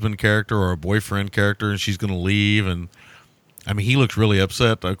a husband character or a boyfriend character, and she's going to leave. And I mean, he looks really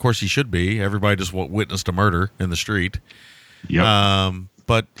upset. Of course, he should be. Everybody just witnessed a murder in the street. Yep.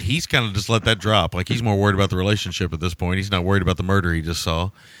 But he's kind of just let that drop. Like, he's more worried about the relationship at this point. He's not worried about the murder he just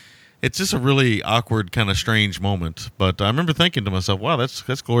saw. It's just a really awkward, kind of strange moment. But I remember thinking to myself, wow,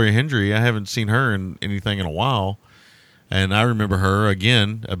 that's Gloria Hendry. I haven't seen her in anything in a while. And I remember her,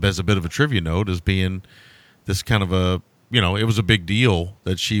 again, as a bit of a trivia note, as being this kind of it was a big deal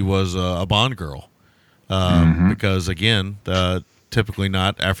that she was a Bond girl. Because, again, typically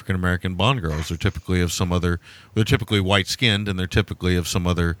not African-American Bond girls. They're typically they're typically white-skinned, and they're typically of some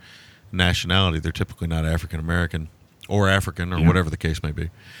other nationality. They're typically not African-American or African or whatever the case may be.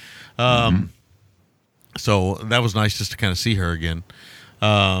 So that was nice just to kind of see her again.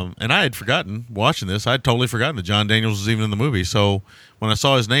 And I had forgotten, watching this, I'd totally forgotten that John Daniels was even in the movie. So when I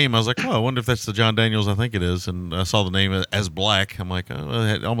saw his name, I was like, oh, I wonder if that's the John Daniels I think it is. And I saw the name as Black. I'm like, oh,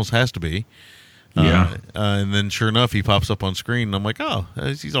 it almost has to be. Yeah. And then sure enough, he pops up on screen, and I'm like, oh,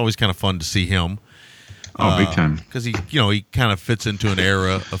 he's always kind of fun to see him. Oh, big time. Because he kind of fits into an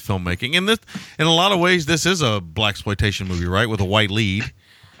era of filmmaking. And this, in a lot of ways, this is a blaxploitation movie, right? With a white lead.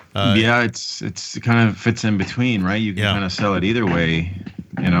 It kind of fits in between, right? You can kind of sell it either way,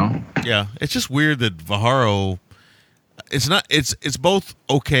 Yeah, it's just weird that Vajaro. It's both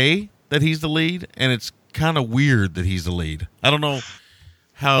okay that he's the lead, and it's kind of weird that he's the lead. I don't know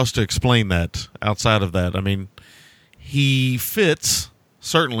how else to explain that outside of that. I mean, he fits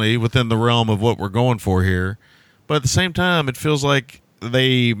certainly within the realm of what we're going for here, but at the same time, it feels like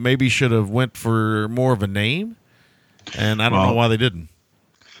they maybe should have went for more of a name, and I don't know why they didn't.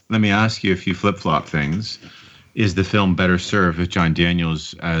 Let me ask you a few flip-flop things. Is the film better served with John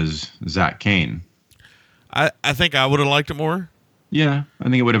Daniels as Zach Kane? I think I would have liked it more. Yeah, I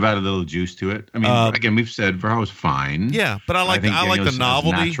think it would have added a little juice to it. I mean, again, we've said Vajaro's fine. Yeah, but I like the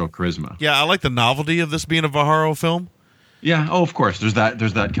novelty, natural charisma. Yeah, I like the novelty of this being a Vajaro film. Yeah. Oh, of course. There's that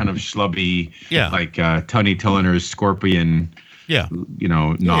kind of schlubby, like Tony Tillerner's Scorpion. Yeah.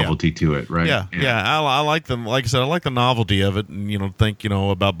 Novelty to it, right? Yeah. I like them. Like I said, I like the novelty of it, and think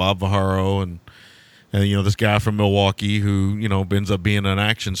about Bob Vajaro and this guy from Milwaukee who ends up being an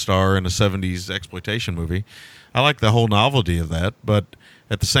action star in a '70s exploitation movie. I like the whole novelty of that, but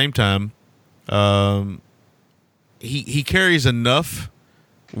at the same time, he carries enough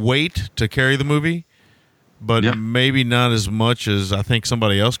weight to carry the movie, but maybe not as much as I think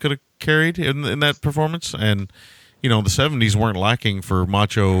somebody else could have carried in that performance. And the '70s weren't lacking for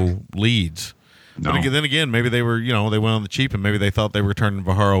macho leads. No. But then again, maybe they were they went on the cheap, and maybe they thought they were turning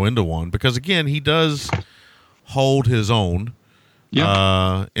Vajaro into one, because again, he does hold his own.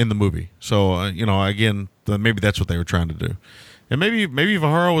 In the movie. So, again, maybe that's what they were trying to do. And maybe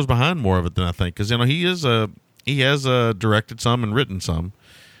Vajaro was behind more of it than I think, because, he has directed some and written some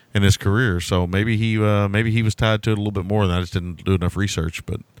in his career. So maybe he was tied to it a little bit more than I just didn't do enough research,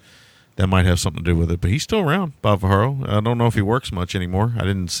 but that might have something to do with it. But he's still around, Bob Vajaro. I don't know if he works much anymore. I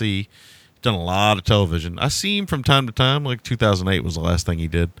didn't see. He's done a lot of television. I see him from time to time, like 2008 was the last thing he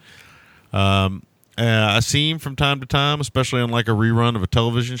did. I see him from time to time, especially on like a rerun of a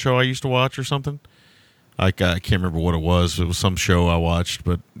television show I used to watch or something. I can't remember what it was. It was some show I watched,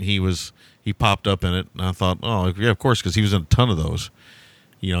 but he popped up in it, and I thought, oh yeah, of course, because he was in a ton of those.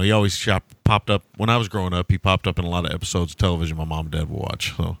 He always popped up when I was growing up. He popped up in a lot of episodes of television my mom and dad would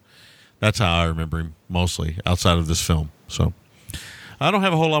watch. So that's how I remember him mostly, outside of this film. So I don't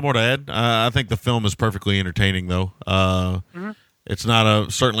have a whole lot more to add. I think the film is perfectly entertaining, though. It's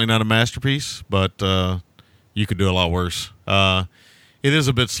certainly not a masterpiece, but you could do a lot worse. It is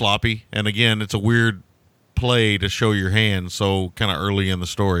a bit sloppy, and again, it's a weird play to show your hand so kind of early in the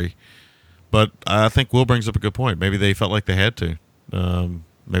story. But I think Will brings up a good point. Maybe they felt like they had to.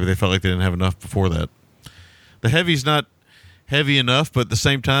 Maybe they felt like they didn't have enough before that. The heavy's not heavy enough, but at the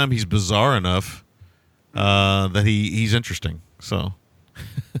same time, he's bizarre enough that he's interesting. So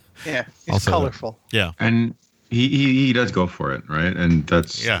yeah, he's colorful. Yeah, and he does go for it, right? And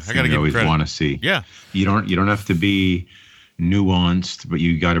that's I got to give always credit. Want to see. Yeah, you don't have to be nuanced, but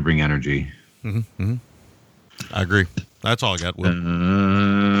you got to bring energy. Mm-hmm. I agree. That's all I got.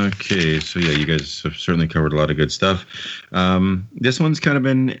 Okay, so yeah, you guys have certainly covered a lot of good stuff. This one's kind of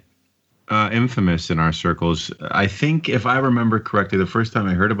been infamous in our circles. I think, if I remember correctly, the first time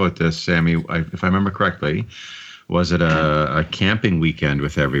I heard about this, Sammy, if I remember correctly, was at a camping weekend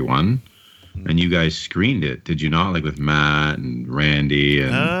with everyone, and you guys screened it, did you not? Like with Matt and Randy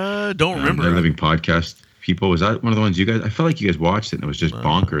and don't remember. The Living Podcast people. Was that one of the ones you guys? I felt like you guys watched it and it was just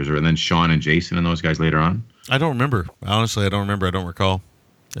bonkers. And then Sean and Jason and those guys later on. I don't remember. Honestly, I don't remember. I don't recall.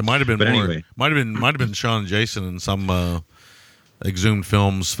 It might have been But more. anyway. Might have been Sean and Jason in some Exhumed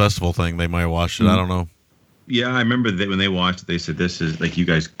Films festival thing. They might have watched it. I don't know. Yeah, I remember that when they watched it, they said, "This is like, you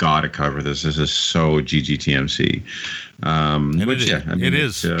guys got to cover this. This is so GGTMC." Which, yeah, I mean, it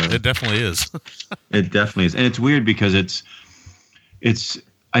is. It definitely is. It definitely is, and it's weird because it's.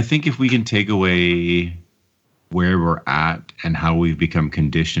 I think if we can take away where we're at and how we've become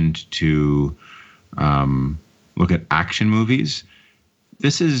conditioned to look at action movies,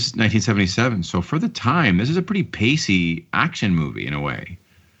 this is 1977. So for the time, this is a pretty pacey action movie in a way,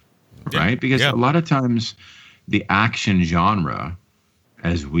 right? Because a lot of times the action genre,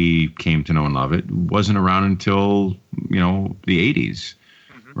 as we came to know and love it, wasn't around until, the 80s,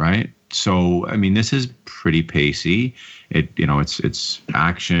 right? So, I mean, this is pretty pacey. It's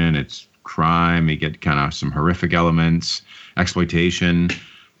action, it's crime, you get kind of some horrific elements, exploitation.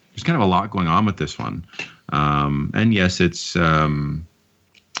 There's kind of a lot going on with this one. And yes, it's not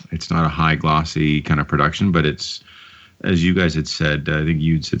a high glossy kind of production, but it's, as you guys had said, I think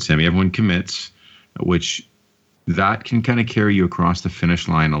you'd said, Sammy, everyone commits, which that can kind of carry you across the finish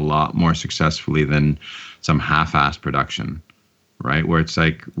line a lot more successfully than some half-assed production, right? Where it's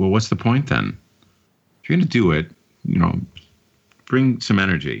like, well, what's the point then? If you're going to do it, bring some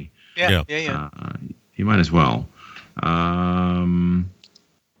energy. Yeah. You might as well.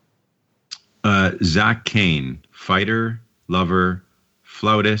 Zach Kane, fighter, lover,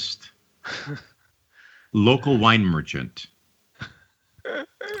 flautist, local wine merchant.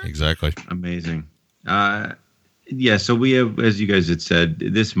 Exactly. Amazing. So we have, as you guys had said,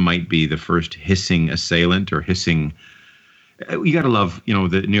 this might be the first hissing assailant or hissing. You got to love,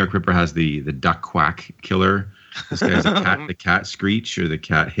 the New York Ripper has the duck quack killer. This guy has the cat screech or the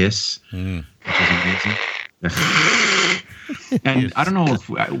cat hiss, which is amazing. And I don't know if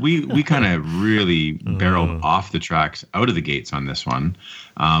we kind of really barreled off the tracks out of the gates on this one.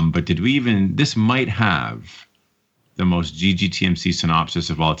 But did we even, this might have the most GGTMC synopsis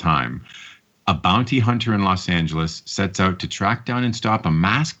of all time. A bounty hunter in Los Angeles sets out to track down and stop a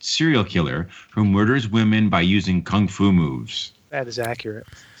masked serial killer who murders women by using kung fu moves. That is accurate.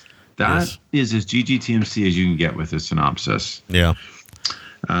 That is as GGTMC as you can get with this synopsis. Yeah.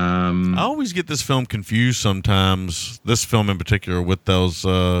 I always get this film confused sometimes, this film in particular, with those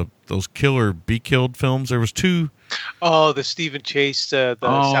Kill or Be Killed films. There was two. Oh, the Stephen Chase, the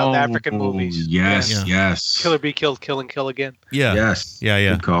South African movies. Yes. Kill or Be Killed, Kill and Kill Again. Yeah. Yes.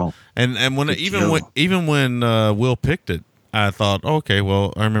 Yeah. Good call. And when when Will picked it, I thought, okay,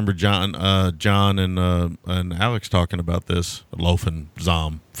 well, I remember John and Alex talking about this, Loaf and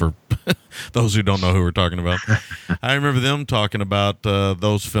Zom, for those who don't know who we're talking about. I remember them talking about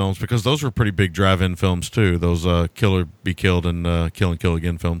those films because those were pretty big drive-in films too. Those Kill or Be Killed and Kill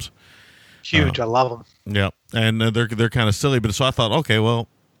Again films. Huge, I love them. Yeah, and they're kind of silly, but so I thought, okay, well,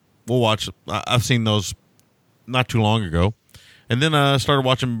 we'll watch. I've seen those not too long ago. And then I started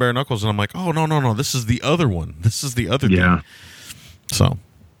watching Bare Knuckles, and I'm like, oh, no, this is the other one. This is the other thing. So.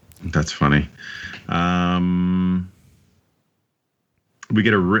 That's funny. We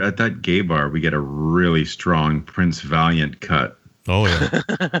get at that gay bar, we get a really strong Prince Valiant cut. Oh,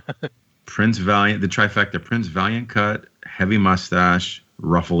 yeah. Prince Valiant, the trifecta, Prince Valiant cut, heavy mustache,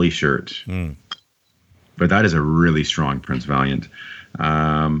 ruffly shirt. But that is a really strong Prince Valiant.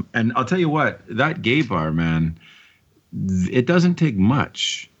 And I'll tell you what, that gay bar, man, it doesn't take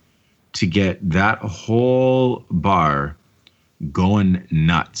much to get that whole bar going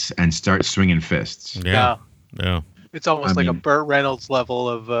nuts and start swinging fists. Yeah. It's almost a Burt Reynolds level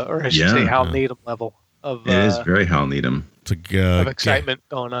of, or I should say Hal Needham level of. It is very Hal Needham. It's a of excitement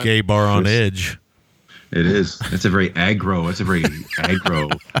going on. Gay bar on edge. It is. It's a very aggro. It's a very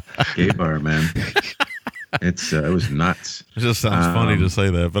aggro gay bar, man. It was nuts. It just sounds funny to say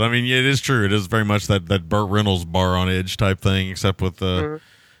that, but I mean, it is true. It is very much that Burt Reynolds bar on edge type thing, except with the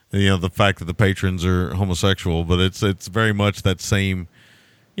fact that the patrons are homosexual. But it's very much that same.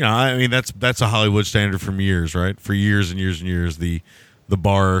 I mean, that's a Hollywood standard from years, right? For years and years and years, the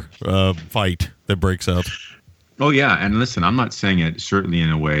bar fight that breaks out. Oh yeah, and listen, I'm not saying it certainly in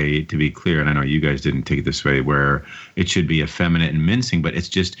a way, to be clear, and I know you guys didn't take it this way, where it should be effeminate and mincing, but it's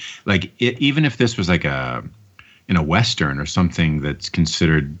just like even if this was like in a Western or something that's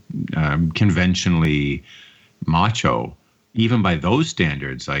considered conventionally macho, even by those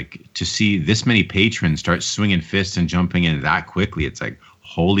standards, like to see this many patrons start swinging fists and jumping in that quickly, it's like,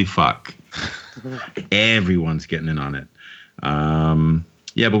 holy fuck. Everyone's getting in on it.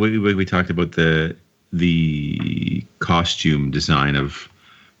 Yeah, but we talked about the costume design of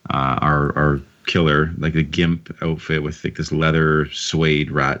our killer, like a gimp outfit with like this leather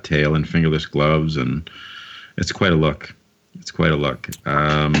suede rat tail and fingerless gloves, and it's quite a look.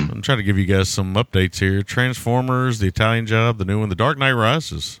 I'm trying to give you guys some updates here. Transformers, The Italian Job, the new one, The Dark Knight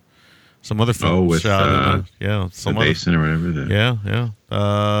Rises. Some other films with shot the basin or whatever.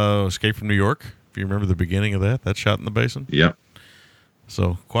 Yeah. Escape from New York. If you remember the beginning of that's shot in the basin. Yep.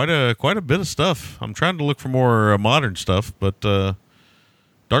 So quite a bit of stuff. I'm trying to look for more modern stuff, but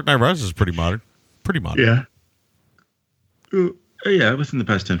Dark Knight Rises is pretty modern. Yeah. Yeah, within the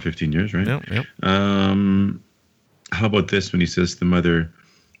past 10, 15 years, right? Yep. How about this when he says to the mother,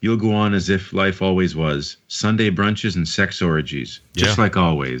 "You'll go on as if life always was. Sunday brunches and sex orgies, just like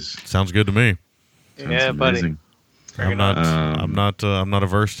always." Sounds good to me. Yeah, buddy. I'm not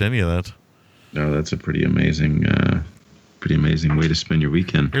averse to any of that. No, that's a pretty amazing way to spend your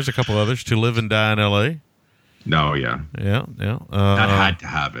weekend. Here's a couple others. To Live and Die in L.A. No, yeah. Yeah. That had to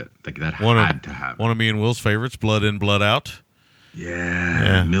have it. Like that had to have it. One of me and Will's favorites, Blood In, Blood Out.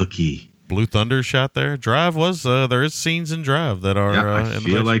 Yeah. Milky. Blue Thunder shot there. Drive was there is scenes in Drive that are. I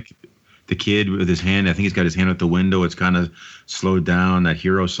feel like the kid with his hand. I think he's got his hand out the window. It's kind of slowed down. That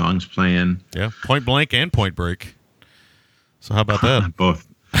hero song's playing. Yeah, Point Blank and Point Break. So how about that? Both.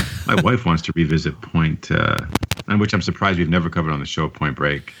 My wife wants to revisit Point, and which I'm surprised we've never covered on the show. Point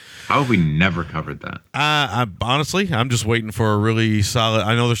Break. How have we never covered that? I'm just waiting for a really solid.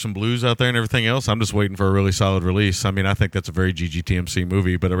 I know there's some blues out there and everything else. I'm just waiting for a really solid release. I mean, I think that's a very GGTMC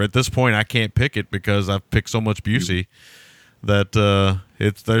movie, but at this point, I can't pick it because I've picked so much Busey that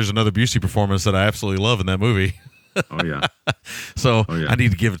there's another Busey performance that I absolutely love in that movie. Oh yeah. So I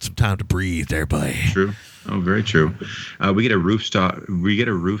need to give it some time to breathe, there, buddy. True. Oh, very true. We get a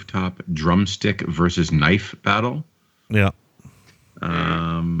rooftop drumstick versus knife battle. Yeah.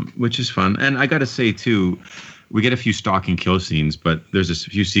 Which is fun. And I got to say, too, we get a few stalk and kill scenes, but there's a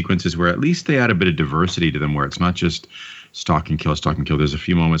few sequences where at least they add a bit of diversity to them, where it's not just stalk and kill. There's a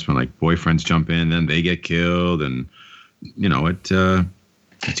few moments when, like, boyfriends jump in and they get killed, and, you know, it's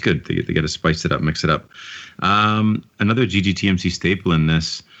good. They got to spice it up, mix it up. Another GGTMC staple in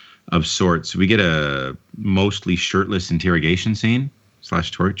this of sorts, we get a mostly shirtless interrogation scene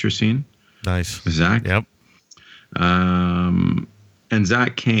 / torture scene. Nice. With Zach. Yep. And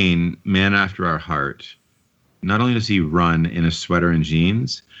Zach Kane, man after our heart, not only does he run in a sweater and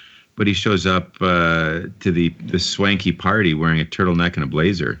jeans, but he shows up to the swanky party wearing a turtleneck and a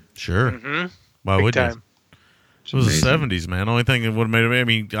blazer. Sure. Mm-hmm. Why would you? It was the 70s, man. Only thing that would have made it, I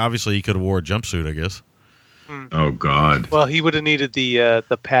mean, obviously he could have wore a jumpsuit, I guess. Oh, God. Well, he would have needed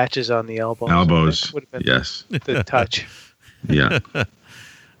the patches on the elbows. Would have been yes. The touch. Yeah.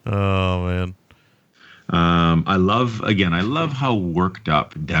 Oh, man. I love how worked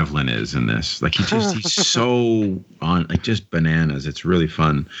up Devlin is in this. Like he's so on, like just bananas. It's really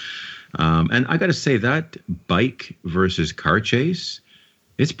fun. And I got to say that bike versus car chase,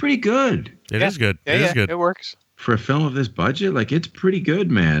 it's pretty good. It is good. Yeah, it is good. It works. For a film of this budget, like it's pretty good,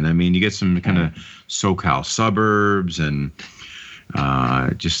 man. I mean, you get some kind of SoCal suburbs and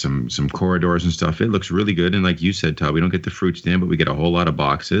just some corridors and stuff. It looks really good. And like you said, Todd, we don't get the fruit stand, but we get a whole lot of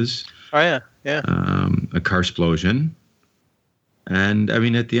boxes. Oh, yeah. Yeah. A car explosion. And, I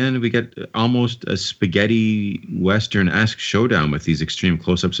mean, at the end, we get almost a spaghetti Western-esque showdown with these extreme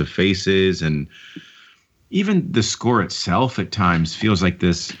close-ups of faces. And even the score itself at times feels like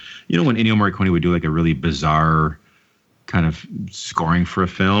this, you know, when Ennio Morricone would do like a really bizarre kind of scoring for a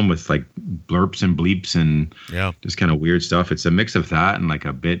film with like blurps and bleeps and just kind of weird stuff. It's a mix of that and like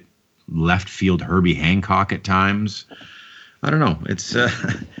a bit left field Herbie Hancock at times. I don't know. It's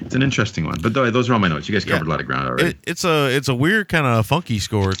an interesting one. But those are all my notes. You guys covered a lot of ground already. It's a weird kind of funky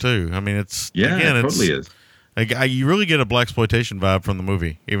score too. I mean, it totally is. You really get a blaxploitation vibe from the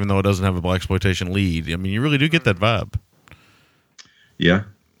movie, even though it doesn't have a blaxploitation lead. I mean, you really do get that vibe. Yeah.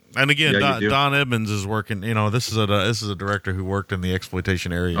 And again, Don Edmonds is working. You know, this is a director who worked in the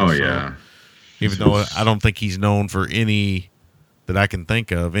exploitation area. Oh yeah. Even though I don't think he's known for any that I can think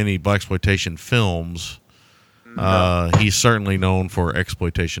of any blaxploitation films. He's certainly known for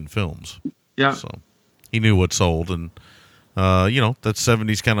exploitation films. Yeah. So he knew what sold, and that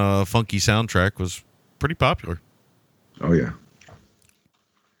 70s kind of funky soundtrack was pretty popular. Oh yeah.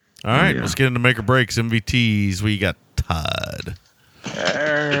 All right, let's get into make or breaks. MVTs. We got Todd.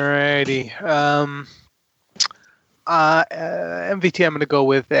 Alrighty. MVT, I'm going to go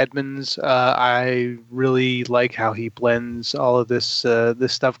with Edmonds. I really like how he blends all of this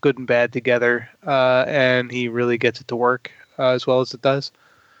stuff, good and bad, together, and he really gets it to work as well as it does.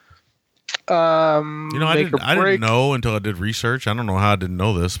 I didn't know until I did research. I don't know how I didn't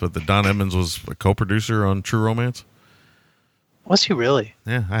know this, but that Don Edmonds was a co-producer on True Romance. Was he really?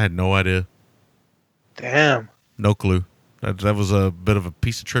 Yeah, I had no idea. Damn. No clue. That was a bit of a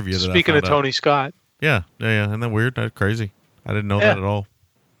piece of trivia. Speaking of Tony Scott. Yeah. Isn't that weird? That's crazy. I didn't know that at all.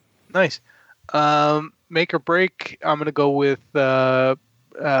 Nice. Make or break, I'm going to go with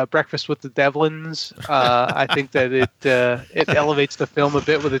Breakfast with the Devlins. I think that it elevates the film a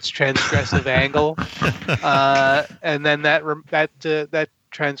bit with its transgressive angle, and then that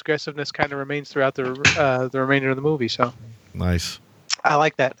transgressiveness kind of remains throughout the remainder of the movie. So nice. I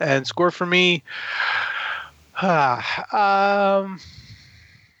like that. And score for me, I'm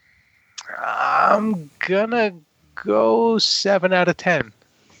gonna go 7 out of 10.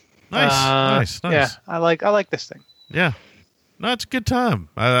 Nice. Yeah, I like this thing. Yeah. No, it's a good time.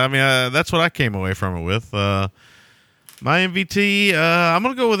 I mean, that's what I came away from it with. My MVT, I'm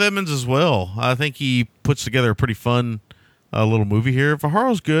going to go with Edmonds as well. I think he puts together a pretty fun little movie here.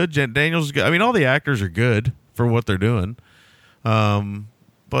 Fajardo's good. Daniels good. I mean, all the actors are good for what they're doing.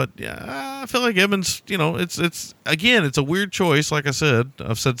 But yeah, I feel like Edmonds, it's a weird choice. Like I said,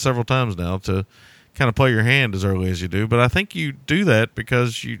 I've said several times now, to kind of play your hand as early as you do. But I think you do that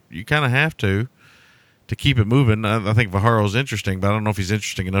because you kind of have to keep it moving. I think Fajardo's interesting, but I don't know if he's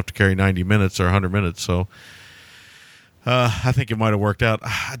interesting enough to carry 90 minutes or 100 minutes. So I think it might have worked out.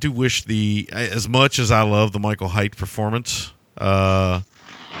 I do wish as much as I love the Michael Haidt performance, I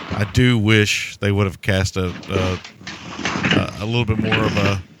do wish they would have cast a little bit more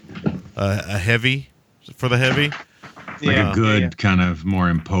of a heavy for the heavy. Like a good kind of more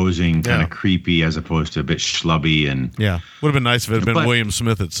imposing, kind of creepy, as opposed to a bit schlubby. And would have been nice if it had been William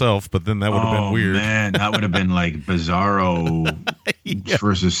Smith itself, but then that would have been weird. Man, that would have been like Bizarro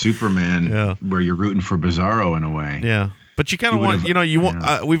versus Superman, where you're rooting for Bizarro in a way. Yeah, but you kind of want,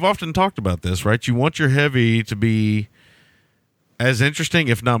 we've often talked about this, right? You want your heavy to be as interesting,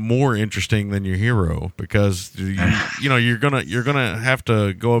 if not more interesting, than your hero, because you're gonna have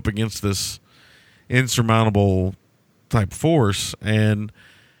to go up against this insurmountable type force, and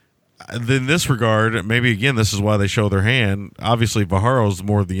in this regard, maybe again, this is why they show their hand. Obviously, Fajardo's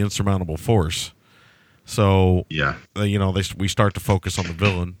more of the insurmountable force, so we start to focus on the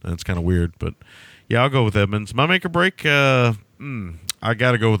villain, and it's kind of weird. But yeah, I'll go with Edmonds. My make or break, I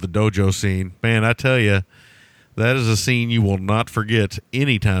got to go with the dojo scene. Man, I tell you, that is a scene you will not forget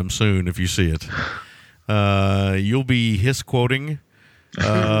anytime soon if you see it. You'll be hiss quoting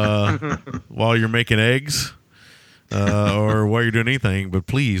while you're making eggs. Or while you're doing anything, but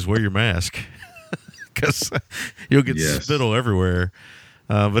please wear your mask because you'll get spittle everywhere.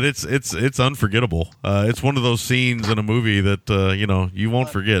 But it's unforgettable. It's one of those scenes in a movie that you won't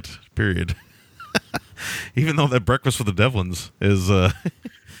forget. Period. Even though that Breakfast with the Devlins is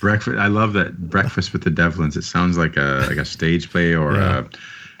breakfast. I love that Breakfast with the Devlins. It sounds like a stage play or a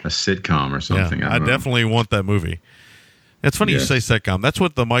sitcom or something. Yeah, I definitely want that movie. It's funny you say sitcom. That's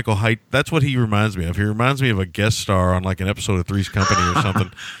what the Michael Haidt, that's what he reminds me of. He reminds me of a guest star on like an episode of Three's Company or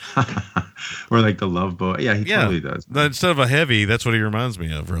something. Or like the Love Boat. Yeah, he totally does. Instead of a heavy, that's what he reminds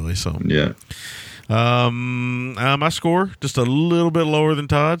me of, really. So yeah. My score, just a little bit lower than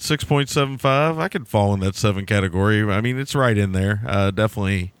Todd, 6.75. I could fall in that 7 category. I mean, it's right in there.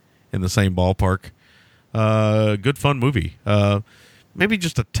 Definitely in the same ballpark. Good fun movie. Maybe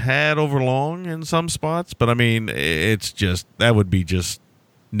just a tad overlong in some spots, but I mean, it's just, that would be just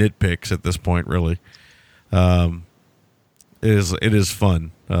nitpicks at this point, really. It is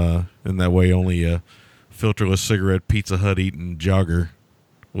fun in that way only a filterless cigarette Pizza Hut eating jogger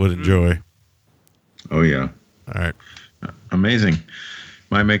would enjoy. Oh yeah. All right. Amazing.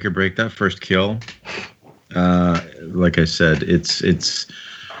 My make or break, that first kill. Like I said, it's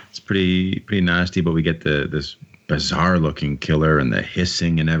pretty nasty, but we get this bizarre looking killer and the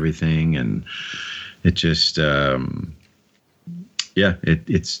hissing and everything, and it just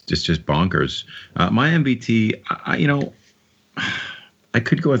it's just bonkers. My MVT, I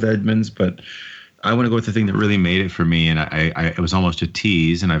could go with Edmonds, but I want to go with the thing that really made it for me, and it was almost a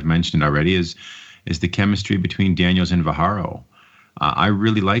tease, and I've mentioned it already, is the chemistry between Daniels and Fajardo. I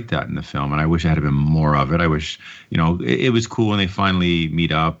really liked that in the film, and I wish I had been more of it. I wish, it was cool when they finally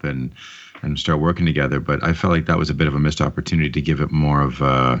meet up and start working together, but I felt like that was a bit of a missed opportunity to give it more of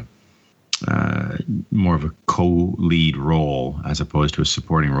a co-lead role as opposed to a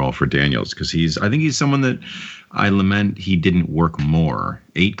supporting role for Daniels, because I think he's someone that I lament he didn't work more.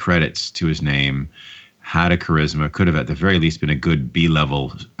 8 credits to his name, had a charisma, could have at the very least been a good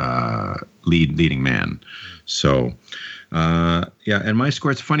B-level leading man. So, and my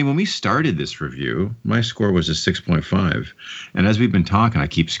score, it's funny, when we started this review, my score was a 6.5. And as we've been talking, I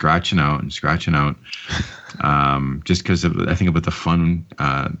keep scratching out, just because I think about the fun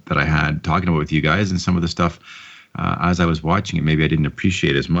that I had talking about with you guys, and some of the stuff as I was watching it, maybe I didn't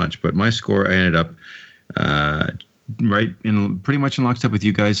appreciate as much. But my score, I ended up right in pretty much in lockstep with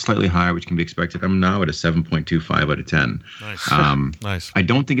you guys, slightly higher, which can be expected. I'm now at a 7.25 out of 10. Nice. Nice. I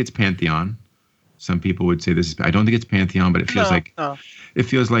don't think it's Pantheon. Some people would say this is. I don't think it's Pantheon, but it feels it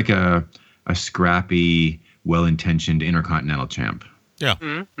feels like a scrappy, well-intentioned Intercontinental champ. Yeah.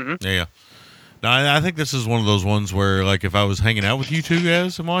 Mm-hmm. Yeah. Now, I think this is one of those ones where, like, if I was hanging out with you two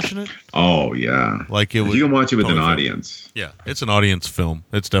guys and watching it. Oh yeah. Like it would. You can watch it with an audience. Yeah, it's an audience film.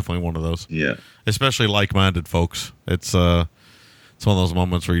 It's definitely one of those. Yeah. Especially like-minded folks. It's one of those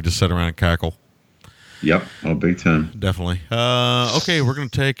moments where you just sit around and cackle. Yep. Oh, big time. Definitely. Okay, we're going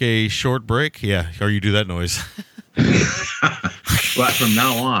to take a short break. Yeah, or you do that noise. But from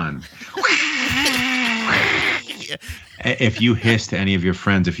now on, if you hiss to any of your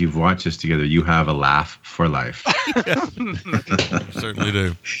friends, if you've watched this together, you have a laugh for life. Certainly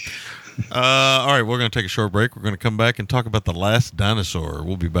do. All right, we're going to take a short break. We're going to come back and talk about The Last Dinosaur.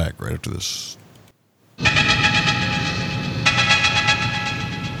 We'll be back right after this.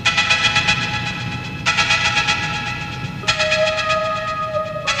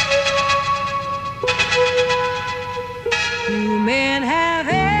 Men have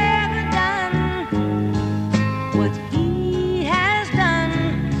ever done what he has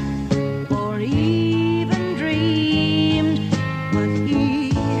done, or even dreamed what he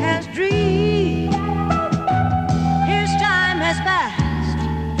has dreamed. His time has passed,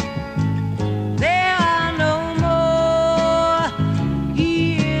 there are no more.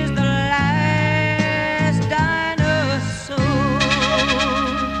 He is the last dinosaur.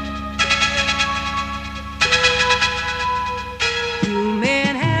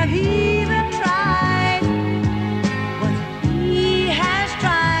 Men have even tried what he has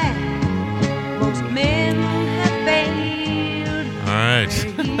tried. Most men have failed. All right.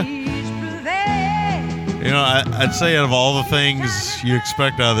 He's prevailed. You know, I'd say out of all the things you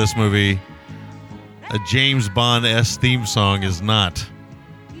expect out of this movie, a James Bond-esque theme song is not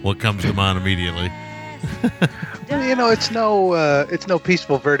what comes to mind immediately. Well, you know, it's no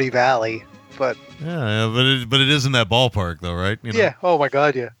Peaceful Verde Valley, but Yeah, but it is in that ballpark, though, right? You know, yeah. Oh my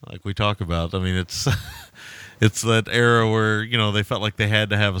God, yeah. like we talk about. I mean, it's it's that era where they felt like they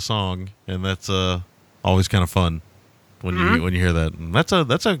had to have a song, and that's always kind of fun when you hear that. And that's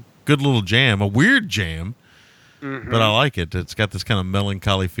a good little jam, a weird jam, but I like it. It's got this kind of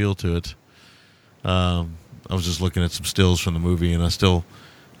melancholy feel to it. I was just looking at some stills from the movie, and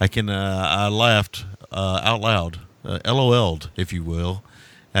I laughed out loud, LOL'd, if you will,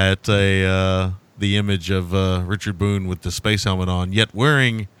 at the image of Richard Boone with the space helmet on, yet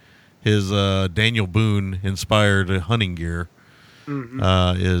wearing his Daniel Boone inspired hunting gear. It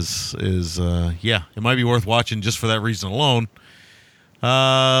might be worth watching just for that reason alone.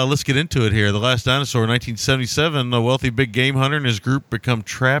 Let's get into it here. The Last Dinosaur, 1977. A wealthy big game hunter and his group become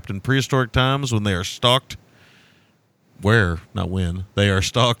trapped in prehistoric times when they are stalked. Where, not when, they are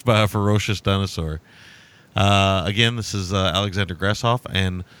stalked by a ferocious dinosaur. Again, this is Alexander Grashoff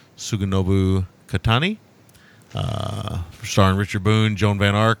and Suginobu Katani, starring Richard Boone, Joan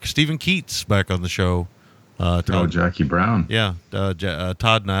Van Ark, Stephen Keats back on the show. Jackie Brown. Yeah,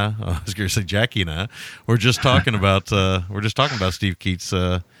 Todd and I was going to say Jackie and I. We're just talking about Steve Keats.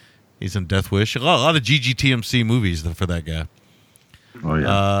 He's in Death Wish. A lot of GGTMC movies for that guy. Oh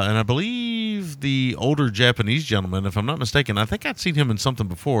yeah. And I believe the older Japanese gentleman, if I'm not mistaken, I think I'd seen him in something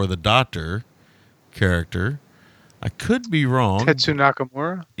before. The Doctor character. I could be wrong. Tetsu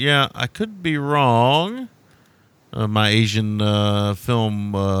Nakamura? Yeah, I could be wrong. My Asian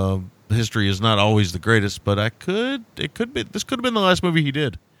film history is not always the greatest, but this could have been the last movie he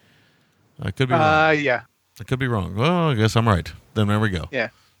did. I could be wrong. Yeah. I could be wrong. Well, I guess I'm right. Then there we go. Yeah.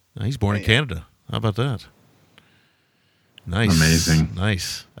 He's born in Canada. How about that? Nice. Amazing.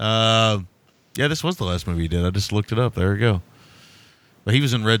 Nice. This was the last movie he did. I just looked it up. There we go. But he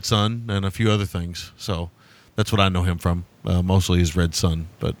was in Red Sun and a few other things. So that's what I know him from. Mostly his Red Sun.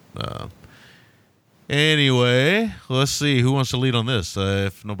 But anyway, let's see. Who wants to lead on this?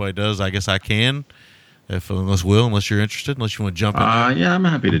 If nobody does, I guess I can. Unless you're interested, unless you want to jump in. Yeah, I'm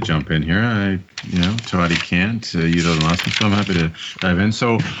happy to jump in here. Toddy can't. You know the last one, so I'm happy to dive in.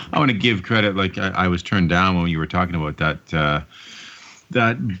 So I want to give credit. Like I was turned down when you were talking about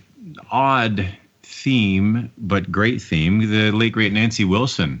that odd theme, but great theme. The late great Nancy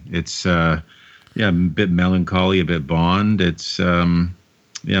Wilson. It's Yeah, a bit melancholy, a bit Bond. It's but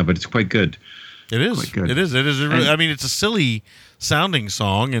it's quite good. It is. Quite good. It is. It is. I mean, it's a silly sounding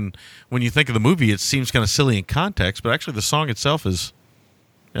song, and when you think of the movie, it seems kind of silly in context. But actually, the song itself is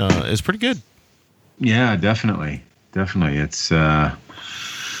pretty good. Yeah, definitely. It's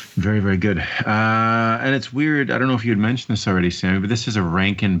very, very good. And it's weird. I don't know if you had mentioned this already, Sammy, but this is a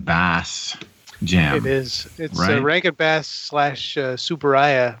Rankin Bass jam. It is. It's right? a Rankin Bass /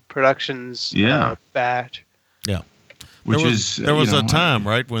 Subaraya Productions batch. Yeah. There was a time,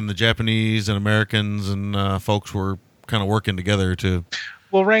 right, when the Japanese and Americans and folks were kind of working together to.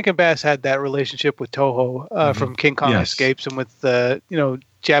 Well, Rankin Bass had that relationship with Toho from King Kong Escapes, and with the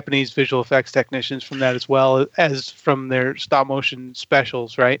Japanese visual effects technicians from that, as well as from their stop motion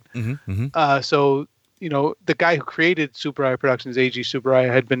specials, right? So the guy who created Subaraya Productions, A.G.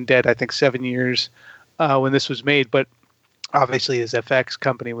 Subaraya, had been dead, I think, 7 years when this was made, but obviously his FX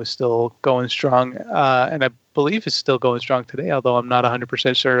company was still going strong, and I believe it's still going strong today, although I'm not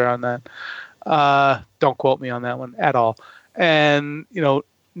 100% sure on that. Don't quote me on that one at all. And,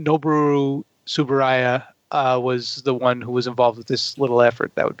 Noboru Subaraya was the one who was involved with this little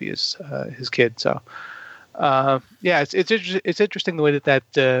effort. That would be his kid. So, it's interesting the way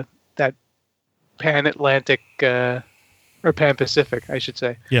that Pan-Atlantic or Pan-Pacific, I should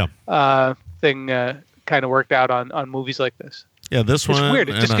say, thing kind of worked out on movies like this. Yeah, this one. It's weird.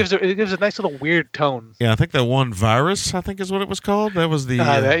 It just gives a nice little weird tone. Yeah, I think that one, Virus, I think is what it was called. That was the.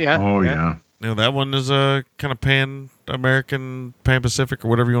 Yeah. That one is a kind of Pan-American, Pan-Pacific, or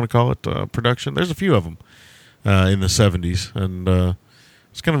whatever you want to call it, production. There's a few of them in the 70s, and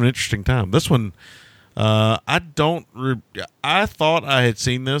it's kind of an interesting time. This one, I thought I had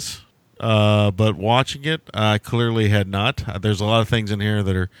seen this, but watching it, I clearly had not. There's a lot of things in here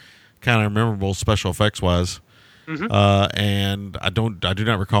that are kind of memorable, special effects wise, and I do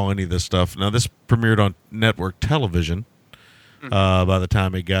not recall any of this stuff. Now, this premiered on network television. By the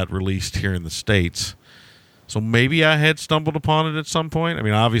time it got released here in the States. So maybe I had stumbled upon it at some point. I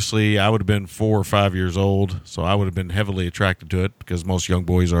mean, obviously, I would have been 4 or 5 years old, so I would have been heavily attracted to it because most young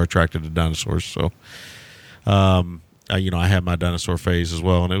boys are attracted to dinosaurs. So, I had my dinosaur phase as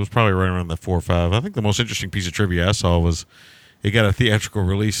well, and it was probably right around the 4 or 5. I think the most interesting piece of trivia I saw was it got a theatrical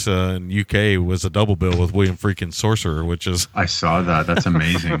release in UK. Was a double bill with William freaking Sorcerer, which is... I saw that. That's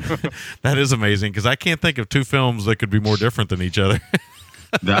amazing. That is amazing, because I can't think of two films that could be more different than each other.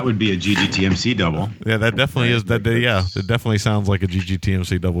 That would be a GGTMC double. Yeah, that definitely is. It definitely sounds like a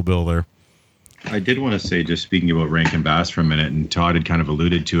GGTMC double bill there. I did want to say, just speaking about Rankin Bass for a minute, and Todd had kind of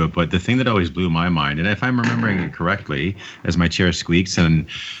alluded to it, but the thing that always blew my mind, and if I'm remembering it correctly, as my chair squeaks, and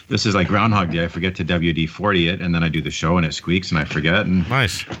this is like Groundhog Day, I forget to WD-40 it, and then I do the show and it squeaks and I forget, and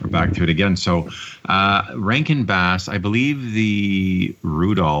nice. We're back to it again. So Rankin Bass, I believe the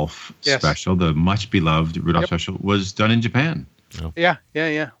Rudolph special, the much beloved Rudolph special, was done in Japan. Yeah.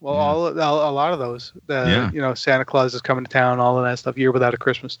 Well, a lot of those, Santa Claus is coming to town, all of that stuff, Year Without a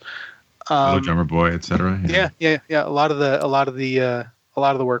Christmas. Little Drummer Boy, etc. Yeah. A lot of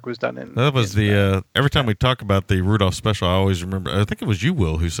the work was done in. That was every time we talk about the Rudolph special, I always remember. I think it was you,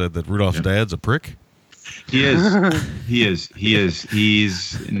 Will, who said that Rudolph's dad's a prick. He is.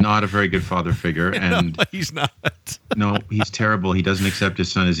 He's not a very good father figure, and no, he's not. No, he's terrible. He doesn't accept his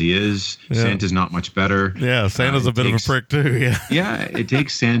son as he is. Yeah. Santa's not much better. Yeah, Santa's a bit of a prick too. Yeah. Yeah, it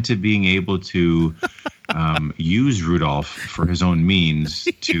takes Santa being able to use Rudolph for his own means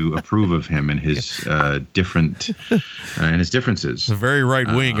to approve of him and his differences. It's a very right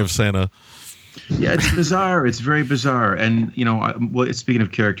wing of Santa. Yeah, it's bizarre. It's very bizarre. And, speaking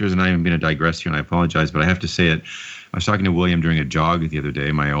of characters, and I am going to digress here, and I apologize, but I have to say it. I was talking to William during a jog the other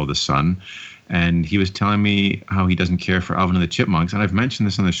day, my oldest son, and he was telling me how he doesn't care for Alvin and the Chipmunks. And I've mentioned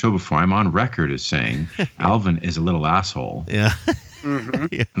this on the show before. I'm on record as saying Alvin is a little asshole. Yeah.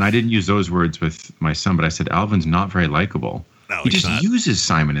 Yeah. And I didn't use those words with my son, but I said Alvin's not very likable. No, he just not. Uses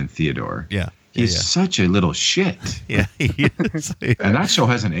Simon and Theodore. Yeah. He's such a little shit. Yeah, he is. And that show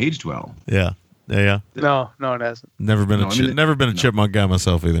hasn't aged well. Yeah. No, it hasn't. Never been a chipmunk guy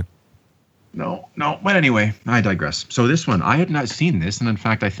myself either. No. But anyway, I digress. So this one, I had not seen this, and in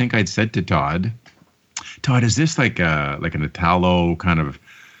fact, I think I'd said to Todd, is this like an Italo kind of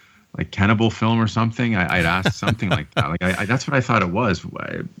like cannibal film or something? I'd asked something like that. Like that's what I thought it was,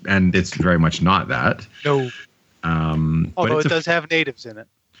 and it's very much not that. No. Although it does have natives in it.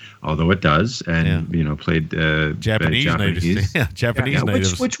 Although it does, and played Japanese natives. Yeah, Japanese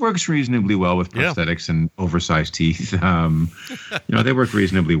natives, which works reasonably well with prosthetics and oversized teeth. They work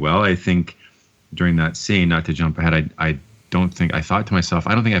reasonably well. I think during that scene, not to jump ahead, I thought to myself,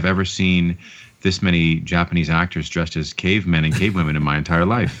 I don't think I've ever seen this many Japanese actors dressed as cavemen and cavewomen in my entire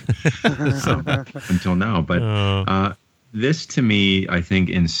life until now. But this, to me, I think,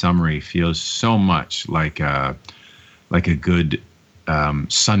 in summary, feels so much like a good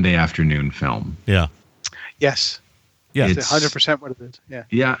Sunday afternoon film. Yeah. Yes. Yeah. It's 100% what it is. Yeah.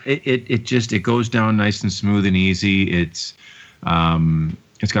 Yeah. It goes down nice and smooth and easy. It's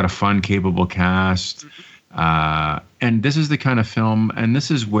got a fun, capable cast. And this is the kind of film, and this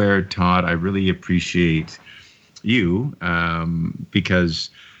is where, Todd, I really appreciate you,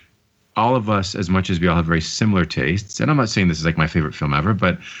 because all of us, as much as we all have very similar tastes, and I'm not saying this is like my favorite film ever,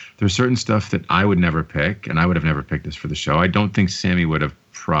 but there's certain stuff that I would never pick, and I would have never picked this for the show. I don't think Sammy would have,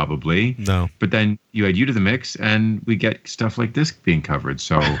 probably. No. But then you add you to the mix, and we get stuff like this being covered.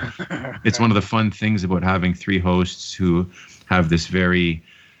 So it's one of the fun things about having three hosts who have this very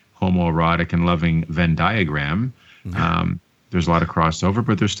homoerotic and loving Venn diagram. Mm-hmm. There's a lot of crossover,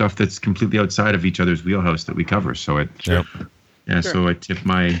 but there's stuff that's completely outside of each other's wheelhouse that we cover. So so I tip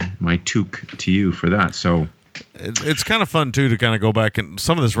my toque to you for that. So it's kind of fun too to kind of go back and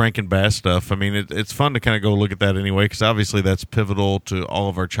some of this Rankin Bass stuff. I mean, it's fun to kind of go look at that anyway, because obviously that's pivotal to all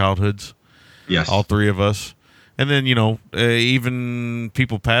of our childhoods. Yes, all three of us. And then, even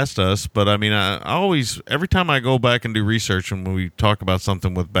people past us. But, I mean, I always, every time I go back and do research and when we talk about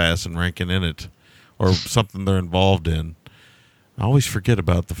something with Bass and Rankin in it or something they're involved in, I always forget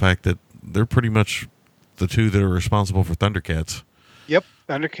about the fact that they're pretty much the two that are responsible for Thundercats. Yep.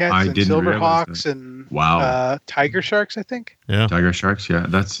 Thundercats and Silverhawks and Tiger Sharks, I think. Yeah. Tiger Sharks, yeah.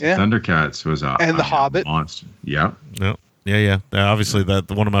 Thundercats was and The Hobbit. Monster. Yeah. Yep. Yeah. Obviously,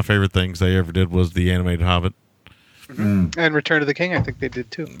 that one of my favorite things they ever did was the animated Hobbit. Mm. And Return of the King, I think they did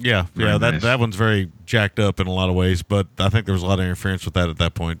too. Yeah. That one's very jacked up in a lot of ways, but I think there was a lot of interference with that at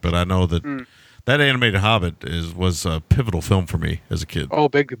that point. But I know that that animated Hobbit was a pivotal film for me as a kid. Oh,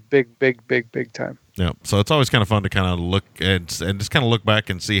 big time. Yeah. So it's always kind of fun to kind of look and just kind of look back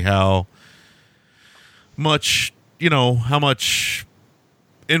and see how much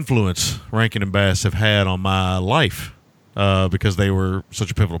influence Rankin and Bass have had on my life, because they were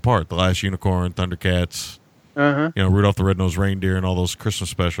such a pivotal part. The Last Unicorn, Thundercats. Rudolph the Red-Nosed Reindeer and all those Christmas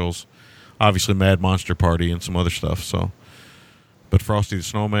specials. Obviously, Mad Monster Party and some other stuff. So, but Frosty the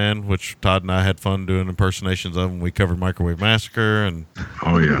Snowman, which Todd and I had fun doing impersonations of when we covered Microwave Massacre, and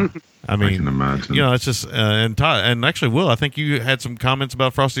oh yeah, I mean, I can imagine. It's just and Todd and actually, Will, I think you had some comments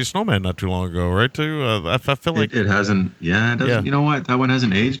about Frosty the Snowman not too long ago, right? Too. I feel like it hasn't. Yeah, it doesn't. Yeah. You know what? That one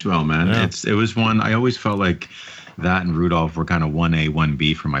hasn't aged well, man. Yeah. It was one I always felt like that and Rudolph were kind of 1A,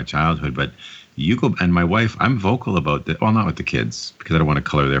 1B from my childhood, but. You go, and my wife, I'm vocal about that. Well, not with the kids because I don't want to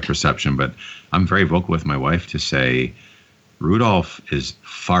color their perception, but I'm very vocal with my wife to say Rudolph is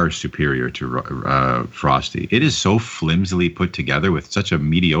far superior to Frosty. It is so flimsily put together with such a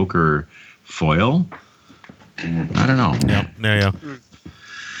mediocre foil. I don't know. Yeah.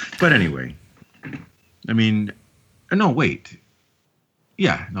 But anyway, I mean, no, wait.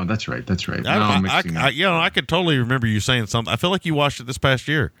 Yeah, no, that's right. I could totally remember you saying something. I feel like you watched it this past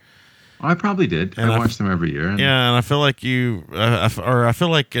year. I probably did. I watch them every year. And I feel like I feel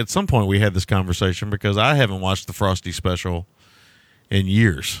like at some point we had this conversation because I haven't watched the Frosty special in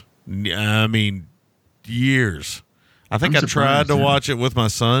years. I mean, years. I think I tried to watch it with my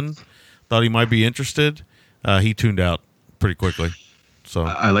son. Thought he might be interested. He tuned out pretty quickly. So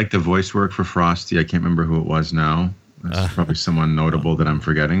I like the voice work for Frosty. I can't remember who it was now. That's probably someone notable that I'm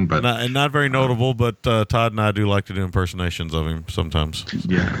forgetting, but not very notable. But Todd and I do like to do impersonations of him sometimes.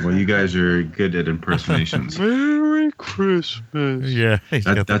 Yeah, well, you guys are good at impersonations. Merry Christmas. Yeah,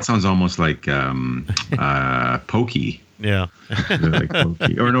 that sounds almost like Pokey. Yeah, like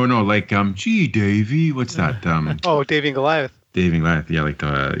Pokey. Or no, like gee, Davy. What's that? Davy and Goliath. Davy and Goliath. Yeah, like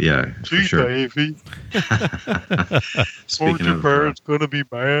for sure. Davy. Speaking of, parents gonna be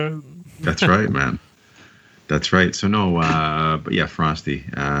mad. That's right, man. That's right. So no, but yeah, Frosty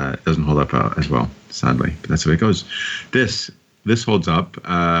doesn't hold up as well, sadly. But that's the way it goes. This holds up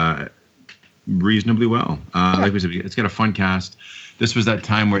reasonably well. Like we said, it's got a fun cast. This was that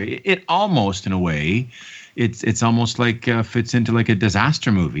time where it almost, in a way, it's almost like fits into like a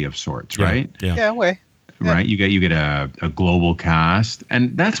disaster movie of sorts, right? Yeah, way. Yeah. Right. You get a global cast,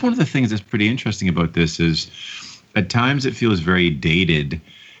 and that's one of the things that's pretty interesting about this is at times it feels very dated.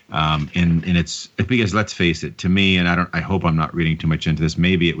 In its, because let's face it, to me, and I hope I'm not reading too much into this.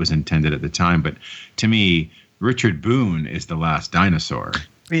 Maybe it was intended at the time, but to me, Richard Boone is the last dinosaur.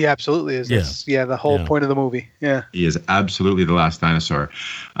 He absolutely is. Yeah, the whole point of the movie. Yeah, he is absolutely the last dinosaur,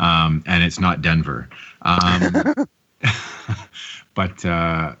 and it's not Denver. But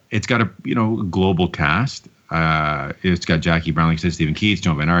it's got a global cast. It's got Jackie Brown, like I said, Stephen Keats,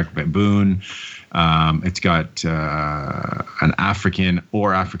 Joan Van Ark, Boone. It's got an African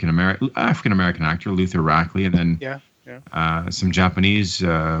American actor, Luther Rackley, and then some Japanese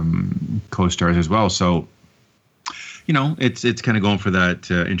co-stars as well. So, it's kind of going for that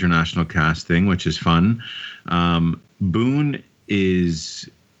international cast thing, which is fun. Boone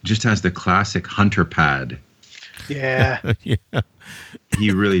just has the classic hunter pad. Yeah. Yeah.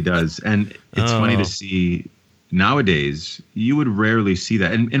 He really does. And it's funny to see nowadays, you would rarely see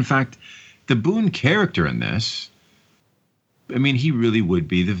that. And in fact, the Boone character in this, I mean, he really would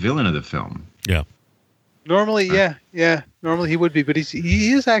be the villain of the film. Yeah. Normally, Normally he would be, but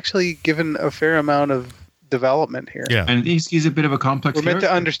he is actually given a fair amount of development here. Yeah. And he's a bit of a complex We're meant character.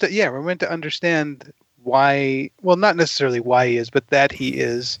 to understand. Yeah, we're meant to understand why. Well, not necessarily why he is, but that he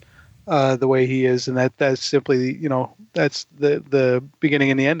is the way he is, and that's simply, that's the beginning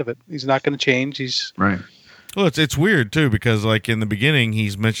and the end of it. He's not going to change. He's Right. Well, it's weird too, because like in the beginning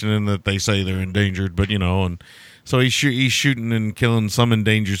he's mentioning that they say they're endangered, but and so he's shooting and killing some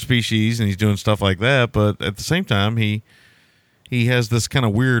endangered species, and he's doing stuff like that. But at the same time, he has this kind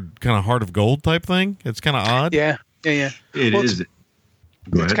of weird, kind of heart of gold type thing. It's kind of odd. Yeah. It is.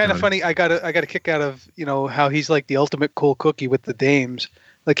 It's kind of funny. I got a kick out of how he's like the ultimate cool cookie with the dames.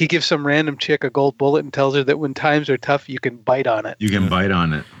 Like he gives some random chick a gold bullet and tells her that when times are tough, you can bite on it. You can bite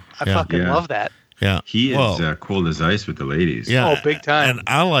on it. I fucking love that. Yeah, he is cold as ice with the ladies. Yeah, big time. And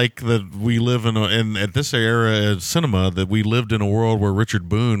I like that we live in at this era of cinema, that we lived in a world where Richard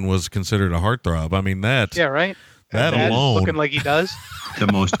Boone was considered a heartthrob. I mean, that right. That alone, looking like he does,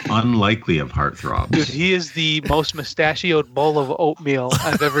 the most unlikely of heartthrobs. Dude, he is the most mustachioed bowl of oatmeal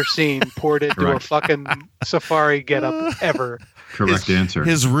I've ever seen poured into a fucking safari getup ever. Correct answer.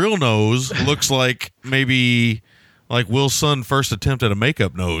 His real nose looks like maybe like Will Son first attempt at a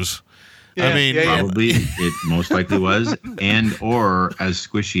makeup nose. Yeah, I mean, probably it most likely was, and or as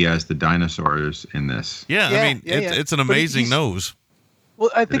squishy as the dinosaurs in this. Yeah, I mean, it's an amazing nose. Well,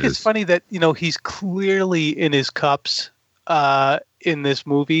 I think it's funny that he's clearly in his cups in this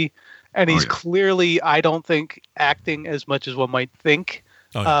movie, and he's clearly, I don't think, acting as much as one might think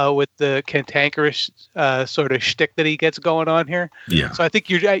with the cantankerous sort of shtick that he gets going on here. Yeah. So I think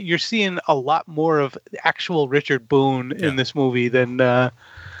you're seeing a lot more of actual Richard Boone in this movie than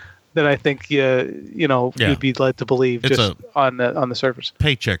I think you'd be led to believe on the surface.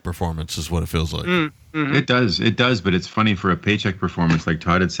 Paycheck performance is what it feels like. Mm-hmm. It does, but it's funny, for a paycheck performance, like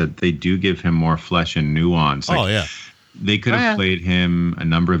Todd had said, they do give him more flesh and nuance. They could have played him a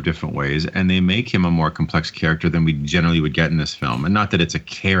number of different ways, and they make him a more complex character than we generally would get in this film. And not that it's a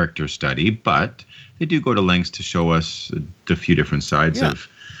character study, but they do go to lengths to show us a few different sides of.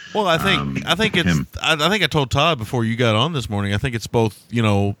 Well, I think it's him. I think I told Todd before you got on this morning, I think it's both,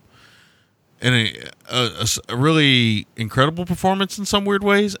 and a really incredible performance in some weird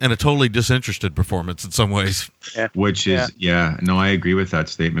ways, and a totally disinterested performance in some ways. Yeah. Which is, I agree with that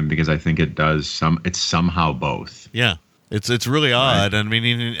statement, because I think it does it's somehow both. Yeah, it's really odd. I mean,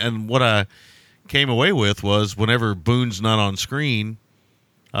 and what I came away with was, whenever Boone's not on screen,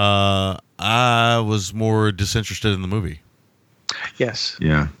 I was more disinterested in the movie. Yes.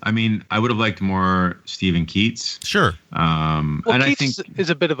 Yeah. I mean, I would have liked more Stephen Keats. Sure. And Keats is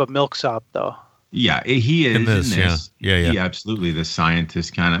a bit of a milksop, though. Yeah, he is in this. Yeah. Yeah, absolutely. The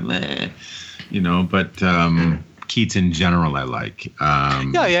scientist kind of, but Keats in general I like.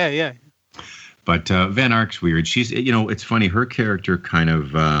 Yeah. But Van Ark's weird. She's, it's funny. Her character kind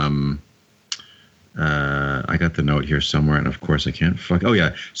of, I got the note here somewhere, and of course I can't oh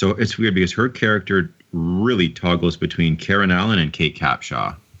yeah. So it's weird because her character really toggles between Karen Allen and Kate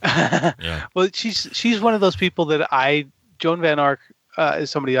Capshaw. Yeah. Well, she's one of those people that Joan Van Ark is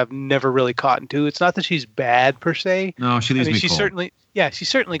somebody I've never really caught into. It's not that she's bad per se. No, she leaves me cold. She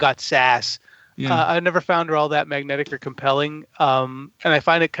certainly got sass. Yeah. I never found her all that magnetic or compelling. And I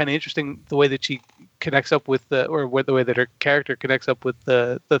find it kind of interesting the way that she connects up with the way that her character connects up with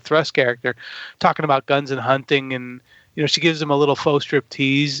the Thrust character, talking about guns and hunting, and she gives him a little faux strip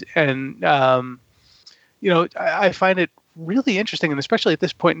tease, and I find it really interesting, and especially at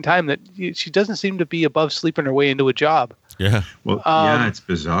this point in time, that she doesn't seem to be above sleeping her way into a job. Yeah. Well, it's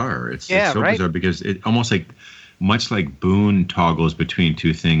bizarre. It's so right? bizarre, because it almost much like Boone toggles between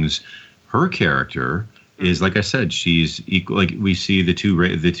two things. Her character is, like I said, she's equal. Like we see the two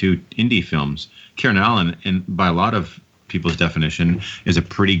indie films. Karen Allen, by a lot of people's definition, is a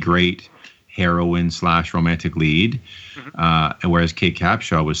pretty great heroine / romantic lead, whereas Kate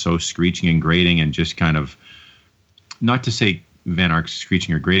Capshaw was so screeching and grating, and just kind of, not to say Van Ark's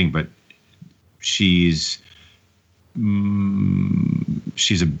screeching or grating, but she's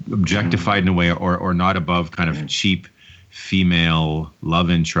she's objectified in a way, or not above kind of cheap female love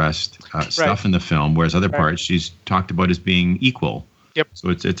interest stuff in the film, whereas other parts she's talked about as being equal. Yep. So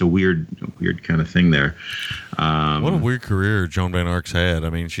it's a weird kind of thing there. What a weird career Joan Van Arc's had. I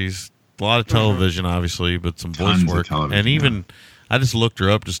mean, she's a lot of television, obviously, but some voice work, and even I just looked her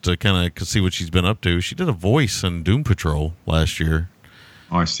up just to kind of see what she's been up to. She did a voice in Doom Patrol last year.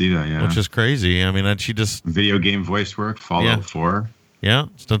 Oh, I see that. Yeah, which is crazy. I mean, she just video game voice work, Fallout 4. Yeah,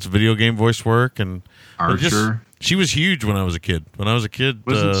 she's done some video game voice work and Archer. She was huge when I was a kid.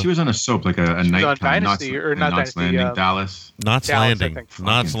 She was on a soap like a nighttime Dynasty or not Knots Dynasty, Landing, Dallas. Knots Landing,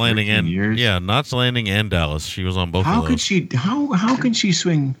 Knots Landing, and Knots Landing and Dallas. She was on both. How of could those. she? How can she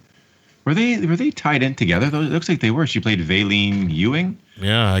swing? Were they tied in together? It looks like they were. She played Valine Ewing.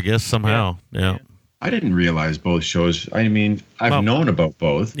 Yeah, I guess somehow. Yeah. I didn't realize both shows. I mean, I've known about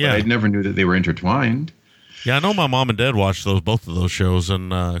both, but I never knew that they were intertwined. Yeah, I know my mom and dad watched both of those shows,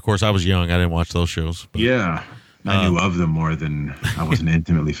 and of course I was young. I didn't watch those shows. But, yeah. I knew of them more than I wasn't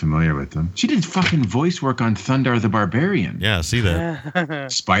intimately familiar with them. She did fucking voice work on Thundar the Barbarian. Yeah, I see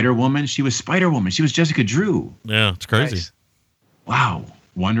that. Spider-Woman. She was Spider-Woman. She was Jessica Drew. Yeah, it's crazy. Nice. Wow.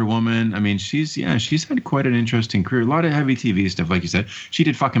 Wonder Woman. I mean, she's had quite an interesting career. A lot of heavy TV stuff, like you said. She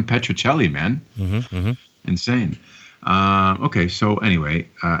did fucking Petrocelli, man. Insane. Okay, so anyway,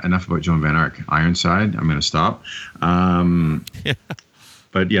 enough about Joan Van Arc. Ironside. I'm going to stop. Yeah.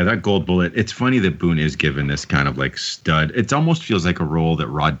 But yeah, that Gold Bullet, it's funny that Boone is given this kind of like stud. It almost feels like a role that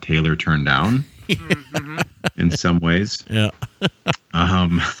Rod Taylor turned down in some ways. Yeah.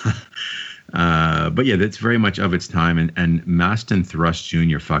 But yeah, that's very much of its time. And Maston Thrust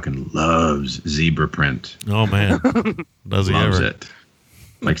Jr. fucking loves zebra print. Oh, man. Does he loves ever? it.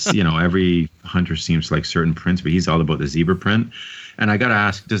 Like, every hunter seems to like certain prints, but he's all about the zebra print. And I got to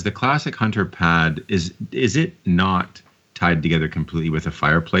ask, does the classic hunter pad, is it not tied together completely with a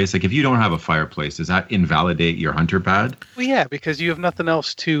fireplace? Like, if you don't have a fireplace, does that invalidate your hunter pad? Well, yeah, because you have nothing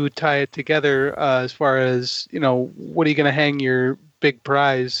else to tie it together as far as, what are you going to hang your big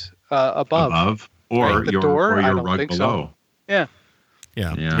prize above? Or the your, door? or I your don't rug think below. So. Yeah.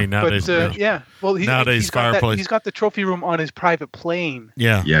 Yeah. Yeah. I mean, nowadays. But, well, nowadays fireplace. He's got the trophy room on his private plane.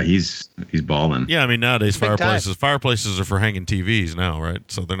 Yeah. Yeah, he's balling. Yeah, I mean, nowadays Big fireplaces are for hanging TVs now, right?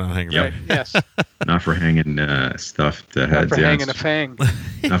 So they're not hanging. Right. Yes. Not for hanging stuffed heads. Not for hanging a fang.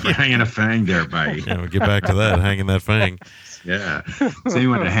 Not for hanging a fang there, buddy. Yeah, we'll get back to that, hanging that fang. Yeah. So you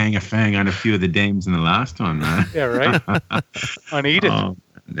want to hang a fang on a few of the dames in the last one, man. Yeah, right. On Edith. Oh,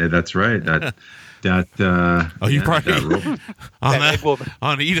 yeah, that's right. You probably woman.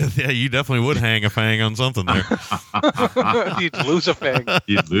 on Edith. Yeah, you definitely would hang a fang on something there. You'd lose a fang.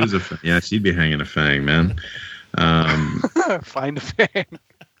 You'd lose a fang. Yeah, she'd be hanging a fang, man. Find a fang.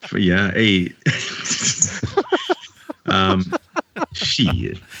 Yeah, hey.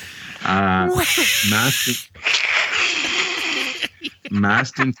 Shit.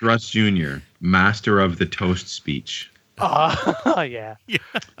 Maston Thrust Jr., master of the toast speech. Oh, yeah. Yes,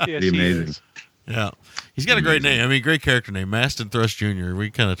 Pretty amazing. Is. Yeah. He's got a great name. I mean, great character name. Maston Thrust Jr. We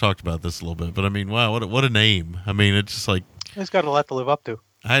kind of talked about this a little bit, but I mean, wow, what a name. I mean, it's just like... He's got a lot to live up to.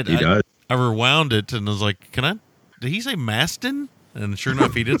 He does. I rewound it and was like, did he say Maston? And sure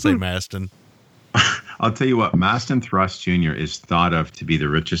enough, he did say Maston. I'll tell you what, Maston Thrust Jr. is thought of to be the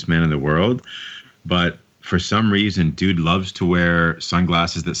richest man in the world, but for some reason, dude loves to wear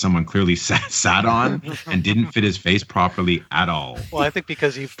sunglasses that someone clearly sat on and didn't fit his face properly at all. Well, I think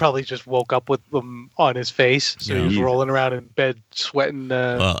because he probably just woke up with them on his face, so he was rolling around in bed, sweating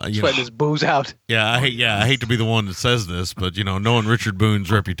his booze out. Yeah, I hate to be the one that says this, but knowing Richard Boone's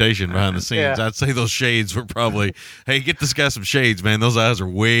reputation behind the scenes, I'd say those shades were probably, hey, get this guy some shades, man. Those eyes are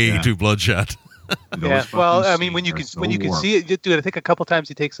way too bloodshot. Yeah, well, I mean, when you can see it, dude, I think a couple times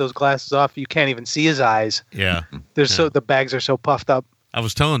he takes those glasses off, you can't even see his eyes. Yeah, the bags are so puffed up. I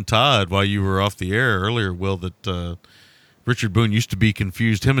was telling Todd while you were off the air earlier, Will, that Richard Boone used to be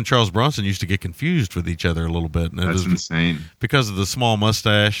confused. Him and Charles Bronson used to get confused with each other a little bit. And that's insane because of the small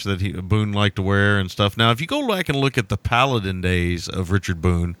mustache that Boone liked to wear and stuff. Now, if you go back and look at the Paladin days of Richard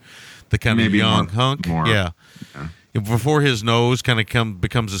Boone, the kind of young hunk, yeah. Before his nose kind of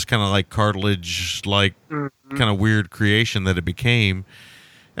becomes this kind of like cartilage, like kind of weird creation that it became.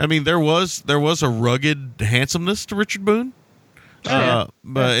 I mean, there was a rugged handsomeness to Richard Boone,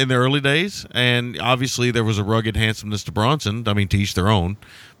 but in the early days, and obviously there was a rugged handsomeness to Bronson. I mean, to each their own,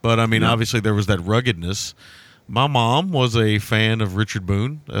 but I mean, obviously there was that ruggedness. My mom was a fan of Richard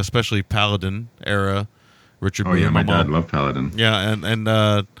Boone, especially Paladin era Richard Boone. Oh yeah, my dad loved Paladin. Yeah, and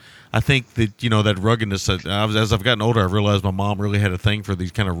I think that that ruggedness. As I've gotten older, I realized my mom really had a thing for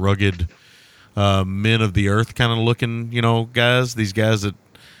these kind of rugged men of the earth kind of looking, guys. These guys that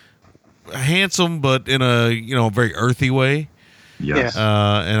handsome, but in a very earthy way. Yes.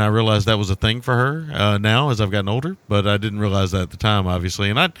 And I realized that was a thing for her now as I've gotten older, but I didn't realize that at the time, obviously.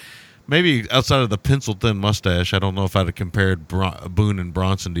 And maybe outside of the pencil thin mustache, I don't know if I'd have compared Boone and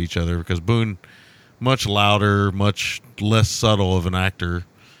Bronson to each other, because Boone, much louder, much less subtle of an actor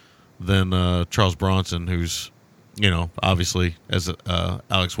than Charles Bronson, who's, obviously, as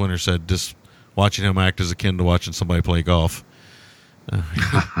Alex Winter said, just watching him act is akin to watching somebody play golf.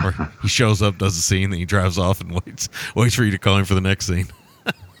 Or he shows up, does the scene, then he drives off and waits for you to call him for the next scene.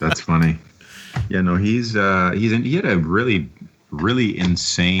 That's funny. Yeah, no, he had a really, really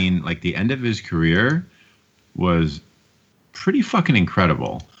insane, like, the end of his career was pretty fucking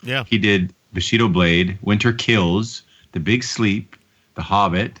incredible. Yeah. He did Bushido Blade, Winter Kills, The Big Sleep, The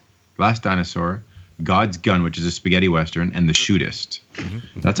Hobbit, Last Dinosaur, God's Gun, which is a spaghetti western, and The Shootist.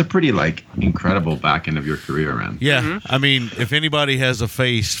 Mm-hmm. That's a pretty, incredible back end of your career, man. Yeah. Mm-hmm. I mean, if anybody has a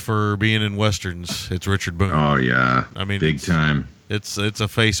face for being in westerns, it's Richard Boone. Oh, yeah. I mean, big time. It's a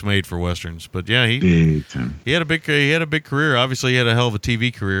face made for westerns. But yeah, big time. He had a big career. Obviously, he had a hell of a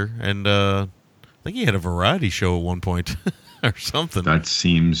TV career, and I think he had a variety show at one point or something. That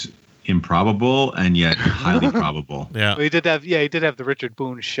seems improbable and yet highly probable. Yeah. Well, he did have the Richard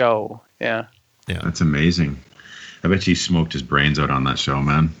Boone show. Yeah. Yeah. That's amazing. I bet he smoked his brains out on that show,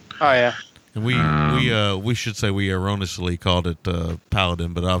 man. Oh yeah. And we should say we erroneously called it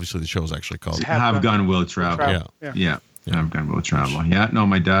Paladin, but obviously the show is actually called Have Gun Will Travel. Yeah. Have Gun Will Travel. Yeah. No,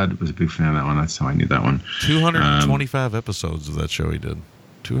 my dad was a big fan of that one. That's how I knew that one. 225 episodes of that show he did.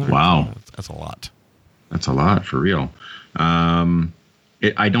 200. Wow. That's a lot. That's a lot, for real.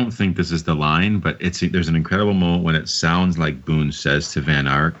 I don't think this is the line, but there's an incredible moment when it sounds like Boone says to Van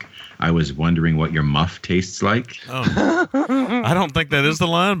Ark, "I was wondering what your muff tastes like." Oh. I don't think that is the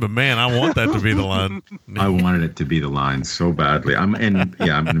line, but man, I want that to be the line. I wanted it to be the line so badly. I'm in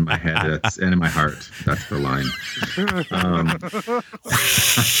my head and in my heart. That's the line.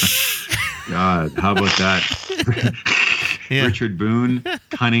 God, how about that? Yeah. Richard Boone,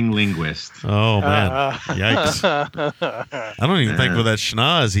 cunning linguist. Oh, man. Yikes. I don't even think with that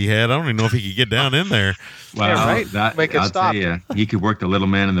schnoz he had, I don't even know if he could get down in there. Well, yeah, right. I'll tell you, he could work the little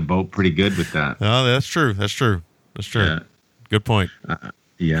man in the boat pretty good with that. Oh, that's true. Yeah. Good point.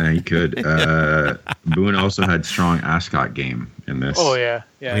 Yeah, he could. Boone also had strong Ascot game in this. Oh, yeah.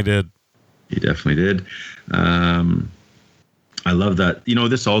 He did. He definitely did. I love that.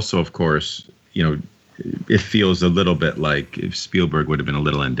 This also, of course, it feels a little bit like if Spielberg would have been a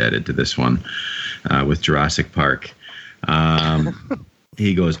little indebted to this one with Jurassic Park.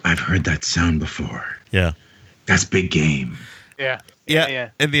 He goes, "I've heard that sound before." Yeah. That's big game. Yeah.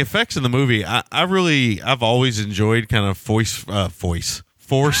 And the effects in the movie, I've always enjoyed kind of force.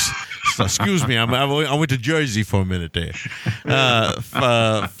 Excuse me, I went to Jersey for a minute there.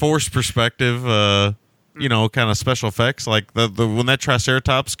 Force perspective, kind of special effects, like the when that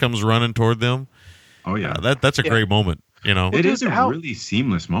Triceratops comes running toward them. Oh yeah, that's a great moment. It is a really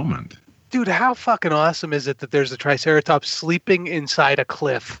seamless moment. Dude, how fucking awesome is it that there's a Triceratops sleeping inside a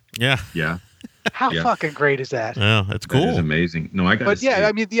cliff? Yeah. How fucking great is that? Yeah, it's cool. That is amazing. No, I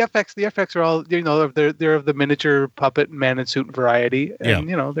mean the effects are all they're of the miniature puppet man in suit variety, and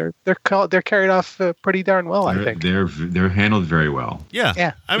they're carried off pretty darn well. I think they're handled very well.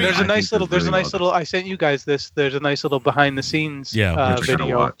 Yeah. I mean, there's a nice little. I sent you guys this. There's a nice little behind the scenes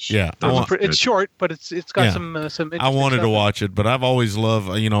video. Watch. Yeah, it's short, but it's got some. I wanted to watch it, but I've always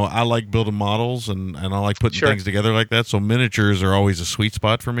loved. I like building models and I like putting things together like that. So miniatures are always a sweet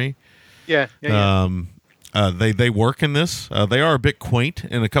spot for me. Yeah. They work in this. They are a bit quaint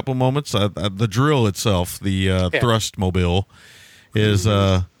in a couple moments. The drill itself, the thrust mobile, is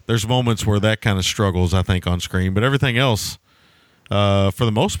there's moments where that kind of struggles, I think, on screen. But everything else, for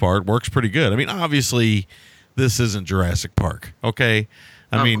the most part, works pretty good. I mean, obviously, this isn't Jurassic Park, okay?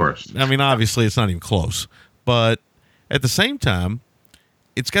 Of course. I mean, obviously, it's not even close. But at the same time,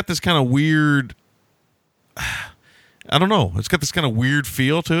 it's got this kind of weird. I don't know. It's got this kind of weird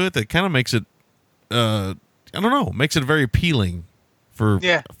feel to it that kind of makes it, makes it very appealing for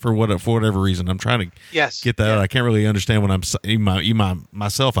whatever reason. I'm trying to get that out. I can't really understand what I'm saying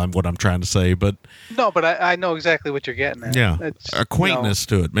what I'm trying to say, but no, but I know exactly what you're getting at. Yeah, a quaintness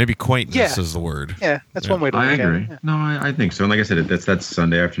to it. Maybe quaintness is the word. Yeah, that's one way to look at it. I agree. No, I think so. And like I said, that's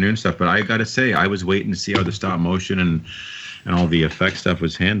Sunday afternoon stuff. But I got to say, I was waiting to see how the stop motion and all the effect stuff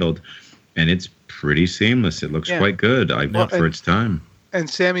was handled, and it's pretty seamless. It looks quite good. For its time. And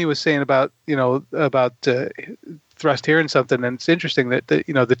Sammy was saying about thrust hearing something, and it's interesting that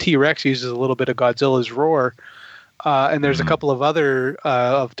the T-Rex uses a little bit of Godzilla's roar and there's a couple of other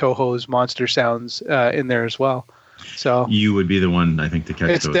of Toho's monster sounds in there as well. So You would be the one, I think, to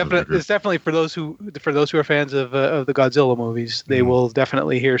catch it's those. definitely for those who are fans of the Godzilla movies. They will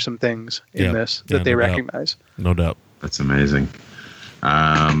definitely hear some things in this that they recognize. No doubt. That's amazing.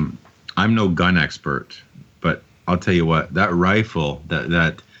 I'm no gun expert, but I'll tell you what, that rifle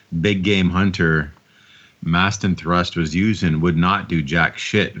that big game hunter Maston Thrust was using would not do jack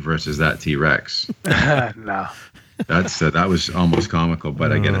shit versus that T-Rex. No. That was almost comical,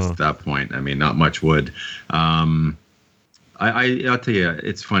 but I get it at that point. I mean, not much would. I'll tell you,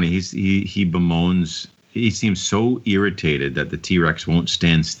 it's funny. He bemoans. He seems so irritated that the T-Rex won't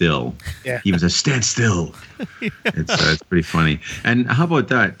stand still. Yeah. He was a stand still. It's pretty funny. And how about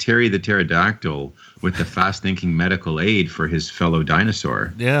that? Terry the pterodactyl with the fast-thinking medical aid for his fellow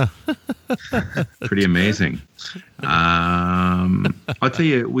dinosaur. Yeah. Pretty amazing. I'll tell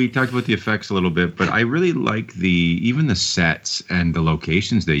you, we talked about the effects a little bit, but I really like even the sets and the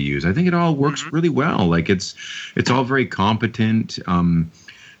locations they use. I think it all works really well. Like it's all very competent.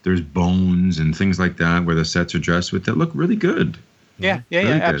 There's bones and things like that where the sets are dressed with that look really good. Yeah, Really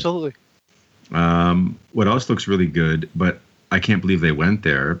good. absolutely. What else looks really good, but I can't believe they went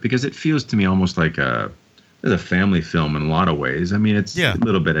there because it feels to me almost like a family film in a lot of ways. I mean, it's a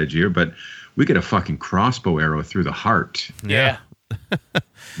little bit edgier, but we get a fucking crossbow arrow through the heart. Yeah.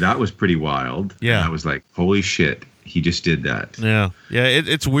 That was pretty wild. Yeah. And I was like, holy shit, he just did that. Yeah. Yeah.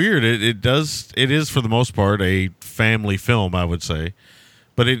 It's weird. It is for the most part a family film, I would say,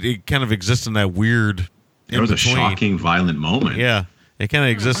 but it kind of exists in that weird. There was a shocking, violent moment. Yeah. It kind of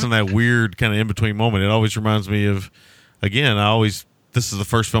exists in that weird kind of in between moment. It always reminds me of, again, this is the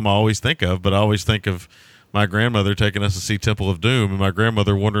first film I always think of, but I always think of my grandmother taking us to see Temple of Doom, and my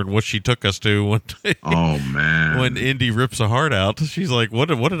grandmother wondering what she took us to when Oh man, when Indy rips a heart out. She's like,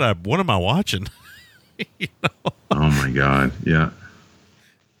 what am I watching? You know? Oh my god, yeah.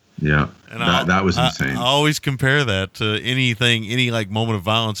 And that was insane. I always compare that to any like moment of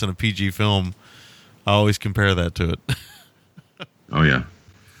violence in a PG film. I always compare that to it. Oh yeah.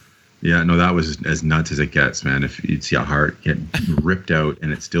 Yeah, no, that was as nuts as it gets, man. If you'd see a heart get ripped out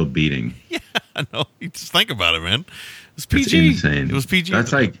and it's still beating. Yeah, I know. You just think about it, man. It's PG. It's insane. It was PG.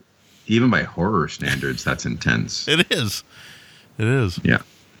 That's like, even by horror standards, that's intense. It is. Yeah.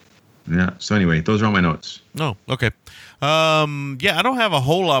 So anyway, those are all my notes. Oh, okay. Yeah, I don't have a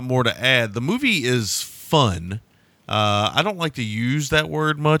whole lot more to add. The movie is fun. I don't like to use that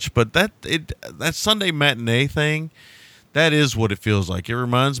word much, but that Sunday matinee thing, that is what it feels like. It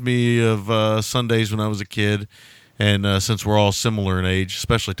reminds me of Sundays when I was a kid, and since we're all similar in age,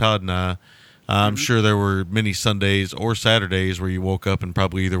 especially Todd and I, I'm sure there were many Sundays or Saturdays where you woke up and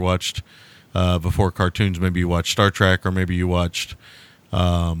probably either watched, before cartoons, maybe you watched Star Trek, or maybe you watched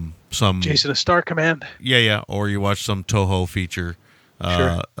some... Jason, a Star Command. Yeah, or you watched some Toho feature,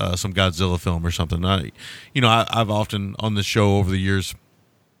 some Godzilla film or something. I've often on this show over the years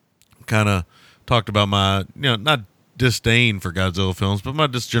kind of talked about my, not disdain for Godzilla films, but my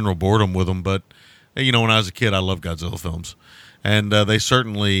just general boredom with them. But when I was a kid, I loved Godzilla films, and they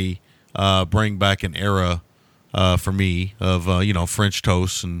certainly bring back an era for me of French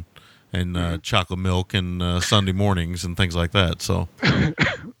toast and chocolate milk and Sunday mornings and things like that. So,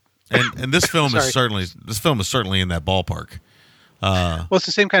 and this film is certainly in that ballpark. Well, it's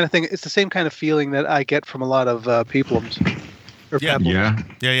the same kind of thing. It's the same kind of feeling that I get from a lot of peplums. Yeah.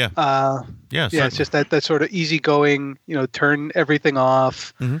 It's just that sort of easygoing, turn everything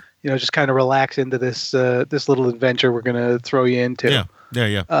off, just kind of relax into this little adventure we're going to throw you into.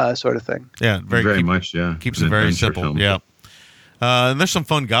 Yeah. Sort of thing. Yeah, very much. Yeah, keeps it very simple. Film. Yeah. And there's some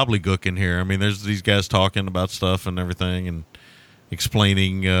fun gobbledygook in here. I mean, there's these guys talking about stuff and everything and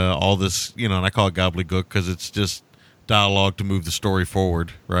explaining all this, and I call it gobbledygook because it's just dialogue to move the story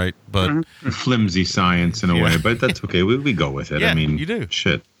forward, right? But flimsy science in a way, but that's okay. We go with it. Yeah, I mean, you do.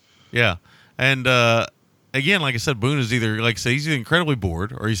 Shit. Yeah. And again, like I said, Boone is he's either incredibly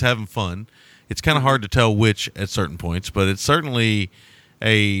bored or he's having fun. It's kind of hard to tell which at certain points, but it's certainly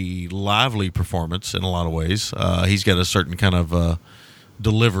a lively performance in a lot of ways. He's got a certain kind of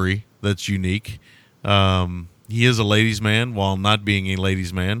delivery that's unique. He is a ladies' man while not being a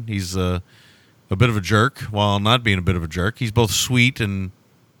ladies' man. He's a bit of a jerk while not being a bit of a jerk. He's both sweet and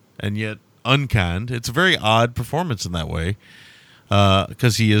yet unkind. It's a very odd performance in that way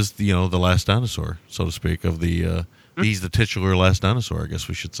because he is the last dinosaur, so to speak. He's the titular last dinosaur, I guess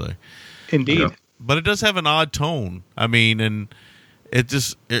we should say. Indeed. Yeah. But it does have an odd tone. I mean, and it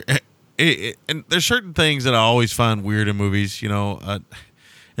just and there's certain things that I always find weird in movies, and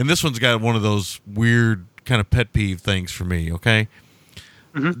this one's got one of those weird kind of pet peeve things for me. Okay,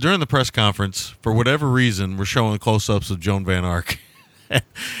 during the press conference, for whatever reason, we're showing close-ups of Joan Van Ark.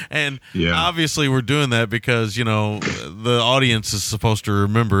 And obviously we're doing that because, the audience is supposed to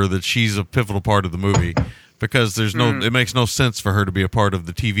remember that she's a pivotal part of the movie because it makes no sense for her to be a part of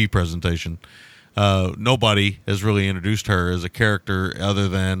the TV presentation. Nobody has really introduced her as a character other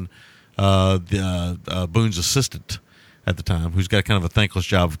than Boone's assistant at the time, who's got kind of a thankless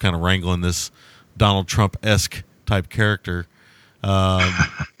job of kind of wrangling this Donald Trump-esque type character.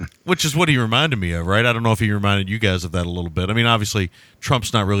 Which is what he reminded me of, right? I don't know if he reminded you guys of that a little bit. I mean, obviously,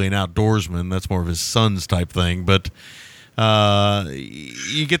 Trump's not really an outdoorsman. That's more of his son's type thing. But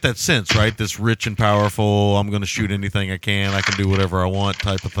you get that sense, right? This rich and powerful, I'm going to shoot anything I can do whatever I want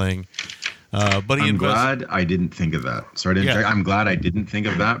type of thing. But I'm glad I didn't think of that. Sorry, I'm glad I didn't think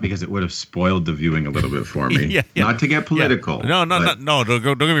of that because it would have spoiled the viewing a little bit for me. Not to get political. No, don't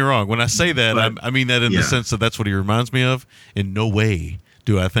get me wrong. When I say that, I mean that in the sense that that's what he reminds me of. In no way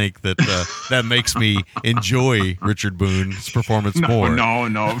do I think that that makes me enjoy Richard Boone's performance more. No,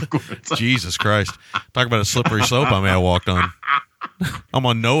 of course. Jesus Christ. Talk about a slippery slope I may have walked on. I'm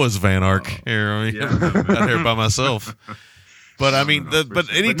on Noah's Van Ark here, out here by myself. But I mean,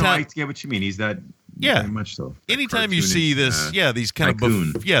 but anytime, I get what you mean. He's that, very much so. Anytime you see this, these kind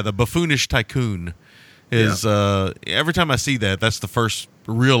tycoon. The buffoonish tycoon is. Every time I see that, that's the first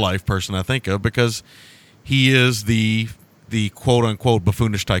real life person I think of because he is the quote unquote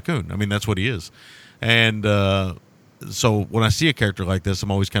buffoonish tycoon. I mean, that's what he is, and so when I see a character like this, I'm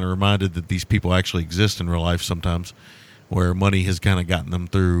always kind of reminded that these people actually exist in real life sometimes, where money has kind of gotten them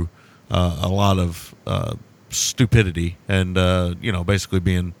through a lot of. Stupidity and basically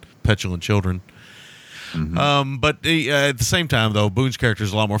being petulant children. But at the same time, though, Boone's character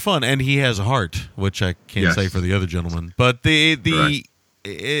is a lot more fun, and he has a heart, which I can't say for the other gentleman. But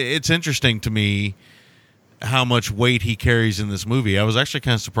it's interesting to me how much weight he carries in this movie. I was actually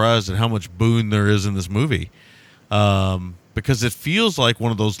kind of surprised at how much Boone there is in this movie, because it feels like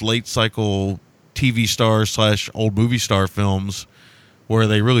one of those late cycle TV star / old movie star films where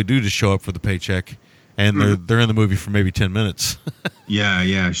they really do just show up for the paycheck. And they're in the movie for maybe 10 minutes.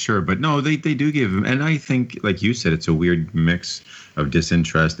 Yeah, sure. But no, they do give him. And I think, like you said, it's a weird mix of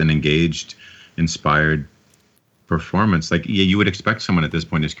disinterest and engaged, inspired performance. Like, you would expect someone at this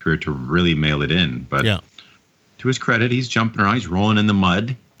point in his career to really mail it in. But to his credit, he's jumping around. He's rolling in the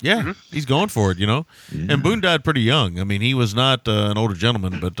mud. Yeah, he's going for it, Yeah. And Boone died pretty young. I mean, he was not an older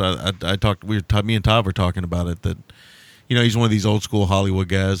gentleman, but I talked. Me and Todd were talking about it. That he's one of these old school Hollywood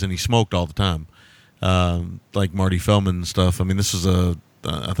guys, and he smoked all the time. Like Marty Feldman and stuff. I mean, this is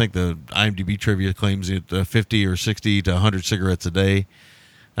I think the IMDb trivia claims it 50 or 60 to 100 cigarettes a day.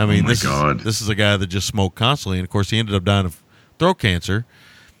 I mean, this is a guy that just smoked constantly. And of course, he ended up dying of throat cancer.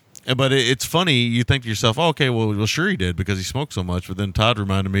 But it's funny. You think to yourself, oh, okay, well, sure he did because he smoked so much. But then Todd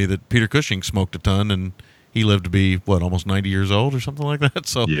reminded me that Peter Cushing smoked a ton and he lived to be, almost 90 years old or something like that.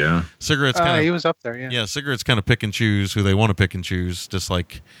 So cigarettes he was up there, Yeah, cigarettes kind of pick and choose who they want to pick and choose, just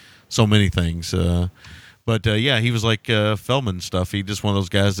like so many things. But he was like Feldman stuff. He just one of those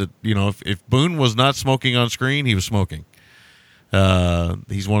guys that, if Boone was not smoking on screen, he was smoking.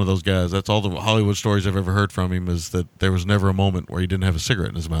 He's one of those guys. That's all the Hollywood stories I've ever heard from him is that there was never a moment where he didn't have a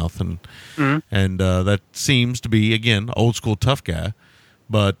cigarette in his mouth. And that seems to be, again, old school tough guy.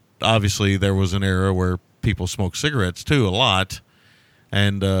 But obviously there was an era where people smoked cigarettes too, a lot.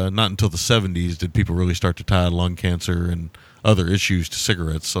 And not until the 70s did people really start to tie lung cancer and other issues to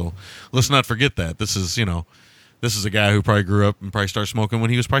cigarettes. So let's not forget that. This is a guy who probably grew up and probably started smoking when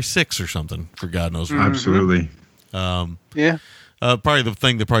he was probably 6 or something, for God knows. Absolutely. Probably the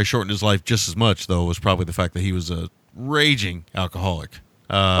thing that probably shortened his life just as much, though, was probably the fact that he was a raging alcoholic.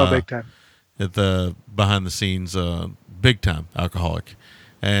 Big time. At the behind the scenes, big time alcoholic.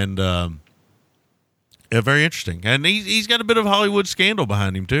 And very interesting. And he's got a bit of Hollywood scandal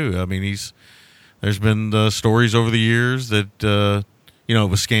behind him, too. I mean, there's been stories over the years that, it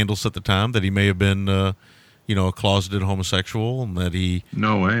was scandalous at the time that he may have been, a closeted homosexual and that he...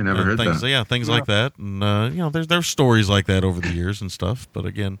 No way, never heard things, that. Yeah, things like that. And, there's stories like that over the years and stuff. But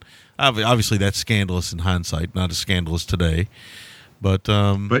again, obviously that's scandalous in hindsight, not as scandalous today. But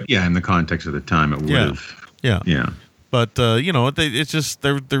yeah, in the context of the time, it would have... Yeah. But, it's just,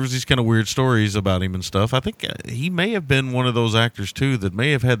 there was these kind of weird stories about him and stuff. I think he may have been one of those actors, too, that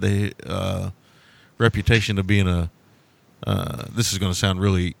may have had the reputation of being this is going to sound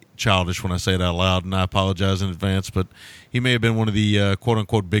really childish when I say it out loud, and I apologize in advance, but he may have been one of the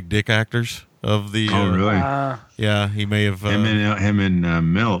quote-unquote big dick actors of the... Oh, really? Yeah, he may have... him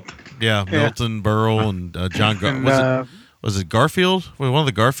and Milt. Yeah, Milton Berle and John... was it Garfield? One of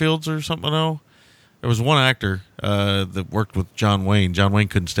the Garfields or something? No? There was one actor that worked with John Wayne. John Wayne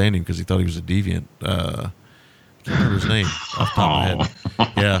couldn't stand him because he thought he was a deviant. I can't remember his name off the top of my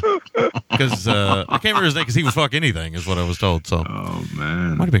head. Yeah, because I can't remember his name because he would fuck anything, is what I was told. So, Oh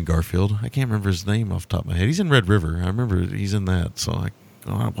man, might have been Garfield. I can't remember his name off the top of my head. He's in Red River. I remember he's in that. So,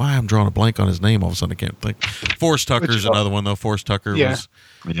 why I'm drawing a blank on his name all of a sudden, I can't think. Forrest Tucker's another one though. Forrest Tucker was.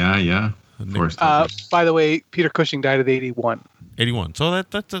 Yeah. By the way, Peter Cushing died at 81. 81. So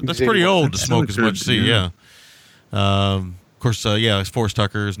that's pretty old to smoke as much as see. Yeah. Of course, it's Forrest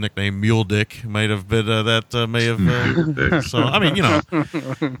Tucker. His nickname Mule Dick might have been may have. So I mean,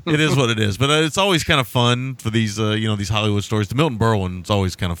 it is what it is. But it's always kind of fun for these these Hollywood stories. The Milton Berle one's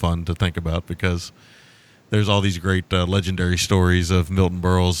always kind of fun to think about because there's all these great legendary stories of Milton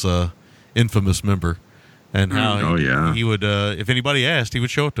Berle's infamous member and how he would if anybody asked, he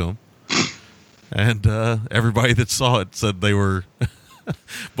would show it to them. And everybody that saw it said they were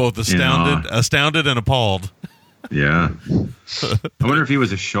both astounded and appalled. Yeah. I wonder if he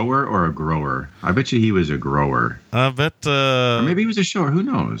was a shower or a grower. I bet you he was a grower. I bet. Or maybe he was a shower. Who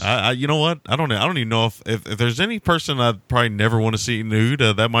knows? You know what? I don't know. I don't even know if there's any person I'd probably never want to see nude.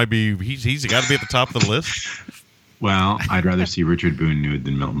 That might be. He's got to be at the top of the list. Well, I'd rather see Richard Boone nude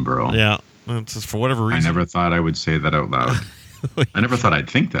than Milton Berle. Yeah. It's just for whatever reason. I never thought I would say that out loud. I never thought I'd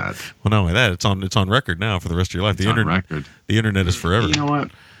think that. Well, not only that, it's on record now for the rest of your life. It's on record. The internet is forever. You know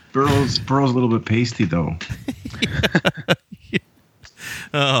what? Burl's a little bit pasty though.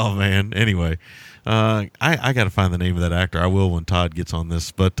 Oh man. Anyway, I got to find the name of that actor. I will when Todd gets on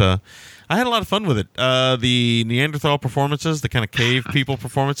this. But I had a lot of fun with it. The Neanderthal performances, the kind of cave people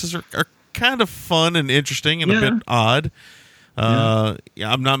performances, are kind of fun and interesting and a bit odd. I'm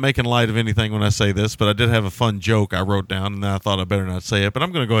not making light of anything when I say this, but I did have a fun joke I wrote down, and I thought I better not say it, but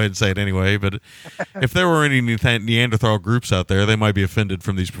I'm going to go ahead and say it anyway. But if there were any Neanderthal groups out there, they might be offended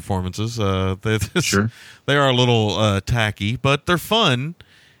from these performances. Sure. They are a little tacky, but they're fun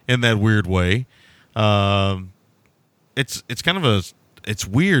in that weird way. It's kind of it's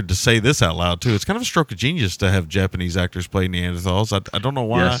weird to say this out loud, too. It's kind of a stroke of genius to have Japanese actors play Neanderthals. I don't know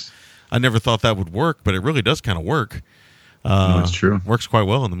why. Yes. I never thought that would work, but it really does kind of work. That's true. Works quite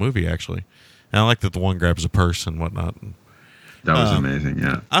well in the movie, actually. And I like that the one grabs a purse and whatnot. That was amazing,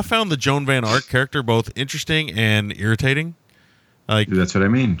 yeah. I found the Joan Van Ark character both interesting and irritating. That's what I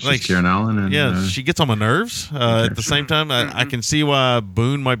mean. She's Karen Allen. And, she gets on my nerves. At the same time, I can see why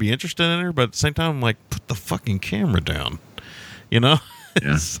Boone might be interested in her, but at the same time, I'm like, put the fucking camera down. Yeah.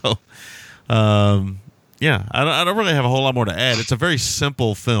 So, I don't really have a whole lot more to add. It's a very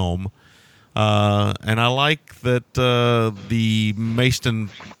simple film. And I like that the Maston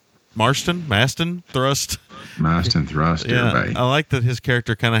thrust. Yeah, I like that his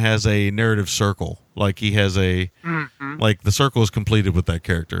character kind of has a narrative circle. Like he has like the circle is completed with that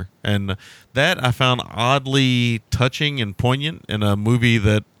character, and that I found oddly touching and poignant in a movie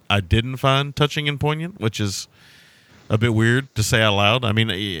that I didn't find touching and poignant, which is a bit weird to say out loud. I mean,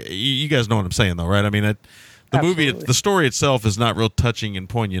 you guys know what I'm saying, though, right? I mean, the movie, the story itself is not real touching and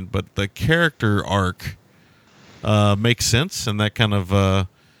poignant, but the character arc makes sense, and that kind of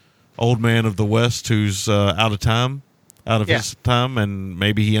old man of the West who's out of his time, and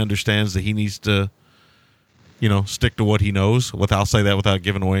maybe he understands that he needs to, stick to what he knows. I'll say that without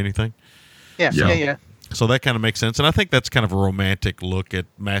giving away anything. Yeah. So that kind of makes sense, and I think that's kind of a romantic look at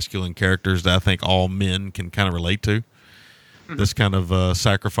masculine characters that I think all men can kind of relate to. This kind of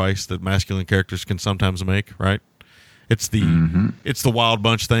sacrifice that masculine characters can sometimes make, right? It's the it's the Wild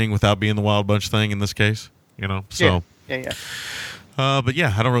Bunch thing without being the Wild Bunch thing in this case, So yeah. But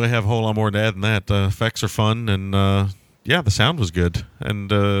yeah, I don't really have a whole lot more to add than that. Effects are fun, and the sound was good,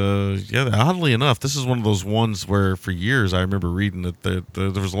 and oddly enough, this is one of those ones where for years I remember reading that there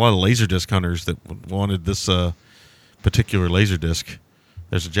was a lot of Laserdisc hunters that wanted this particular Laserdisc.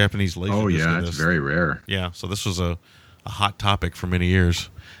 There's a Japanese Laserdisc. Oh yeah, it's very rare. Yeah, so this was a hot topic for many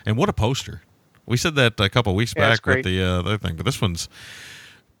years. And what a poster. We said that a couple of weeks back with the other thing, but this one's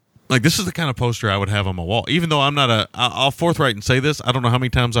like, this is the kind of poster I would have on my wall. Even though I'll forthright and say this, I don't know how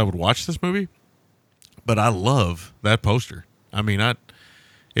many times I would watch this movie, but I love that poster. I mean,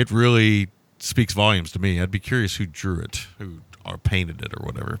 it really speaks volumes to me. I'd be curious who drew it, or painted it or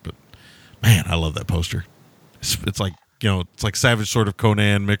whatever, but man, I love that poster. It's like, it's like Savage Sword of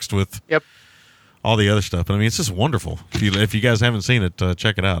Conan mixed with all the other stuff. But I mean, it's just wonderful. If you guys haven't seen it,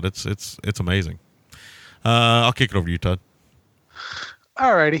 check it out. It's amazing. I'll kick it over to you, Todd.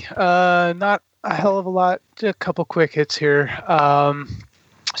 Alrighty. Not a hell of a lot. Just a couple quick hits here.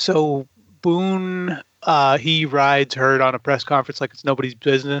 So Boone, he rides Hurd on a press conference like it's nobody's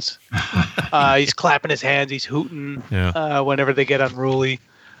business. He's clapping his hands. He's hooting whenever they get unruly.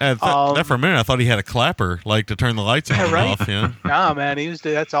 That for a minute, I thought he had a clapper, like to turn the lights on and right? off. Yeah. Nah, man,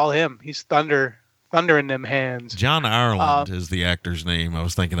 that's all him. He's thunder in them hands. John Ireland is the actor's name. I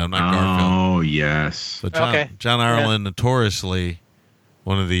was thinking of, not Garfield. Oh, yes. So John Ireland, notoriously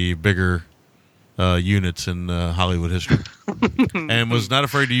one of the bigger units in Hollywood history, and was not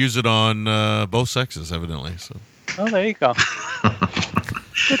afraid to use it on both sexes, evidently. So. Oh, there you go.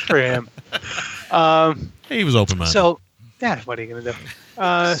 Good for him. He was open-minded. So, yeah, what are you gonna do?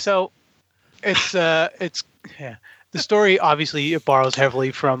 So, it's yeah. The story obviously it borrows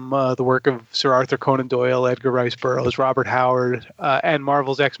heavily from the work of Sir Arthur Conan Doyle, Edgar Rice Burroughs, Robert Howard, and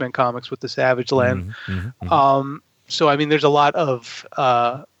Marvel's X-Men comics with the Savage Land. So, I mean, there's a lot of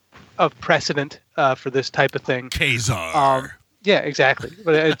precedent for this type of thing. Kazar. Yeah, exactly.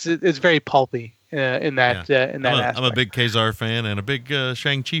 But it's very pulpy in that aspect. I'm a big Kazar fan and a big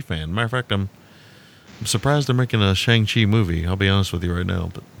Shang-Chi fan. Matter of fact, I'm surprised they're making a Shang-Chi movie. I'll be honest with you right now,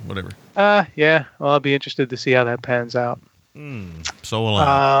 but whatever. Yeah. Well, I'll be interested to see how that pans out. So will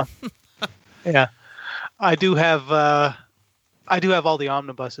I. Yeah, I do have all the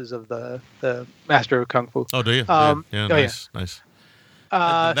omnibuses of the Master of Kung Fu. Oh, do you? Nice.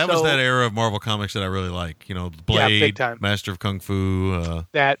 That was that era of Marvel Comics that I really like. You know, Blade, big time. Master of Kung Fu,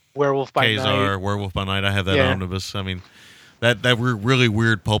 That Werewolf by Kazar, Night. Werewolf by Night. I have that omnibus. I mean, that really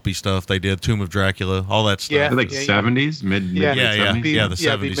weird pulpy stuff they did. Tomb of Dracula, all that stuff. Yeah. Like 70s, mid 70s. Yeah, the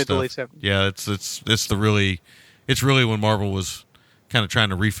 70s mid to stuff. late 70s. Yeah, it's really when Marvel was kind of trying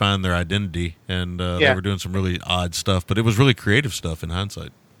to refine their identity, and they were doing some really odd stuff, but it was really creative stuff in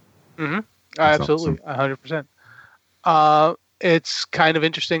hindsight. Absolutely, 100%. It's kind of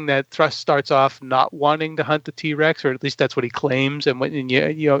interesting that Thrust starts off not wanting to hunt the T-Rex, or at least that's what he claims, and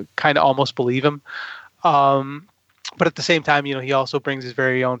you kind of almost believe him. But at the same time, he also brings his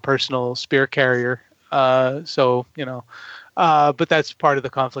very own personal spear carrier. But that's part of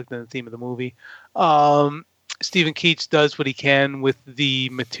the conflict and the theme of the movie. Stephen Keats does what he can with the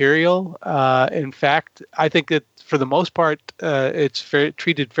material. In fact, I think that for the most part, it's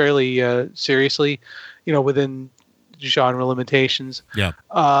treated fairly seriously, within genre limitations. Yeah.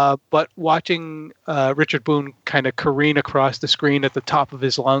 But watching Richard Boone kind of careen across the screen at the top of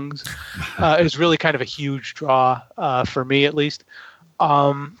his lungs is really kind of a huge draw for me, at least.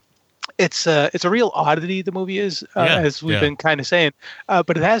 It's a real oddity, the movie is, as we've been kind of saying.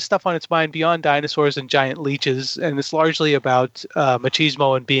 But it has stuff on its mind beyond dinosaurs and giant leeches, and it's largely about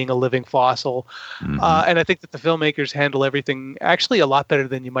machismo and being a living fossil. And I think that the filmmakers handle everything actually a lot better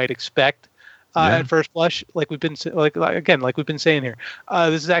than you might expect. At first blush, like we've been saying here,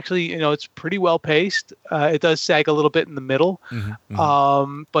 this is actually, it's pretty well paced. It does sag a little bit in the middle,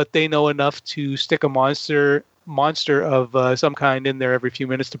 but they know enough to stick a monster of some kind in there every few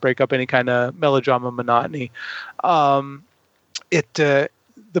minutes to break up any kind of melodrama monotony. The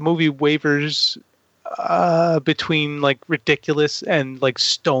movie wavers between like ridiculous and like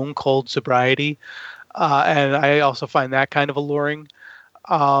stone cold sobriety, and I also find that kind of alluring.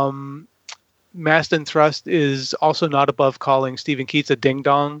 Maston Thrust is also not above calling Stephen Keats a ding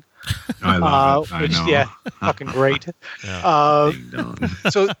dong. I love it. Which, I know. yeah, fucking great.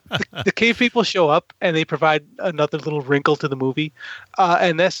 So the cave people show up and they provide another little wrinkle to the movie,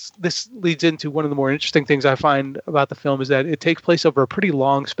 and this leads into one of the more interesting things I find about the film is that it takes place over a pretty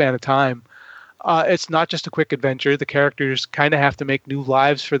long span of time. It's not just a quick adventure. The characters kind of have to make new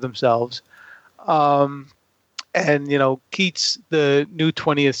lives for themselves. And, Keats, the new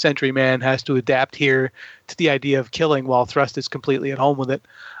 20th century man, has to adapt here to the idea of killing while Thrust is completely at home with it.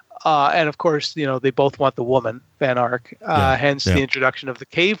 And, of course, they both want the woman, Van Ark, hence the introduction of the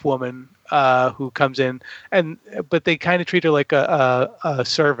cave woman who comes in. But they kind of treat her like a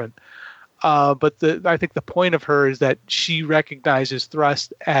servant. But I think the point of her is that she recognizes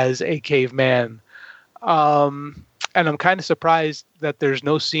Thrust as a caveman. And I'm kind of surprised that there's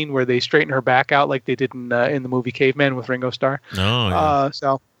no scene where they straighten her back out like they did in the movie Caveman with Ringo Starr. Oh, yeah.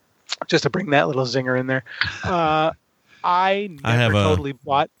 So just to bring that little zinger in there. I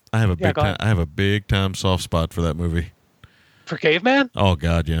have a big time soft spot for that movie. For Caveman? Oh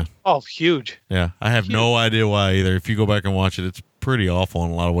God, yeah. Oh, huge. Yeah, I have no idea why either. If you go back and watch it, it's pretty awful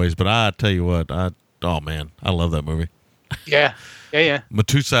in a lot of ways. But I tell you what, I love that movie. Yeah.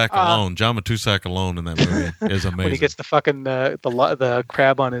 Matusak alone, John Matusak alone in that movie is amazing. When he gets the fucking the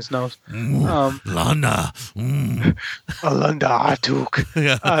crab on his nose. Lana. Landa Atuk.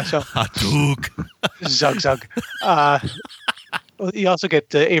 Yeah. Atuk. Zug. You also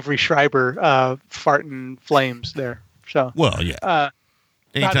get Avery Schreiber farting flames there. So well, yeah.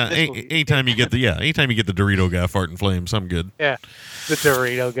 Anytime you get the Dorito guy farting flames, I'm good. Yeah, the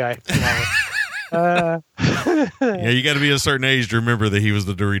Dorito guy. Yeah, you got to be a certain age to remember that he was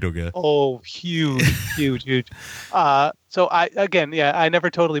the Dorito guy. Oh, huge, huge. So I never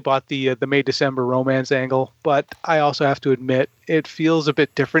totally bought the May December romance angle, but I also have to admit it feels a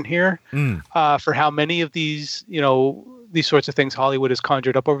bit different here. For how many of these, these sorts of things Hollywood has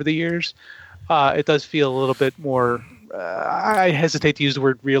conjured up over the years, it does feel a little bit more. I hesitate to use the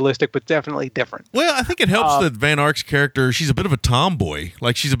word realistic, but definitely different. Well, I think it helps that Van Ark's character, she's a bit of a tomboy.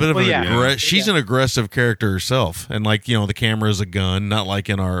 Like, she's a bit of she's an aggressive character herself. And, like, the camera is a gun, not like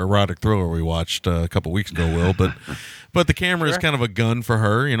in our erotic thriller we watched a couple weeks ago, Will, but the camera is kind of a gun for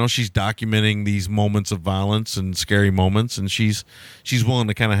her. She's documenting these moments of violence and scary moments, and she's willing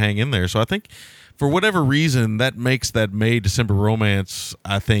to kind of hang in there. So I think, for whatever reason, that makes that May December romance,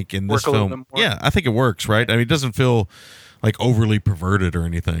 I think, in this film. Yeah, I think it works, right? I mean, it doesn't feel like overly perverted or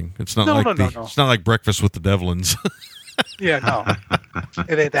anything. It's not It's not like Breakfast with the Devlins. Yeah, no.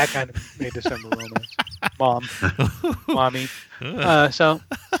 It ain't that kind of May December romance. Mommy.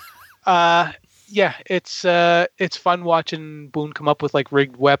 Yeah, it's fun watching Boone come up with like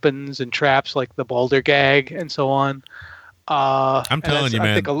rigged weapons and traps like the boulder gag and so on. I'm telling you, man.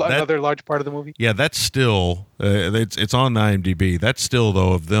 I think another large part of the movie. Yeah, that's still it's on IMDb. That's still,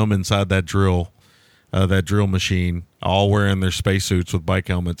 though, of them inside that drill machine, all wearing their spacesuits with bike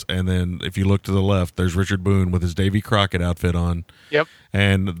helmets. And then if you look to the left, there's Richard Boone with his Davy Crockett outfit on. Yep.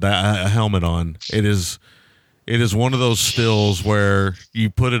 And that a helmet on. It is one of those stills where you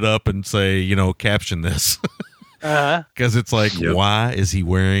put it up and say, caption this. Because it's like, why is he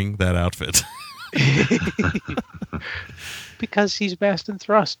wearing that outfit? Because he's best in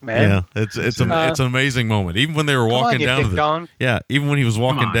thrust, man. Yeah, it's an amazing moment. Even when they were walking down to the even when he was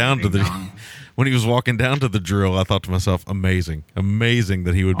walking down to the drill, I thought to myself, amazing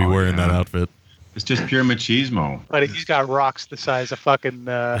that he would be wearing that outfit. It's just pure machismo. But he's got rocks the size of fucking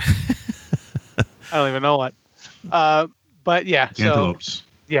I don't even know what. But yeah, cantaloupes.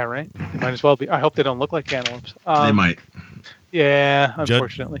 Yeah, right. They might as well be. I hope they don't look like cantaloupes. They might. Yeah,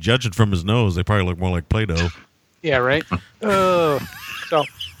 unfortunately. Judging from his nose, they probably look more like Play-Doh. Yeah, right. But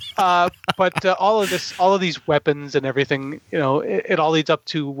all of these weapons and everything, it all leads up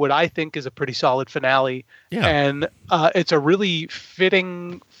to what I think is a pretty solid finale. Yeah. And it's a really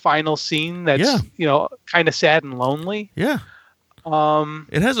fitting final scene that's kind of sad and lonely. Yeah.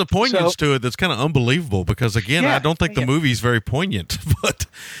 It has a poignance to it that's kind of unbelievable because, again, I don't think the movie's very poignant, but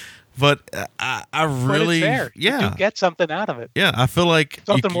I really, but it's fair. You do get something out of it. Yeah, I feel like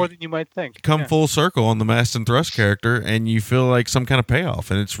something more than you might think. Come full circle on the Mast and Thrust character, and you feel like some kind of payoff,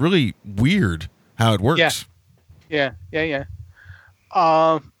 and it's really weird how it works. Yeah.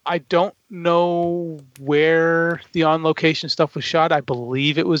 I don't know where the on-location stuff was shot. I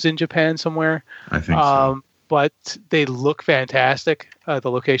believe it was in Japan somewhere. I think so. But they look fantastic.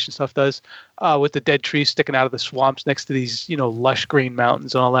 The location stuff does, with the dead trees sticking out of the swamps next to these, lush green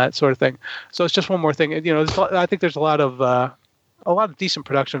mountains and all that sort of thing. So it's just one more thing. I think there's a lot of decent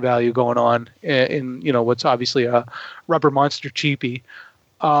production value going on in what's obviously a rubber monster cheapie,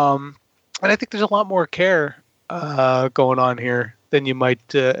 and I think there's a lot more care going on here than you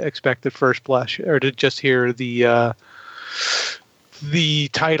might expect at first blush, or to just hear the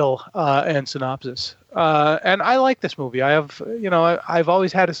title and synopsis. And I like this movie. I've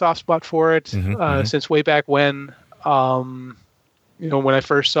always had a soft spot for it since way back when, when I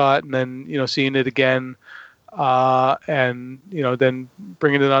first saw it, and then seeing it again, and then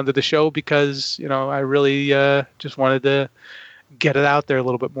bringing it onto the show because I really just wanted to get it out there a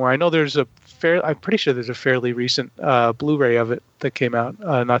little bit more. I know I'm pretty sure there's a fairly recent Blu-ray of it that came out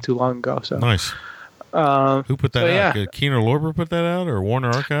not too long ago. So nice. Who put that out? Yeah. Keener Lorber put that out, or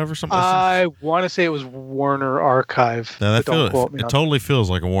Warner Archive, or something? I want to say it was Warner Archive. Now it totally feels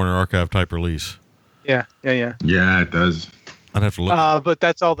like a Warner Archive type release. Yeah. Yeah, it does. I'd have to look. But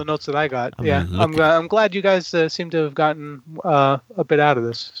that's all the notes that I got. I'm glad you guys seem to have gotten a bit out of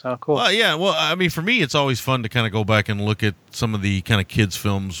this. So cool. Well, I mean, for me, it's always fun to kind of go back and look at some of the kind of kids'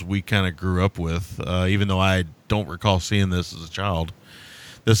 films we kind of grew up with, even though I don't recall seeing this as a child.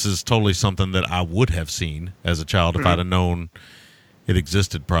 This is totally something that I would have seen as a child if I'd have known it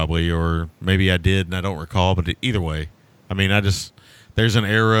existed, probably, or maybe I did and I don't recall. But either way, I mean, there's an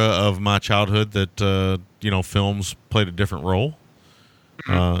era of my childhood that films played a different role.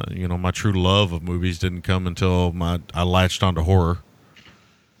 My true love of movies didn't come until I latched onto horror,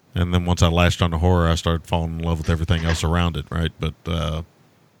 and then once I latched onto horror, I started falling in love with everything else around it. Right, but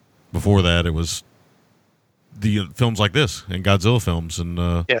before that, it was the films like this and Godzilla films and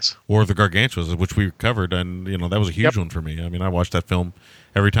War of the Gargantuas, which we covered, and that was a huge one for me. I mean, I watched that film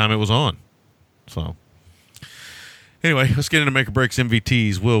every time it was on. So anyway, let's get into Make or Breaks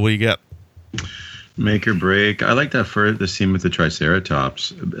MVTs. Will, what do you got? Make or break. I like that for the scene with the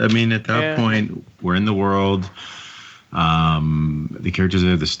Triceratops. I mean, at that point, we're in the world. The characters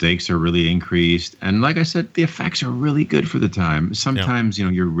there, the stakes are really increased, and like I said, the effects are really good for the time. Sometimes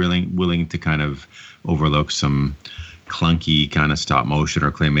you're really willing to kind of overlook some clunky kind of stop motion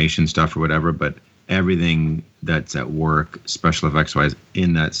or claymation stuff or whatever, but everything that's at work, special effects wise,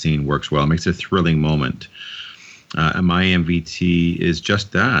 in that scene works well. It makes it a thrilling moment. And my MVT is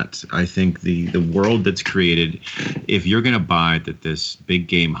just that. I think the world that's created, if you're going to buy that this big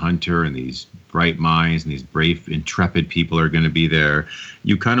game hunter and these bright minds and these brave, intrepid people are going to be there,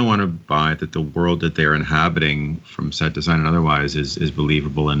 you kind of want to buy that the world that they're inhabiting from set design and otherwise is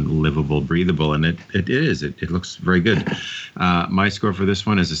believable and livable, breathable. And it is. It looks very good. My score for this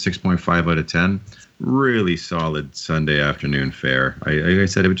one is a 6.5 out of 10. Really solid Sunday afternoon fare. Like I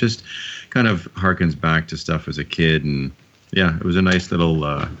said, it just kind of harkens back to stuff as a kid, and yeah, it was a nice little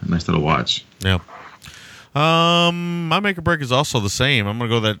watch. Yeah. My make or break is also the same. I'm gonna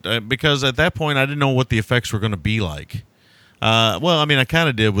go that because at that point I didn't know what the effects were going to be like. Well, I mean, I kind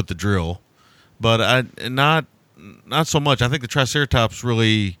of did with the drill, but not so much. I think the Triceratops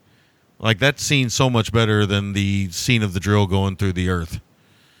really, like, that scene's so much better than the scene of the drill going through the earth.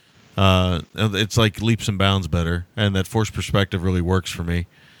 It's like leaps and bounds better, and that forced perspective really works for me.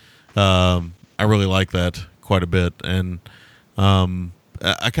 I really like that quite a bit, and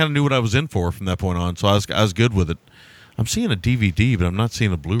I kind of knew what I was in for from that point on, so I was good with it. I'm seeing a DVD, but I'm not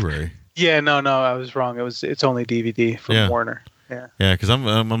seeing a Blu-ray. Yeah, no, I was wrong. It's only DVD from Warner. Yeah, because I'm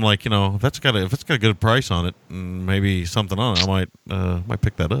like, if it's got a good price on it and maybe something on it, I might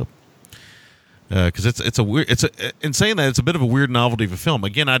pick that up. Because in saying that, it's a bit of a weird novelty of a film.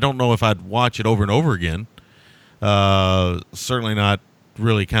 Again, I don't know if I'd watch it over and over again. Certainly not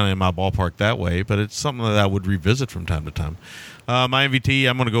really kind of in my ballpark that way, but it's something that I would revisit from time to time. My MVT,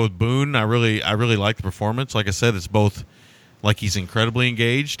 I'm going to go with Boone. I really like the performance. Like I said, it's both like he's incredibly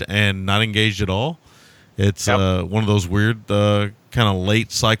engaged and not engaged at all. It's one of those weird kind of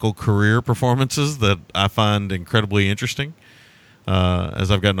late cycle career performances that I find incredibly interesting.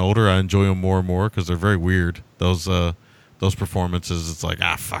 As I've gotten older, I enjoy them more and more because they're very weird. Those performances, it's like,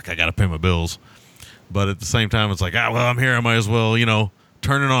 fuck, I got to pay my bills. But at the same time, it's like, well, I'm here. I might as well,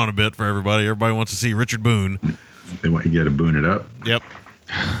 turn it on a bit for everybody. Everybody wants to see Richard Boone. They want you to boon it up. Yep.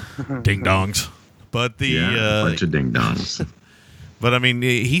 Ding dongs. But a bunch of ding dongs. But I mean,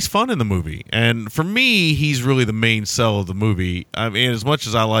 he's fun in the movie, and for me, he's really the main sell of the movie. I mean, as much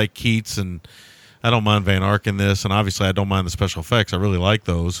as I like Keats and I don't mind Van Ark in this, and obviously I don't mind the special effects. I really like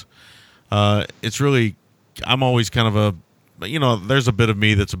those. It's really, I'm always kind of there's a bit of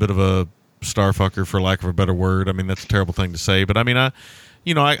me that's a bit of a starfucker, for lack of a better word. I mean, that's a terrible thing to say, but I mean, I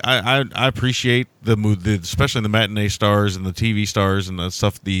appreciate the mood, especially the matinee stars and the TV stars and the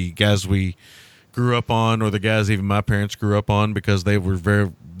stuff, the guys we grew up on, or the guys even my parents grew up on, because that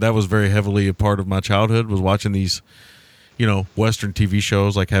was very heavily a part of my childhood, was watching these, Western TV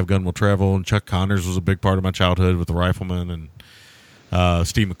shows like Have Gun Will Travel, and Chuck Connors was a big part of my childhood with The Rifleman, and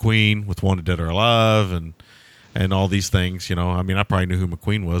Steve McQueen with Wanted Dead or Alive, and all these things. I mean, I probably knew who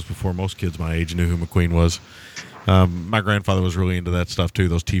McQueen was before most kids my age knew who McQueen was. My grandfather was really into that stuff too,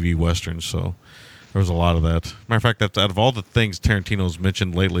 those TV westerns, so there was a lot of that. Matter of fact, that's out of all the things Tarantino's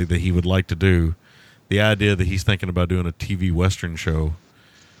mentioned lately that he would like to do, the idea that he's thinking about doing a TV western show,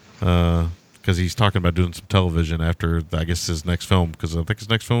 because he's talking about doing some television after, I guess, his next film, because I think his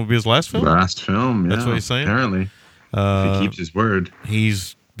next film will be his last film. Last film, yeah. That's what he's saying? Apparently. If he keeps his word.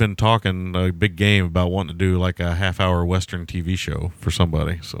 He's been talking a big game about wanting to do like a half-hour western TV show for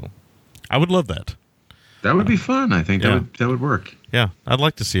somebody, so I would love that. That would be fun. I think that would work. Yeah, I'd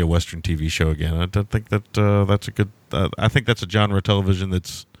like to see a Western TV show again. I don't think that that's a good. I think that's a genre of television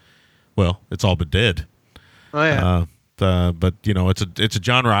that's, well, it's all but dead. Oh yeah. But it's a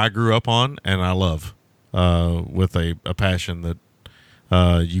genre I grew up on and I love, with a passion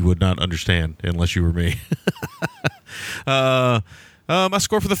that you would not understand unless you were me. My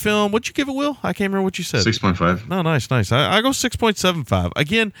score for the film, what'd you give it, Will? I can't remember what you said. 6.5. No, nice. I go 6.75.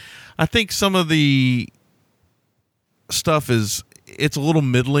 Again, I think some of the stuff it's a little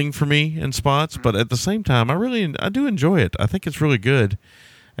middling for me in spots, but at the same time, I do enjoy it. I think it's really good,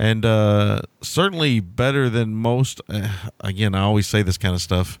 and certainly better than most. Again, I always say this kind of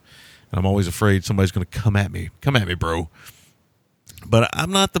stuff, and I'm always afraid somebody's going to come at me, bro. But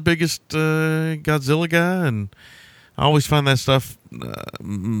I'm not the biggest Godzilla guy, and I always find that stuff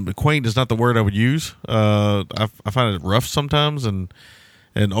quaint is not the word I would use. I find it rough sometimes and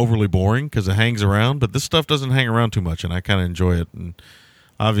overly boring because it hangs around, but this stuff doesn't hang around too much, and I kind of enjoy it. And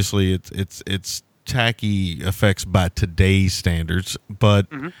obviously, it's tacky effects by today's standards, but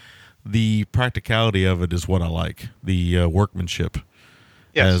the practicality of it is what I like. The workmanship,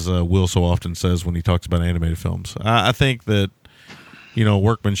 Yes. as Will so often says when he talks about animated films. I think that,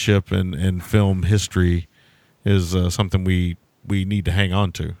 workmanship and film history is something we need to hang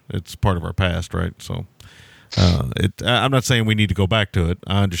on to. It's part of our past, right? So I'm not saying we need to go back to it.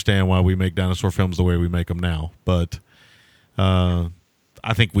 I understand why we make dinosaur films the way we make them now, but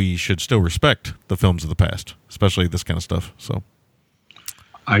I think we should still respect the films of the past, especially this kind of stuff. So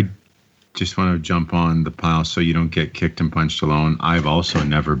I just want to jump on the pile so you don't get kicked and punched alone. I've also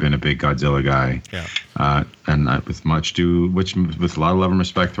never been a big Godzilla guy. Yeah. And with a lot of love and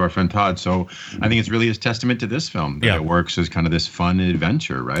respect to our friend Todd. So I think it's really his testament to this film that it works as kind of this fun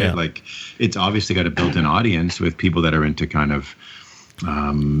adventure, right? Yeah. Like, it's obviously got a built-in audience with people that are into kind of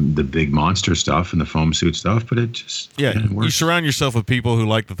the big monster stuff and the foam suit stuff, but it just it works. You surround yourself with people who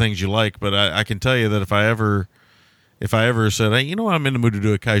like the things you like. But I can tell you that if I ever said, hey, I'm in the mood to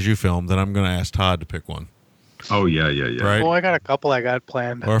do a kaiju film, then I'm going to ask Todd to pick one. Oh yeah. Right. Well, I got a couple I got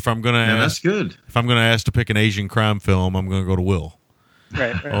planned. Or if I'm going to that's good. If I'm going to ask to pick an Asian crime film, I'm going to go to Will.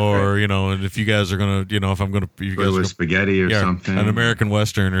 Right. Or and if you guys are going to, if I'm going to, you guys with are spaghetti or something, an American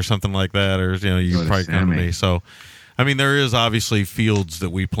Western or something like that, or you probably come to me. So, I mean, there is obviously fields that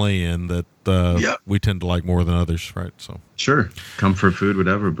we play in that we tend to like more than others, right? So sure, comfort food,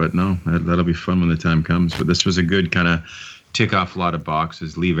 whatever. But no, that'll be fun when the time comes. But this was a good kind of tick off a lot of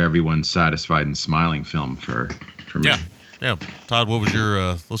boxes, leave everyone satisfied and smiling film for me. Yeah. Todd, what was your?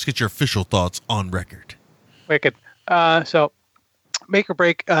 Let's get your official thoughts on record. Wicked. So, Make or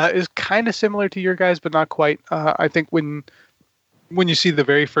Break is kind of similar to your guys, but not quite. I think when you see the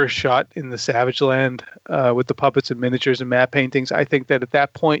very first shot in the Savage Land with the puppets and miniatures and matte paintings, I think that at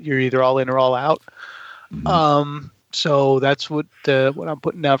that point you're either all in or all out. Mm-hmm. So that's what I'm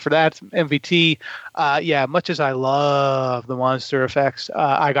putting down for that. MVT. Much as I love the monster effects,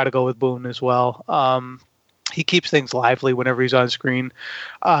 I got to go with Boone as well. He keeps things lively whenever he's on screen.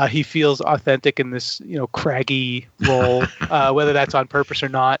 He feels authentic in this, craggy role, whether that's on purpose or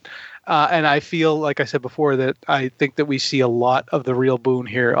not. And I feel, like I said before, that I think that we see a lot of the real Boone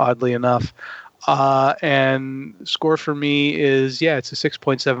here, oddly enough. And score for me is, it's a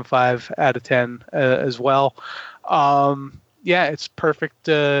 6.75 out of 10 as well. It's perfect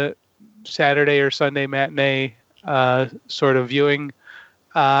Saturday or Sunday matinee sort of viewing.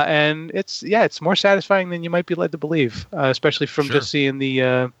 And it's more satisfying than you might be led to believe, especially from just seeing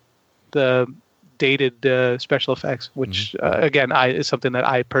the dated special effects, which again is something that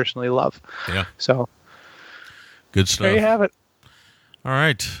I personally love. Yeah. So good stuff. There you have it. All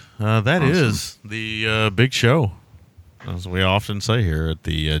right, that is the big show, as we often say here at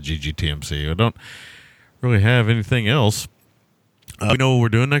the GGTMC. I don't really have anything else. We know what we're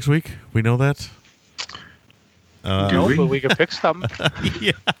doing next week. We know that. Do we? But we could pick something.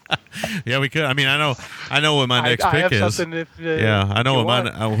 Yeah, we could. I mean, I know what my next pick is. I know what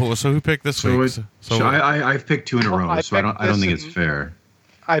mine. So who picked this week? So I've picked two in a row, so I don't think it's fair.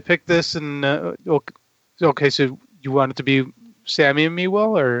 I picked this, and okay. So you want it to be Sammy and me,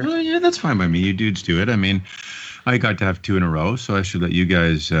 Will, or? Yeah, that's fine by me. You dudes do it. I mean, I got to have two in a row, so I should let you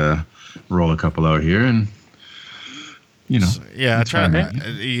guys roll a couple out here, and I try.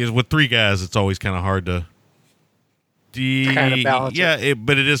 With three guys, it's always kind of hard to. Kind of balance it.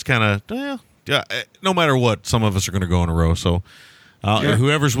 But it is kind of no matter what, some of us are going to go in a row. So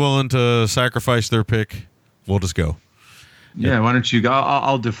whoever's willing to sacrifice their pick, we'll just go. Yeah, why don't you go?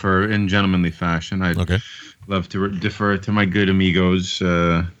 I'll defer in gentlemanly fashion. I'd love to defer to my good amigos,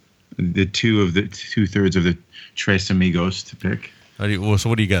 the 2/3 of the Tres Amigos to pick. So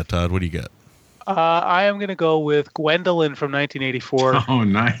what do you got, Todd? What do you got? I am going to go with Gwendolyn from 1984. Oh,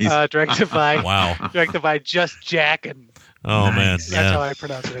 nice. Directed by Just Jackin. Oh, nice. Man. That's how I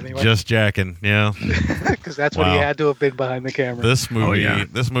pronounce it anyway. Just Jackin, yeah. Because that's what he had to have been behind the camera. This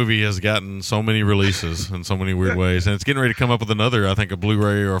movie has gotten so many releases in so many weird ways. And it's getting ready to come up with another, I think, a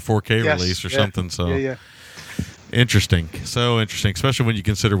Blu-ray or a 4K release or something. So interesting. So interesting, especially when you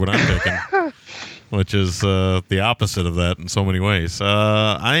consider what I'm picking. Which is the opposite of that in so many ways.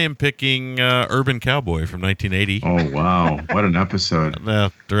 I am picking Urban Cowboy from 1980. Oh, wow. What an episode.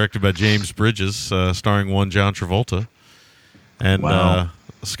 Directed by James Bridges, starring one John Travolta. And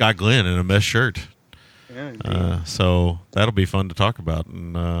Scott Glenn in a mesh shirt. Yeah, so that'll be fun to talk about.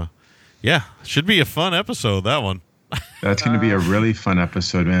 And should be a fun episode, that one. That's going to be a really fun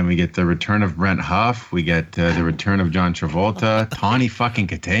episode, man. We get the return of Brent Huff. We get the return of John Travolta. Tawny fucking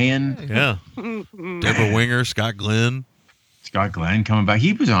Katayan. Yeah. Deborah Winger, Scott Glenn. Scott Glenn coming back.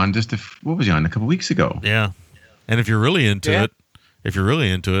 He was on what was he on a couple weeks ago? Yeah. And if you're really into it, a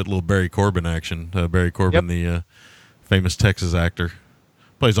little Barry Corbin action. Barry Corbin, the famous Texas actor.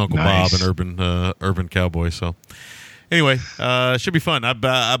 Plays Uncle Nice. Bob in Urban Cowboy. So anyway, should be fun. I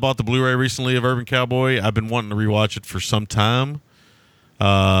bought the Blu-ray recently of Urban Cowboy. I've been wanting to rewatch it for some time,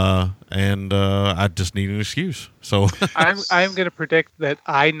 and I just need an excuse. So I'm going to predict that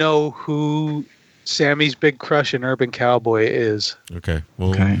I know who Sammy's big crush in Urban Cowboy is. okay,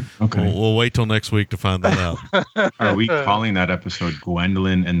 Okay. We'll wait till next week to find that out. Are we calling that episode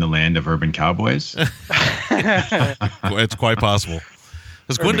Gwendolyn and the Land of Urban Cowboys? It's quite possible.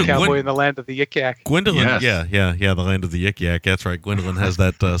 Because Urban Cowboy in the Land of the Yik Yak. Gwendolyn, Yes. yeah, the Land of the Yik Yak. That's right. Gwendolyn has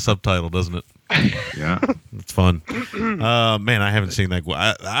that subtitle, doesn't it? Yeah. It's fun. Man, I haven't seen that.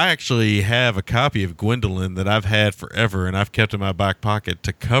 I actually have a copy of Gwendolyn that I've had forever, and I've kept in my back pocket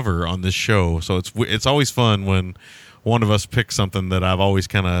to cover on this show. So it's always fun when one of us picks something that I've always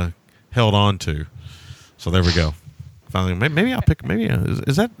kind of held on to. So there we go. Finally, maybe I'll pick. Maybe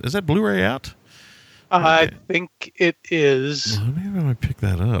is that Blu-ray out? I think it is. Well, maybe I might pick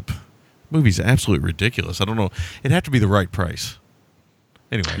that up. Movie's absolutely ridiculous. I don't know. It'd have to be the right price.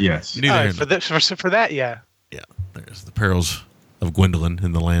 Anyway. Yes. neither All here right, nor- for that, yeah. Yeah, there's the perils of Gwendolyn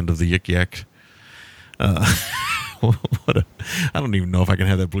in the Land of the Yik Yak. I don't even know if I can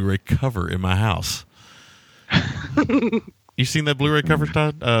have that Blu-ray cover in my house. You seen that Blu-ray cover,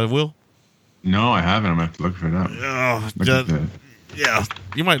 Todd? Will? No, I haven't. I'm going to have to look for it up. Look at that. Yeah,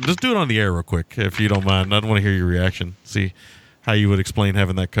 you might just do it on the air real quick if you don't mind. I don't want to hear your reaction. See how you would explain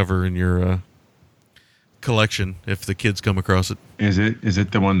having that cover in your collection if the kids come across it. Is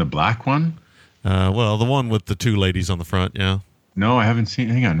it the one, the black one? Well, the one with the two ladies on the front, yeah. No, I haven't seen.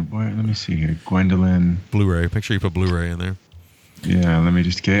 Hang on. Let me see here. Gwendolyn. Blu-ray. Make sure you put Blu-ray in there. Yeah, let me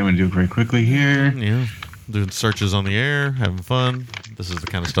just get. I'm going to do it very quickly here. Yeah, doing searches on the air, having fun. This is the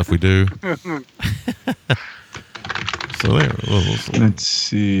kind of stuff we do. So there. Let's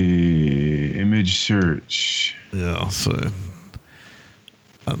see. Image search. Yeah. So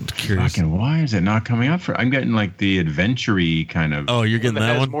I'm curious. Fucking, why is it not coming up for? I'm getting like the adventure-y kind of. Oh, you're getting One that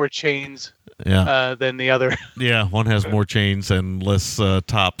that has one? more chains Yeah. than the other. Yeah. One has more chains and less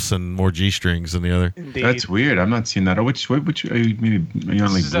tops and more G strings than the other. Indeed. That's weird. I'm not seeing that. Oh, which are you, maybe are you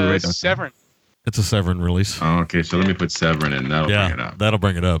on like This is Blu-ray? Severin. It's a Severin release. Oh, okay. So let me put Severin in. That'll bring it Yeah, up. that'll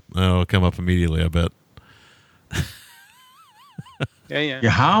bring it up. That'll come up immediately, I bet. Yeah.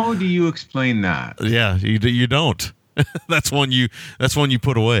 How do you explain that? Yeah, you don't. That's one you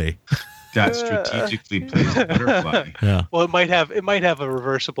put away. That strategically plays a butterfly. Yeah. Well, it might have a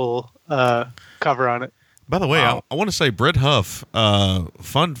reversible cover on it. By the way, Wow. I want to say Brett Huff.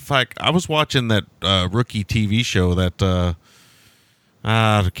 Fun fact: I was watching that rookie TV show that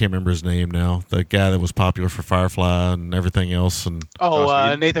I can't remember his name now. The guy that was popular for Firefly and everything else. And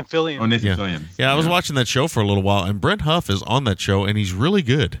Nathan Fillion. Oh, Nathan yeah, Fillion. yeah, I was watching that show for a little while, and Brett Huff is on that show, and he's really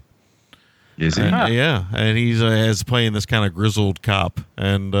good. Is he? Yeah, and he's as playing this kind of grizzled cop,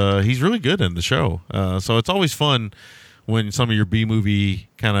 and he's really good in the show. So it's always fun when some of your B movie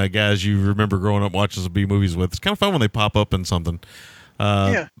kind of guys you remember growing up watching some B movies with. It's kind of fun when they pop up in something.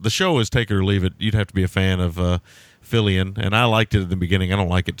 The show is take it or leave it. You'd have to be a fan of Fillion, and I liked it at the beginning. I don't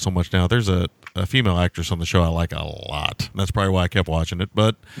like it so much now. There's a female actress on the show I like a lot. And that's probably why I kept watching it.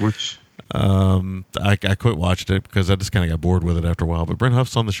 But Which? I quit watching it because I just kind of got bored with it after a while. But Brent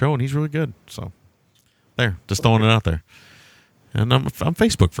Huff's on the show, and he's really good. So there, just throwing it out there. And I'm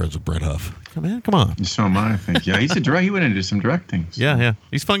Facebook friends with Brent Huff. Man, come on. So am I think. Yeah, he's a direct. He went into some direct things. Yeah,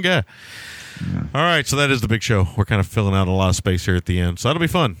 he's a fun guy. Yeah. All right, so that is the big show. We're kind of filling out a lot of space here at the end, so that'll be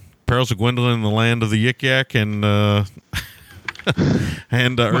fun. Perils of Gwendolyn in the Land of the Yik Yak and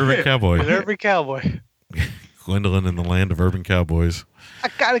Urban Cowboy. With Urban Cowboy. Gwendolyn in the Land of Urban Cowboys. I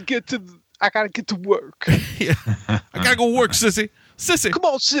gotta get to work. Yeah. I gotta go work, sissy. Come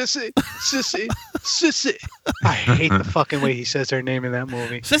on, sissy. I hate the fucking way he says her name in that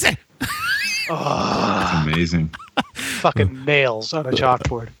movie. Sissy. That's amazing. Fucking nails on a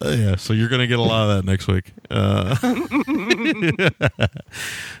chalkboard. Yeah, so you're going to get a lot of that next week. And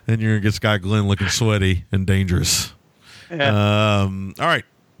you're going to get Scott Glenn looking sweaty and dangerous. Yeah. All right.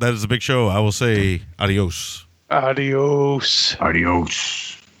 That is a big show. I will say adios. Adios.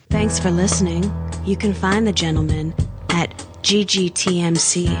 Thanks for listening. You can find the gentleman at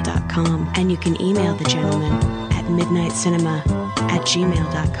ggtmc.com, and you can email the gentleman at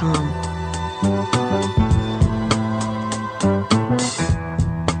midnightcinema@gmail.com.